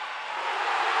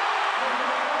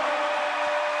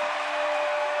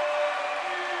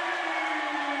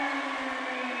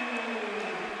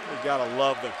 Gotta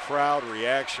love the crowd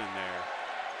reaction there.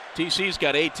 TC's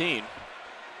got 18.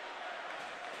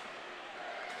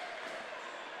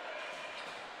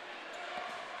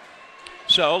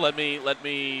 So let me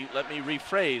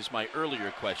rephrase my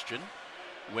earlier question.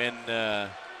 When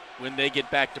they get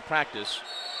back to practice,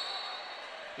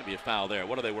 gonna be a foul there.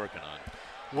 What are they working on?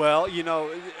 Well, you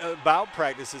know, about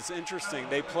practice, it's interesting.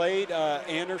 They played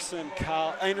Anderson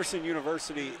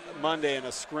University Monday in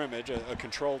a scrimmage, a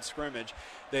controlled scrimmage.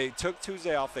 They took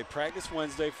Tuesday off. They practiced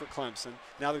Wednesday for Clemson.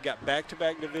 Now they've got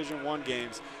back-to-back Division I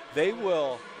games. They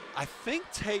will, I think,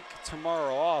 take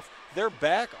tomorrow off. They're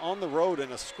back on the road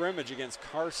in a scrimmage against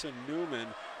Carson Newman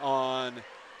on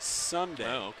Sunday.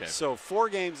 Oh, okay. So 4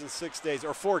 games in 6 days,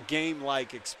 or 4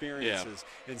 game-like experiences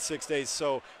in 6 days.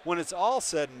 So when it's all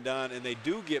said and done and they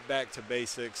do get back to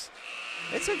basics,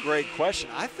 it's a great question.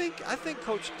 I think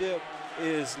Coach Dip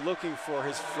is looking for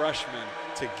his freshmen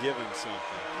to give him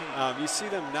something. You see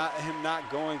him not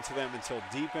going to them until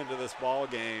deep into this ball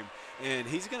game, and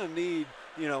he's going to need,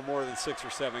 you know, more than 6 or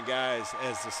 7 guys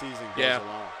as the season goes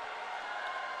along.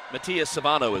 Matias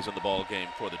Savano is in the ball game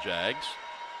for the Jags.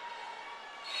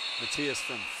 Matias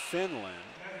from Finland.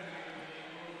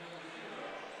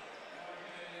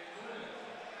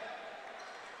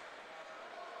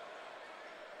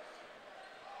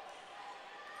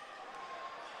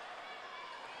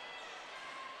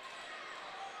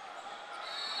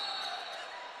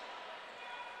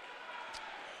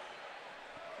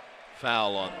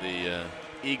 Foul on the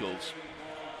Eagles.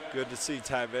 Good to see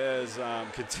Tyvez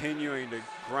continuing to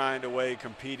grind away,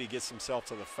 compete. He gets himself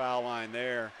to the foul line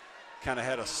there. Kind of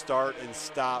had a start and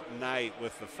stop night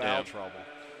with the foul trouble.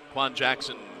 Quan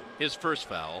Jackson, his first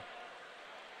foul.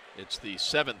 It's the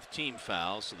 7th team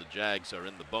foul, so the Jags are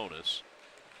in the bonus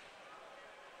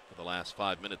for the last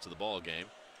 5 minutes of the ball game.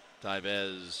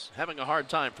 Tyvez having a hard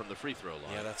time from the free throw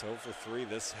line. Yeah, that's 0 for 3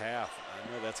 this half.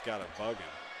 I know that's got to bug him.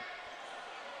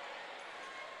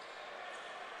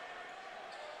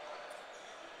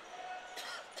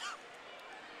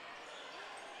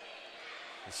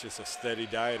 It's just a steady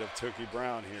diet of Tookie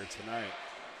Brown here tonight.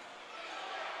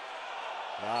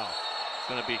 Wow. It's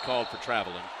going to be called for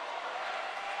traveling.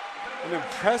 An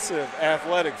impressive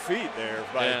athletic feat there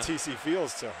by TC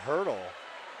Fields to hurdle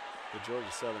the Georgia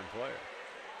Southern player.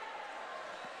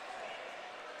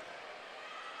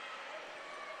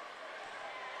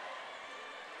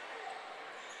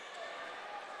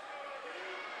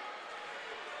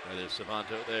 There's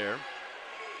Savanto there.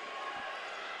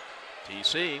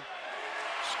 TC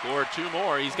scored 2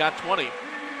 more. He's got 20.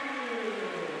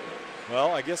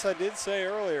 Well, I guess I did say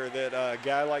earlier that a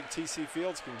guy like TC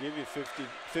Fields can give you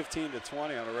 15 to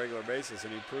 20 on a regular basis,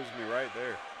 and he proves me right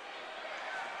there.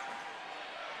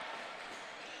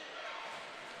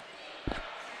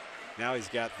 Now he's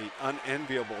got the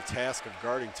unenviable task of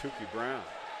guarding Tookie Brown.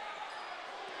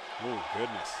 Oh,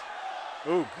 goodness.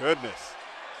 Oh, goodness.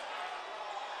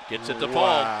 Gets it to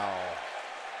Paul. Wow.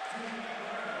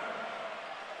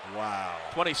 Wow.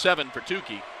 27 for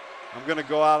Tookie. I'm going to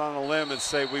go out on a limb and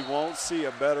say we won't see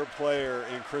a better player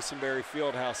in Christenberry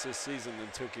Fieldhouse this season than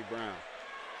Tookie Brown.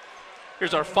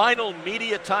 Here's our final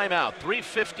media timeout.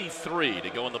 3:53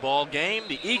 to go in the ball game.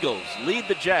 The Eagles lead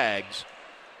the Jags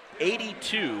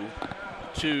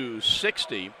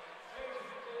 82-60.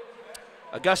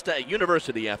 Augusta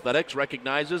University Athletics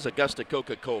recognizes Augusta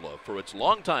Coca-Cola for its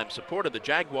longtime support of the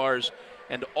Jaguars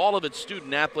and all of its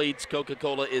student athletes.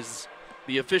 Coca-Cola is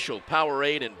the official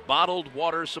Powerade and bottled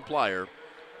water supplier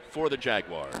for the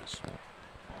Jaguars.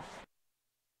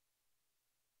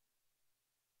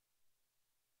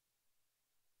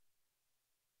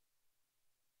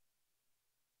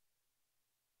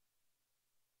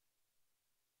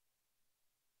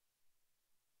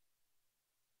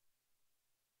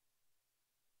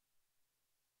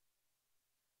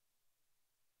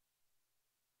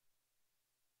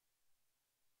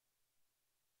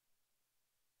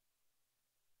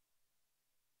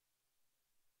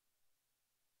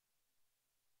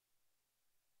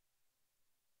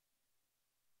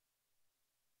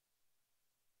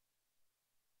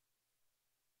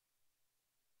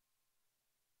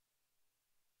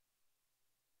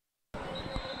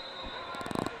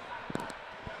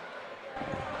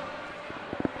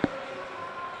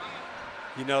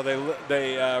 You know, they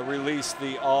released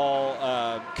the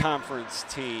all-conference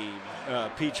team,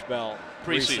 Peach Belt,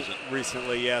 preseason.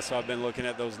 Recently, yeah, so I've been looking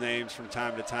at those names from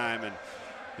time to time, and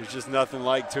there's just nothing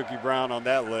like Tookie Brown on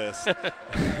that list.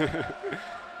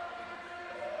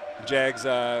 Jags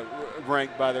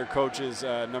ranked by their coaches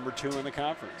number 2 in the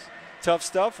conference. Tough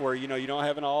stuff where, you know, you don't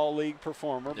have an all-league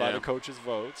performer by the coaches'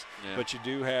 votes, but you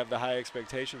do have the high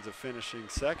expectations of finishing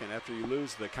second after you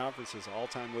lose the conference's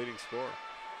all-time leading scorer.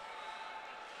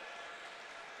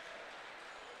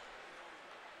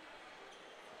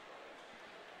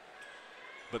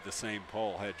 But the same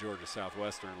poll had Georgia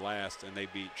Southwestern last, and they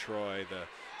beat Troy, the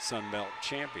Sun Belt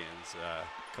champions, a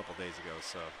couple days ago.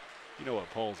 So you know what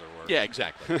polls are worth. Yeah,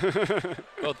 exactly.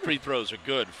 Both free throws are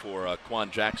good for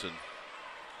Quan Jackson.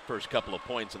 First couple of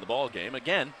points in the ball game.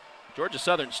 Again, Georgia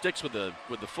Southern sticks with the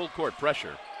full court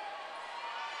pressure.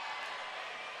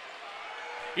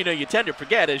 You know, you tend to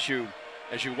forget as you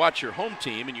watch your home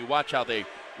team and you watch how they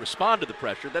respond to the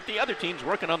pressure that the other team's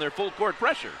working on their full court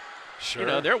pressure. Sure. You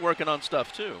know, they're working on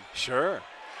stuff too. Sure.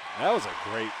 That was a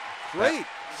great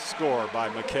score by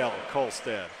Mikkel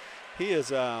Kolstad. He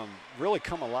has really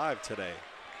come alive today.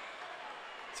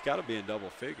 It's got to be in double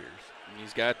figures.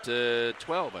 He's got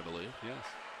 12, I believe. Yes.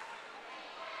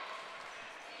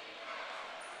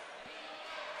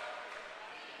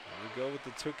 Here we go with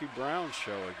the Tookie Brown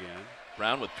show again.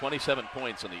 Brown with 27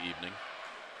 points in the evening.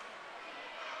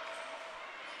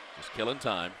 Just killing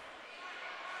time.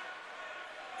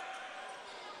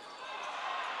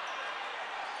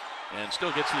 And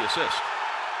still gets the assist.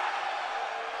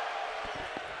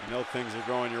 You know things are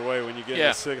going your way when you get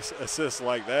an assist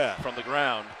like that. From the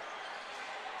ground.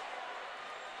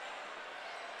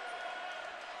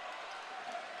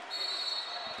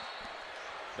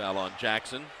 Foul on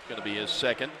Jackson, going to be his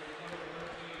second.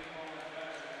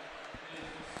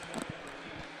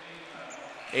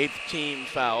 Eighth team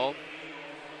foul.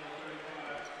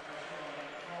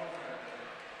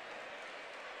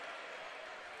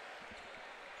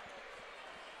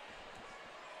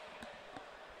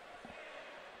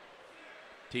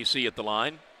 TC at the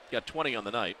line, got 20 on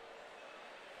the night.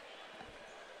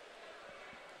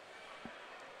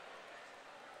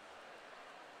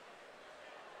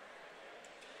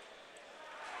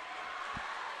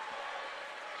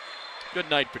 Good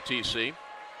night for TC.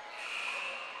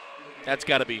 That's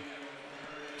got to be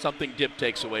something Dip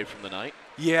takes away from the night.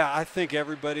 Yeah, I think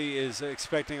everybody is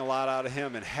expecting a lot out of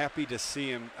him and happy to see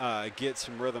him get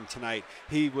some rhythm tonight.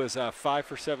 He was 5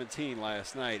 for 17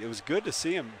 last night. It was good to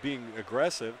see him being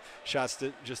aggressive. Shots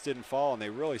just didn't fall, and they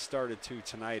really started to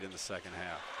tonight in the second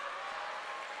half.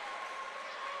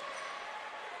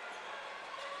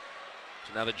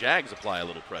 So now the Jags apply a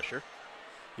little pressure.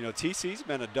 You know, TC's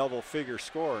been a double-figure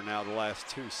scorer now the last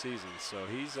 2 seasons, so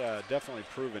he's definitely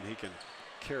proven he can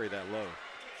carry that load.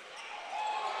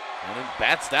 And then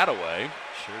bats that away.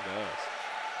 Sure does.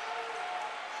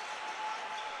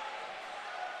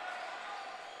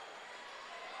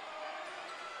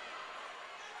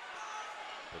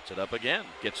 Puts it up again.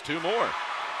 Gets 2 more.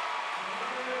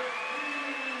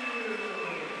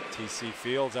 TC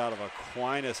Fields out of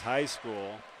Aquinas High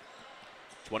School.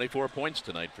 24 points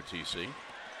tonight for TC.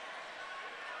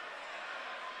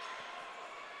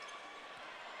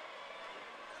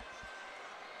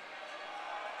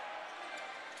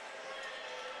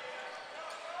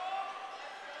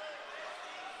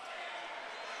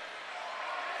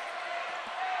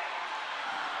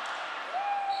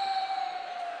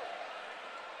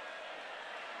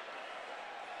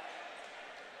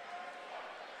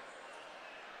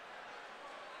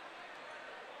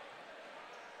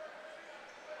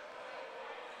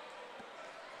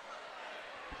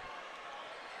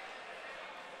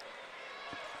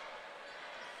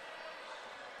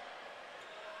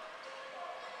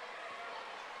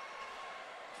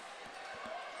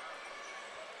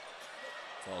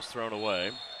 Ball's thrown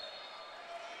away.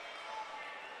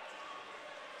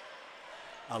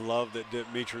 I love that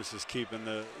Demetrius is keeping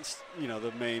the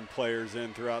main players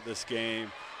in throughout this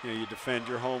game. You defend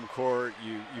your home court,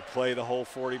 you play the whole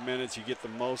 40 minutes, you get the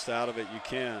most out of it you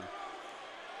can.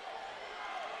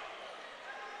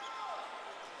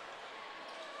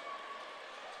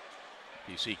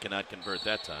 PC cannot convert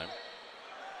that time.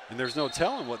 And there's no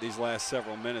telling what these last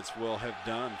several minutes will have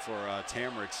done for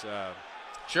Tamrick's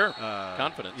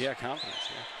confidence. Yeah, confidence.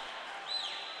 Yeah.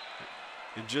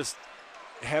 And just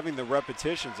having the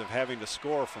repetitions of having to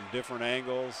score from different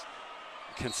angles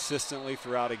consistently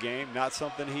throughout a game, not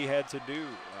something he had to do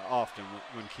often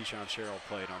when Keyshawn Sherrill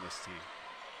played on this team.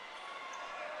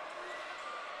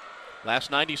 Last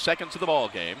 90 seconds of the ball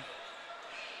game.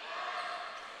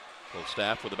 Full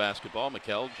staff with the basketball.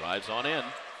 Mikkel drives on in,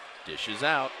 dishes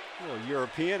out. A little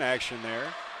European action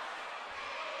there.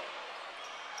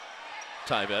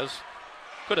 Tevez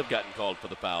could have gotten called for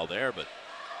the foul there, but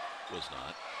was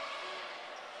not.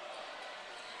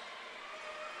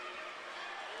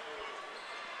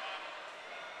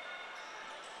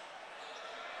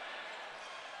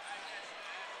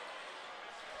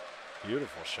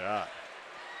 Beautiful shot.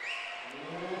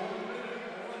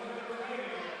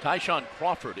 Tyshawn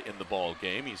Crawford in the ball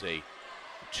game. He's a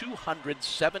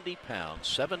 270-pound,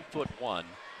 7'1"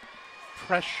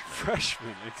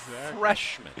 freshman. Exactly.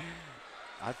 Freshman.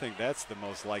 I think that's the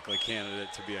most likely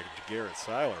candidate to be a Garrett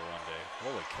Seiler one day.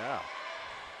 Holy cow.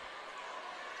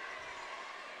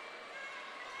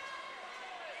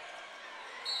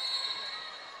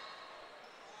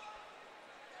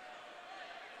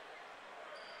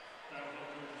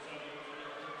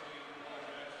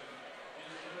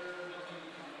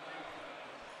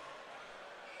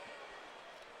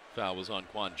 Foul was on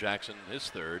Quan Jackson, his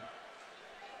third.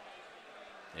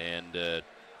 And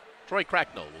Troy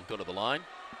Cracknell will go to the line.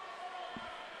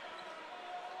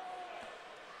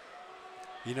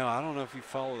 You know, I don't know if you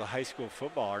follow the high school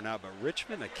football or not, but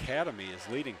Richmond Academy is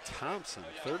leading Thompson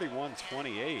 31-28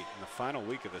 in the final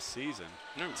week of the season.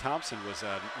 Thompson was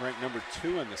ranked number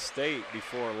 2 in the state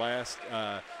before last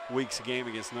week's game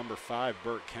against number 5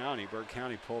 Burke County. Burke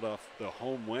County pulled off the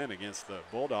home win against the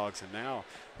Bulldogs, and now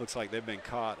looks like they've been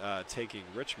caught taking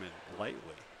Richmond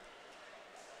lightly.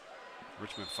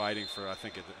 Richmond fighting for, I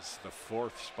think it's the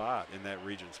 4th spot in that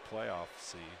region's playoff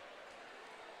scene.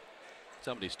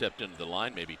 Somebody stepped into the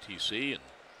line, maybe TC, and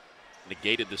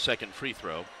negated the second free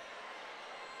throw.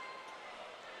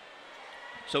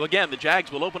 So again, the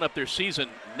Jags will open up their season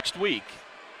next week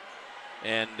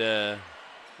and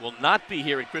will not be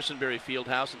here at Christenberry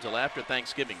Fieldhouse until after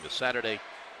Thanksgiving, the Saturday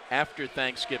after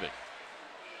Thanksgiving.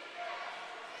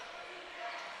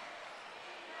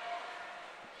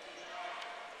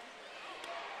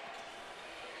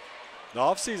 The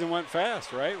offseason went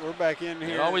fast, right? We're back in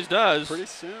here. It always does. Pretty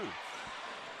soon.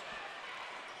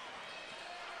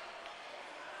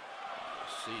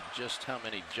 See just how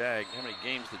many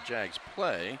games the Jags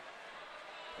play.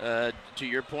 To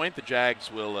your point, the Jags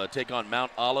will take on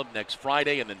Mount Olive next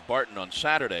Friday and then Barton on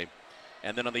Saturday.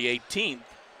 And then on the 18th,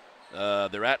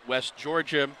 they're at West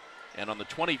Georgia, and on the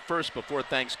 21st before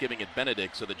Thanksgiving at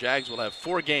Benedict. So the Jags will have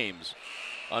 4 games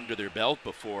under their belt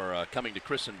before coming to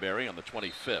Christenberry on the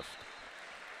 25th.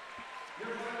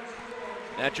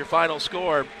 That's your final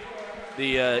score.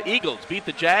 The Eagles beat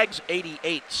the Jags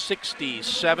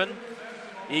 88-67.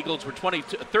 Eagles were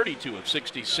 32 of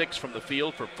 66 from the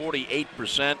field for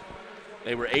 48%.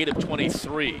 They were 8 of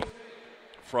 23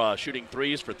 for shooting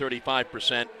threes for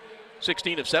 35%.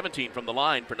 16 of 17 from the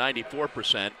line for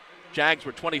 94%. Jags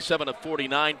were 27 of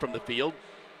 49 from the field,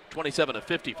 27 of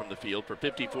 50 from the field for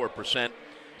 54%.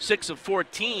 6 of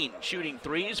 14 shooting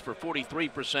threes for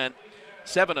 43%.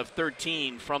 7 of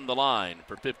 13 from the line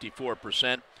for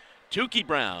 54%. Tukey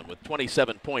Brown with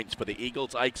 27 points for the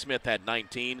Eagles. Ike Smith had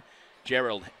 19.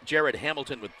 Jared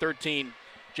Hamilton with 13.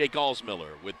 Jake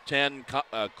Allsmiller with 10.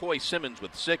 Coy Simmons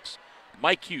with 6.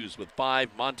 Mike Hughes with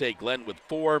 5. Monte Glenn with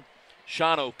 4.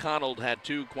 Sean O'Connell had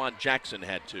 2. Quan Jackson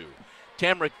had 2.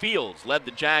 Tamrick Fields led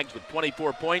the Jags with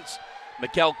 24 points.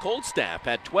 Mikkel Coldstaff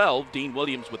had 12. Dean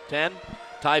Williams with 10.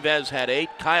 Tevez had 8.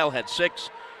 Kyle had 6.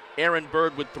 Aaron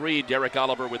Bird with 3, Derek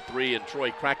Oliver with 3, and Troy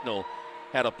Cracknell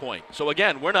had a point. So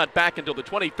again, we're not back until the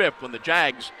 25th when the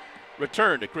Jags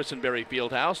return to Christenberry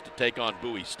Fieldhouse to take on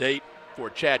Bowie State. For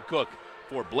Chad Cook,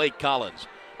 for Blake Collins,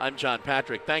 I'm John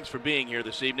Patrick. Thanks for being here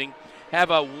this evening.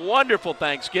 Have a wonderful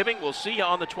Thanksgiving. We'll see you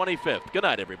on the 25th. Good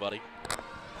night, everybody.